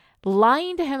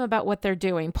 lying to him about what they're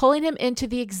doing, pulling him into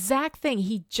the exact thing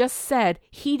he just said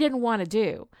he didn't want to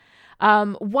do.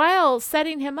 while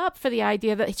setting him up for the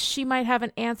idea that she might have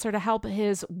an answer to help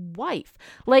his wife.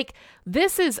 Like,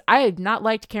 I have not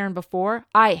liked Karen before.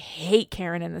 I hate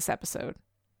Karen in this episode.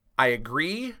 I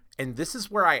agree. And this is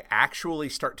where I actually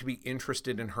start to be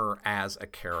interested in her as a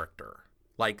character.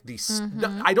 Like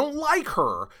I don't like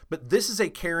her, but this is a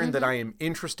Karen that I am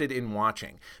interested in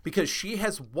watching because she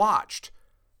has watched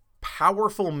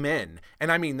powerful men.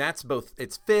 And I mean, that's both,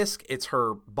 it's Fisk, it's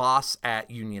her boss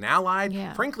at Union Allied.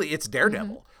 Yeah. Frankly, it's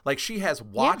Daredevil. Like, she has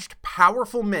watched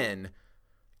powerful men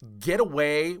get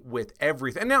away with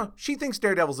everything. And now she thinks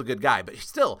Daredevil's a good guy, but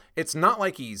still, it's not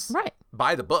like he's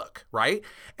by the book, right?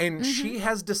 And she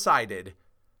has decided,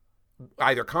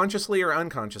 either consciously or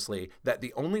unconsciously, that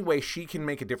the only way she can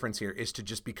make a difference here is to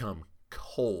just become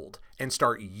cold and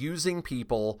start using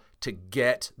people to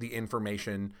get the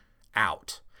information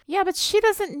out. Yeah, but she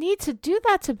doesn't need to do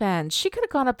that to Ben. She could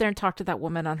have gone up there and talked to that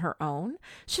woman on her own.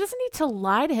 She doesn't need to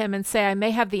lie to him and say, I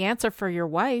may have the answer for your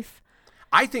wife.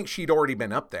 I think she'd already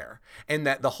been up there, and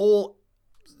that the whole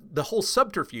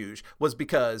subterfuge was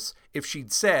because if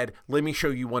she'd said, let me show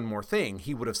you one more thing,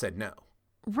 he would have said no.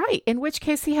 Right, in which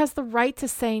case he has the right to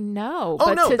say no.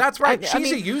 Oh, no, that's right.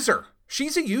 She's a user.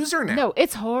 She's a user now. No,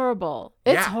 it's horrible.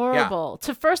 It's horrible.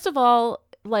 To first of all,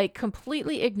 like,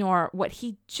 completely ignore what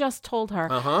he just told her,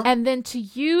 and then to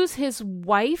use his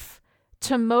wife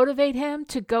to motivate him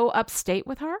to go upstate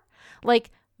with her.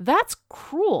 Like, that's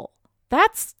cruel.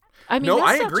 That's I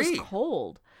agree. Just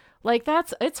cold. Like,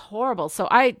 it's horrible. So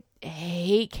I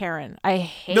hate Karen. I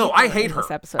hate her.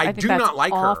 This episode. I do not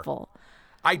like awful. her.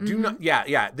 I do not.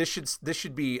 Yeah. This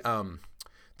should be.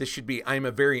 I'm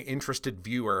a very interested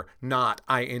viewer, not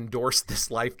I endorse this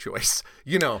life choice.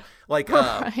 You know, like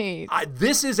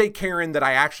this is a Karen that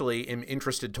I actually am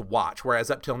interested to watch. Whereas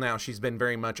up till now, she's been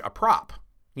very much a prop.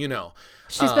 You know,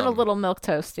 she's been a little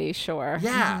milquetoasty, sure.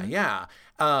 Yeah, yeah.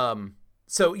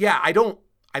 So yeah, I don't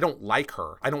like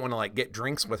her. I don't want to like get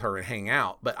drinks with her and hang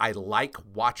out, but I like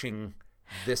watching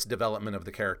this development of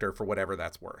the character for whatever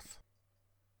that's worth.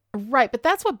 Right, but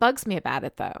that's what bugs me about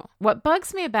it, though. What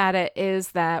bugs me about it is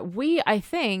that I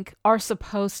think, are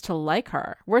supposed to like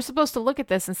her. We're supposed to look at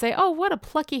this and say, oh, what a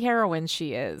plucky heroine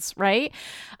she is, right?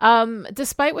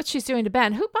 Despite what she's doing to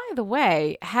Ben, who, by the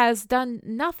way, has done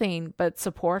nothing but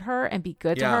support her and be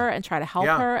good to her and try to help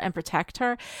her and protect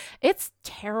her. It's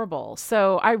terrible.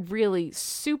 So I really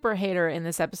super hate her in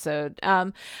this episode.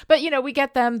 But, you know, we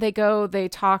get them. They go, they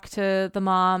talk to the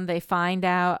mom. They find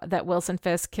out that Wilson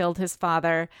Fisk killed his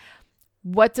father.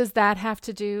 What does that have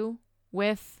to do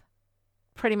with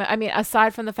pretty much, I mean,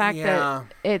 aside from the fact that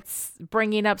it's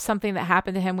bringing up something that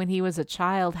happened to him when he was a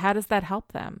child, how does that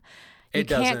help them? You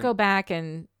can't go back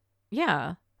and,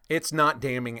 It's not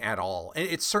damning at all. And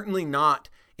it's certainly not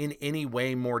in any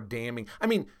way more damning. I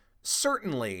mean,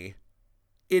 certainly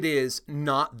it is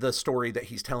not the story that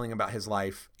he's telling about his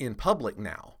life in public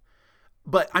now.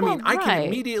 But I mean, I can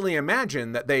immediately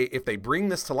imagine that if they bring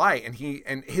this to light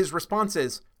and his response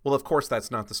is, well, of course,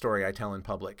 that's not the story I tell in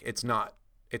public. It's not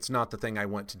the thing I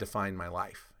want to define my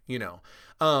life. You know,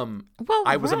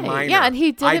 I was a minor. Yeah, and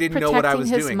he I didn't know what I was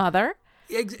his doing. Mother.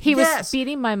 He was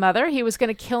beating my mother. He was going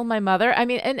to kill my mother. I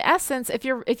mean, in essence, if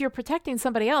you're protecting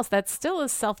somebody else, that still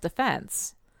is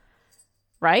self-defense,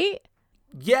 right?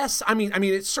 Yes, I mean,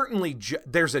 it's certainly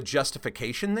there's a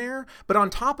justification there, but on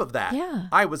top of that,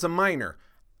 I was a minor.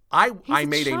 I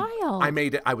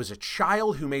was a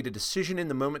child who made a decision in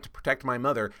the moment to protect my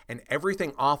mother, and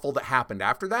everything awful that happened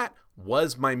after that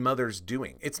was my mother's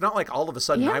doing. It's not like all of a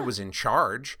sudden I was in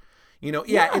charge. You know,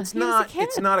 it's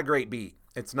not a great beat.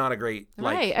 It's not a great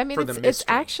right. I mean, for the mystery. It's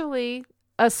actually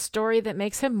a story that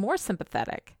makes him more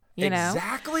sympathetic. You know,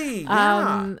 exactly.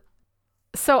 Yeah.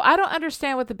 So I don't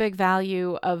understand what the big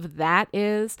value of that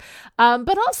is.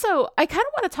 But also, I kind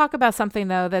of want to talk about something,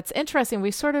 though, that's interesting.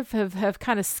 We sort of have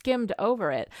kind of skimmed over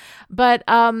it. But,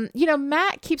 you know,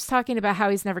 Matt keeps talking about how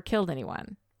he's never killed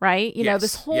anyone, right? You know,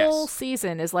 this whole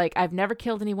season is like, I've never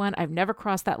killed anyone. I've never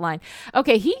crossed that line.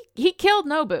 Okay, he killed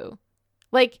Nobu.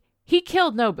 Like, he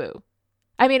killed Nobu.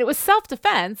 I mean, it was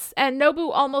self-defense, and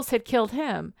Nobu almost had killed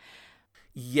him.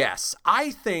 Yes, I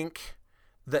think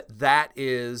that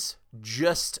is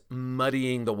just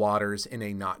muddying the waters in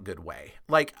a not good way.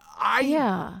 Like,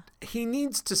 he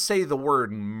needs to say the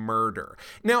word murder.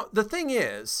 Now, the thing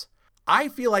is, I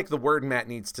feel like the word Matt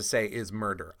needs to say is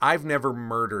murder. I've never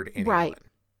murdered anyone. Right.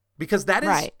 Because that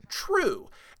is true.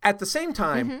 At the same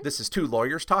time, this is two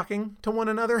lawyers talking to one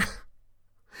another.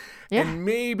 And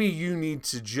maybe you need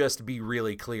to just be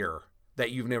really clear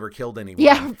that you've never killed anyone.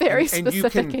 Yeah, very and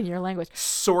specific you can in your language.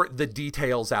 Sort the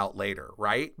details out later,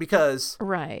 right? Because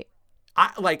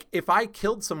if I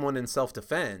killed someone in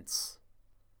self-defense,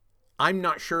 I'm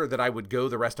not sure that I would go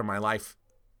the rest of my life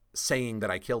saying that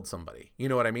I killed somebody. You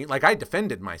know what I mean? Like, I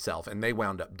defended myself and they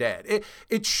wound up dead.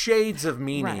 It's shades of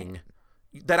meaning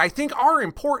that I think are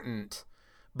important,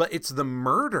 but it's the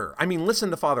murder. I mean, listen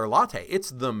to Father Latte.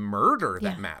 It's the murder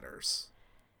that matters.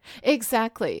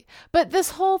 Exactly. But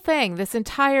this whole thing, this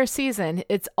entire season,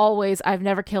 it's always, I've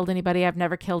never killed anybody. I've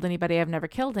never killed anybody. I've never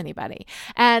killed anybody.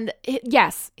 And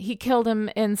yes, he killed him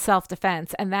in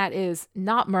self-defense, and that is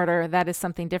not murder. That is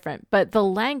something different. But the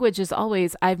language is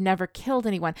always, I've never killed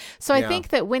anyone. So I think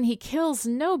that when he kills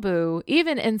Nobu,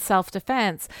 even in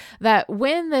self-defense, that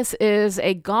when this is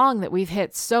a gong that we've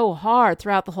hit so hard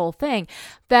throughout the whole thing,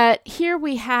 that here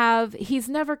we have, he's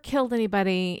never killed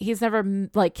anybody. He's never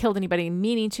like killed anybody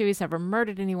meaning to. He's never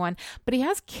murdered anyone, but he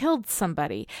has killed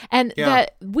somebody. And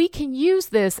that we can use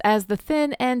this as the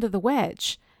thin end of the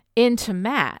wedge into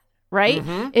Matt, right?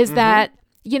 That,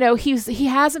 you know, he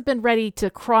hasn't been ready to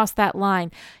cross that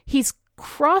line. He's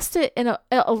crossed it in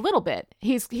a little bit.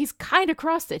 He's kind of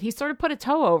crossed it. He's sort of put a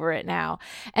toe over it now.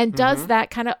 And does that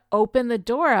kind of open the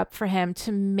door up for him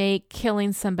to make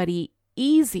killing somebody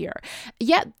easier?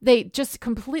 Yet they just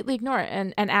completely ignore it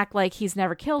and act like he's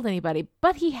never killed anybody,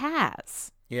 but he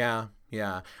has. Yeah.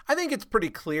 I think it's pretty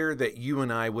clear that you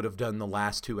and I would have done the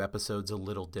last 2 episodes a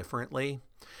little differently.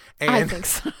 And, I think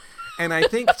so. And I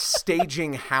think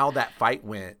staging how that fight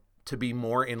went to be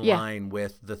more in line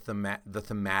with the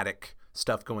thematic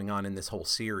stuff going on in this whole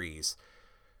series,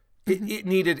 it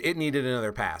needed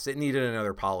another pass. It needed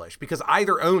another polish, because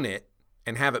either own it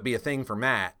and have it be a thing for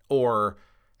Matt, or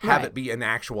have it be an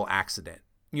actual accident,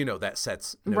 you know, that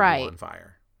sets Nobu on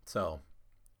fire. So,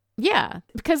 yeah,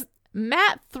 because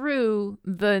Matt threw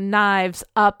the knives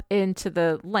up into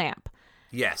the lamp.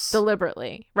 Yes.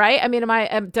 Deliberately, right? I mean,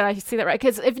 did I see that right?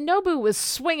 Because if Nobu was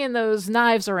swinging those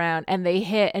knives around and they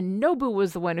hit, and Nobu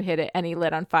was the one who hit it and he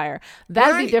lit on fire,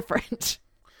 that'd be different.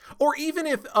 Or even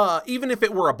if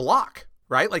it were a block,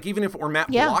 right? Like, even if it were Matt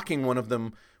blocking one of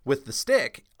them with the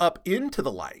stick up into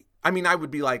the light. I mean, I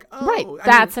would be like, oh, right,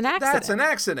 that's an accident. That's an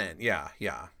accident. Yeah.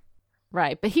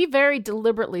 Right. But he very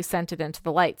deliberately sent it into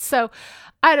the light. So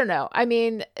I don't know. I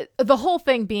mean, the whole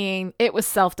thing being it was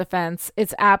self-defense.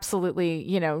 It's absolutely,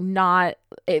 you know, not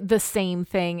the same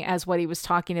thing as what he was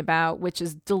talking about, which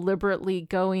is deliberately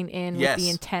going in with the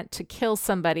intent to kill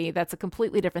somebody. That's a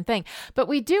completely different thing. But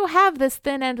we do have this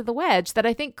thin end of the wedge that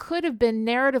I think could have been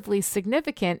narratively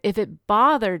significant if it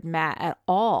bothered Matt at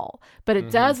all. But it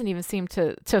doesn't even seem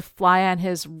to fly on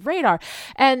his radar.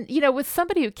 And, you know, with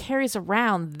somebody who carries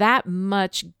around that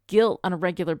much guilt on a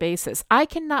regular basis, I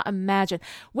cannot imagine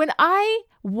when I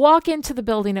walk into the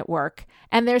building at work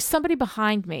and there's somebody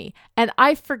behind me and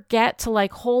I forget to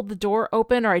like hold the door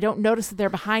open, or I don't notice that they're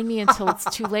behind me until it's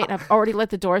too late and I've already let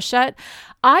the door shut.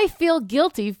 I feel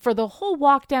guilty for the whole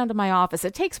walk down to my office.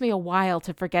 It takes me a while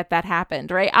to forget that happened,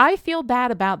 right? I feel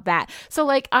bad about that. So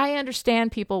like, I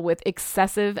understand people with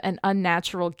excessive and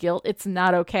unnatural guilt. It's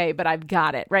not okay, but I've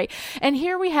got it, right? And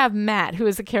here we have Matt, who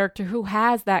is a character who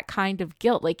has that kind of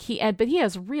guilt. Like but he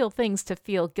has real things to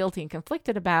feel guilty and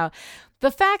conflicted about. The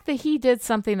fact that he did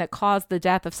something that caused the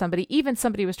death of somebody, even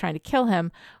somebody who was trying to kill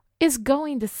him, is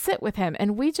going to sit with him.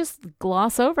 And we just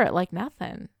gloss over it like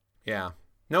nothing. Yeah.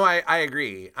 No, I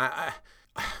agree. I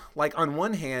like, on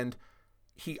one hand,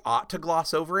 he ought to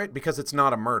gloss over it because it's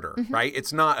not a murder, right?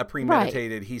 It's not a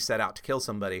premeditated, he set out to kill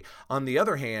somebody. On the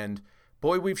other hand,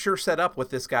 boy, we've sure set up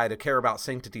with this guy to care about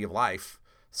sanctity of life.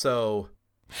 So...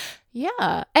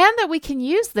 yeah. And that we can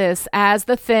use this as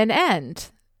the thin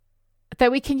end.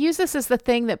 That we can use this as the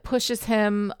thing that pushes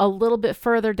him a little bit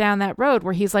further down that road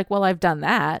where he's like, well, I've done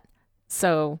that.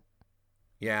 So.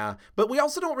 Yeah. But we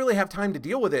also don't really have time to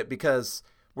deal with it because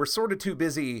we're sort of too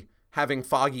busy having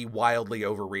Foggy wildly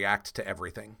overreact to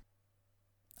everything.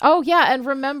 Oh, yeah. And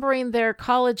remembering their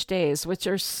college days, which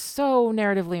are so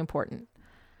narratively important.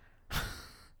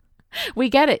 We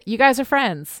get it. You guys are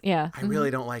friends. Yeah. I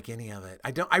really don't like any of it.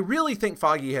 I really think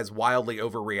Foggy has wildly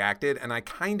overreacted, and I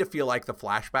kind of feel like the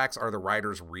flashbacks are the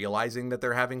writers realizing that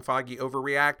they're having Foggy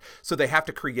overreact, so they have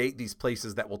to create these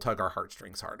places that will tug our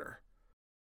heartstrings harder.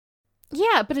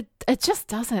 Yeah, but it just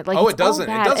doesn't. Like, it doesn't.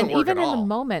 It doesn't work at all. Even in the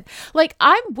moment. Like,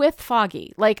 I'm with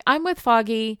Foggy.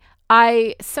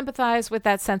 I sympathize with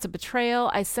that sense of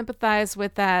betrayal. I sympathize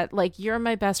with that, like, you're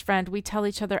my best friend. We tell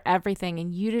each other everything,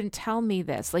 and you didn't tell me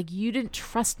this. Like, you didn't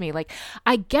trust me. Like,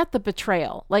 I get the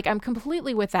betrayal. Like, I'm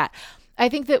completely with that. I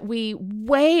think that we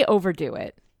way overdo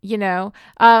it. You know,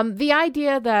 the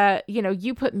idea that, you know,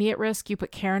 you put me at risk, you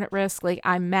put Karen at risk, like,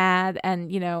 I'm mad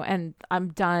and, you know, and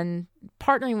I'm done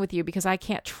partnering with you because I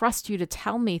can't trust you to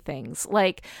tell me things.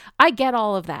 Like, I get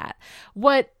all of that.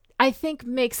 What I think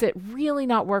makes it really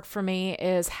not work for me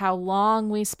is how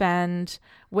long we spend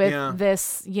with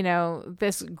this,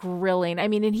 this grilling. I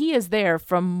mean, and he is there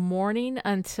from morning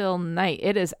until night.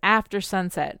 It is after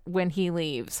sunset when he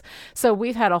leaves. So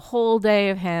we've had a whole day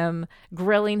of him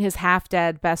grilling his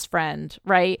half-dead best friend,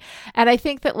 right? And I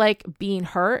think that like being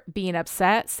hurt, being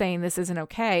upset, saying this isn't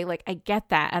okay, like I get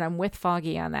that, and I'm with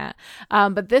Foggy on that.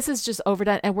 But this is just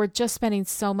overdone, and we're just spending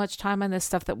so much time on this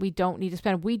stuff that we don't need to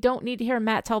spend. We don't need to hear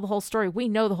Matt tell the whole story. We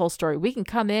know the whole story. We can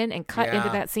come in and cut into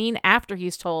that scene after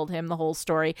he's told him the whole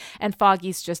story, and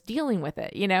Foggy's just dealing with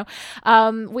it,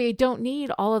 we don't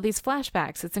need all of these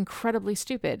flashbacks. It's incredibly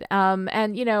stupid. And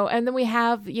then we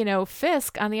have,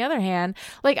 Fisk on the other hand.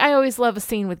 Like, I always love a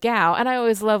scene with Gao, and I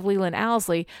always love Leland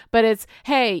Owlsley, but it's,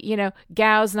 hey,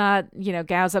 Gao's not,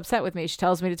 Gao's upset with me. She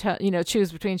tells me to,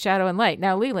 choose between shadow and light.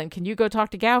 Now, Leland, can you go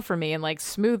talk to Gao for me and like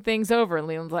smooth things over? And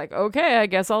Leland's like, okay, I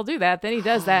guess I'll do that. Then he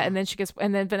does that. And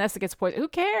then Vanessa gets poisoned. Who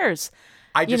cares?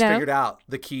 I just figured out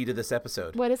the key to this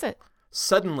episode. What is it?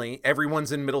 Suddenly,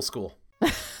 everyone's in middle school.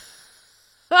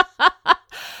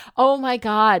 Oh my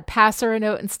God. Pass her a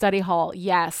note in study hall.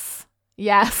 Yes.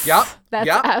 Yes. Yep. That's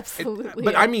absolutely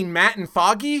But I mean, Matt and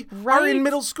Foggy are in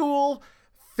middle school.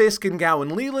 Fisk and Gao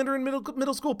and Leland are in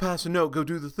middle school. Pass a note. Go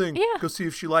do the thing. Yeah. Go see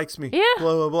if she likes me. Yeah.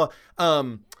 Blah, blah,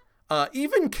 blah.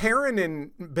 Even Karen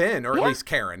and Ben, or at least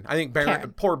Karen. I think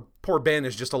poor Ben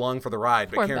is just along for the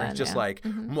ride, but Karen's just like,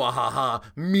 mwahaha,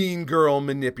 mean girl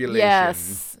manipulation.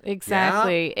 Yes,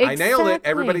 exactly. Yeah, I nailed it.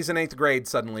 Everybody's in 8th grade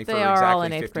suddenly for exactly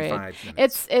 55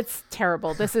 minutes. It's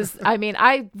terrible. This is, I mean,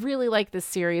 I really like this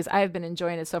series. I've been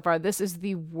enjoying it so far. This is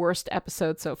the worst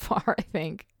episode so far, I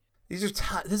think. This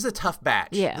is a tough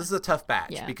batch. Yeah. This is a tough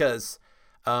batch because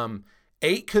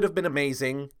 8 could have been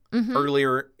amazing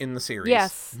earlier in the series.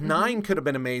 Yes. 9 could have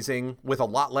been amazing with a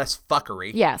lot less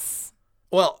fuckery. Yes.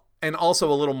 Well, and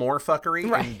also a little more fuckery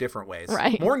in different ways.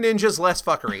 Right. More ninjas, less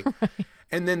fuckery. Right.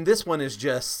 And then this one is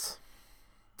just,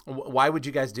 why would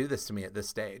you guys do this to me at this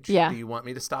stage? Yeah. Do you want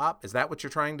me to stop? Is that what you're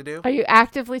trying to do? Are you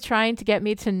actively trying to get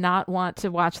me to not want to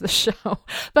watch the show?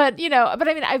 But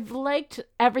I mean, I've liked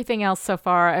everything else so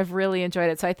far. I've really enjoyed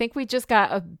it. So I think we just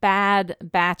got a bad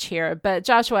batch here. But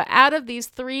Joshua, out of these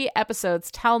 3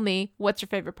 episodes, tell me, what's your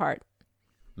favorite part?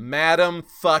 Madam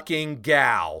fucking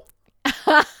Gao.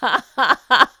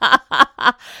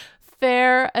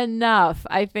 Fair enough.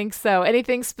 I think so.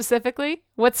 Anything specifically?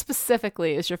 What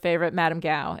specifically is your favorite Madame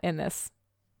Gao in this?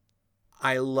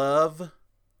 I love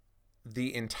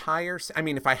the entire... I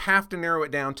mean, if I have to narrow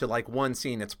it down to like one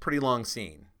scene, it's a pretty long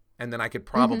scene. And then I could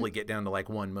probably get down to like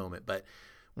one moment. But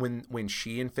when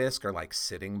she and Fisk are like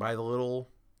sitting by the little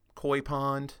koi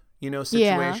pond,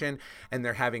 situation, and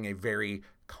they're having a very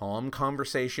calm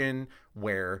conversation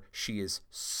where she is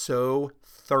so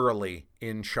thoroughly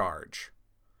in charge.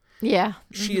 Yeah.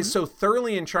 She is so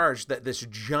thoroughly in charge that this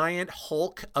giant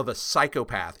hulk of a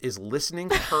psychopath is listening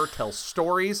to her tell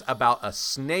stories about a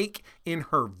snake in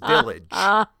her village.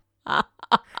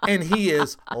 And he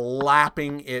is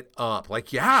lapping it up.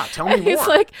 Like, yeah, tell me more. He's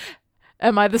like,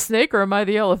 am I the snake or am I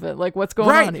the elephant? Like, what's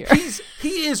going on here?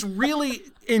 He is really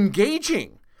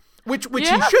engaging, which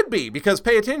he should be, because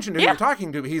pay attention to who you're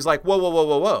talking to. He's like,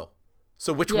 whoa.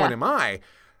 So which one am I?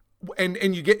 And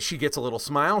she gets a little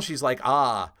smile. She's like,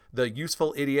 the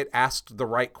useful idiot asked the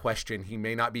right question. He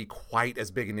may not be quite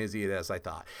as big an idiot as I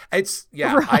thought. I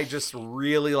just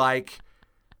really like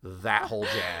that whole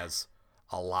jazz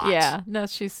a lot. Yeah, no,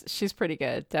 she's pretty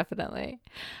good, definitely.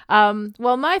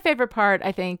 Well, my favorite part,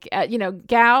 I think,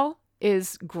 Gao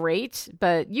is great,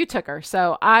 but you took her,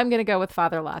 so I'm going to go with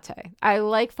Father Latte. I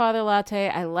like Father Latte.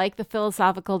 I like the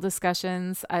philosophical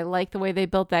discussions. I like the way they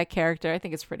built that character. I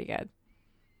think it's pretty good.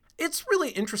 It's really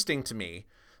interesting to me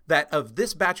that of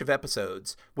this batch of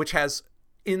episodes, which has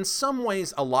in some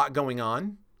ways a lot going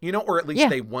on, or at least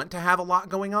they want to have a lot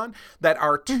going on, that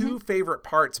our 2 favorite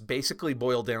parts basically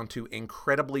boil down to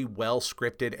incredibly well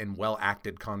scripted and well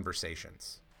acted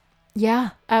conversations.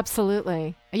 Yeah,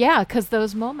 absolutely. Yeah, because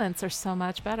those moments are so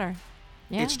much better.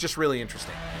 Yeah. It's just really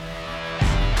interesting.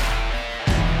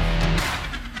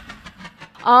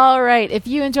 All right. If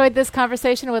you enjoyed this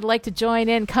conversation and would like to join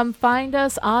in, come find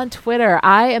us on Twitter.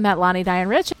 I am at Lonnie Diane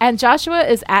Rich, and Joshua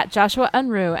is at Joshua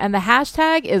Unruh, and the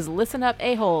hashtag is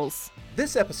ListenUpAholes.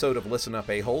 This episode of Listen Up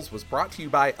A-Holes was brought to you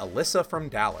by Alyssa from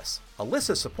Dallas.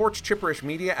 Alyssa supports Chipperish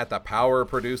Media at the power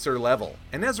producer level,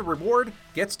 and as a reward,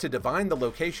 gets to divine the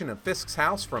location of Fisk's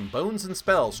house from bones and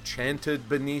spells chanted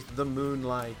beneath the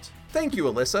moonlight. Thank you,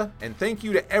 Alyssa, and thank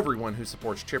you to everyone who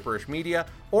supports Chipperish Media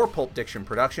or Pulp Diction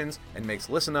Productions and makes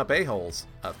Listen Up A-Holes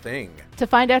a thing. To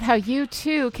find out how you,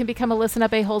 too, can become a Listen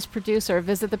Up A-Holes producer,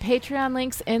 visit the Patreon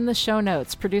links in the show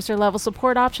notes. Producer-level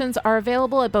support options are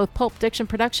available at both Pulp Diction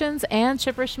Productions and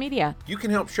Chipperish Media. You can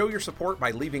help show your support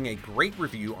by leaving a great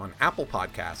review on Apple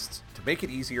Podcasts to make it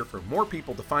easier for more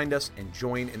people to find us and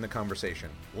join in the conversation.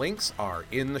 Links are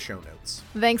in the show notes.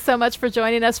 Thanks so much for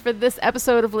joining us for this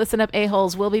episode of Listen Up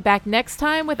A-Holes. We'll be back next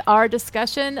time with our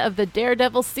discussion of the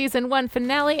Daredevil Season 1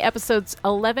 finale, episodes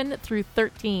 11 through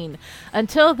 13.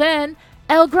 Until then,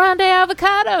 El Grande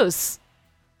Avocados!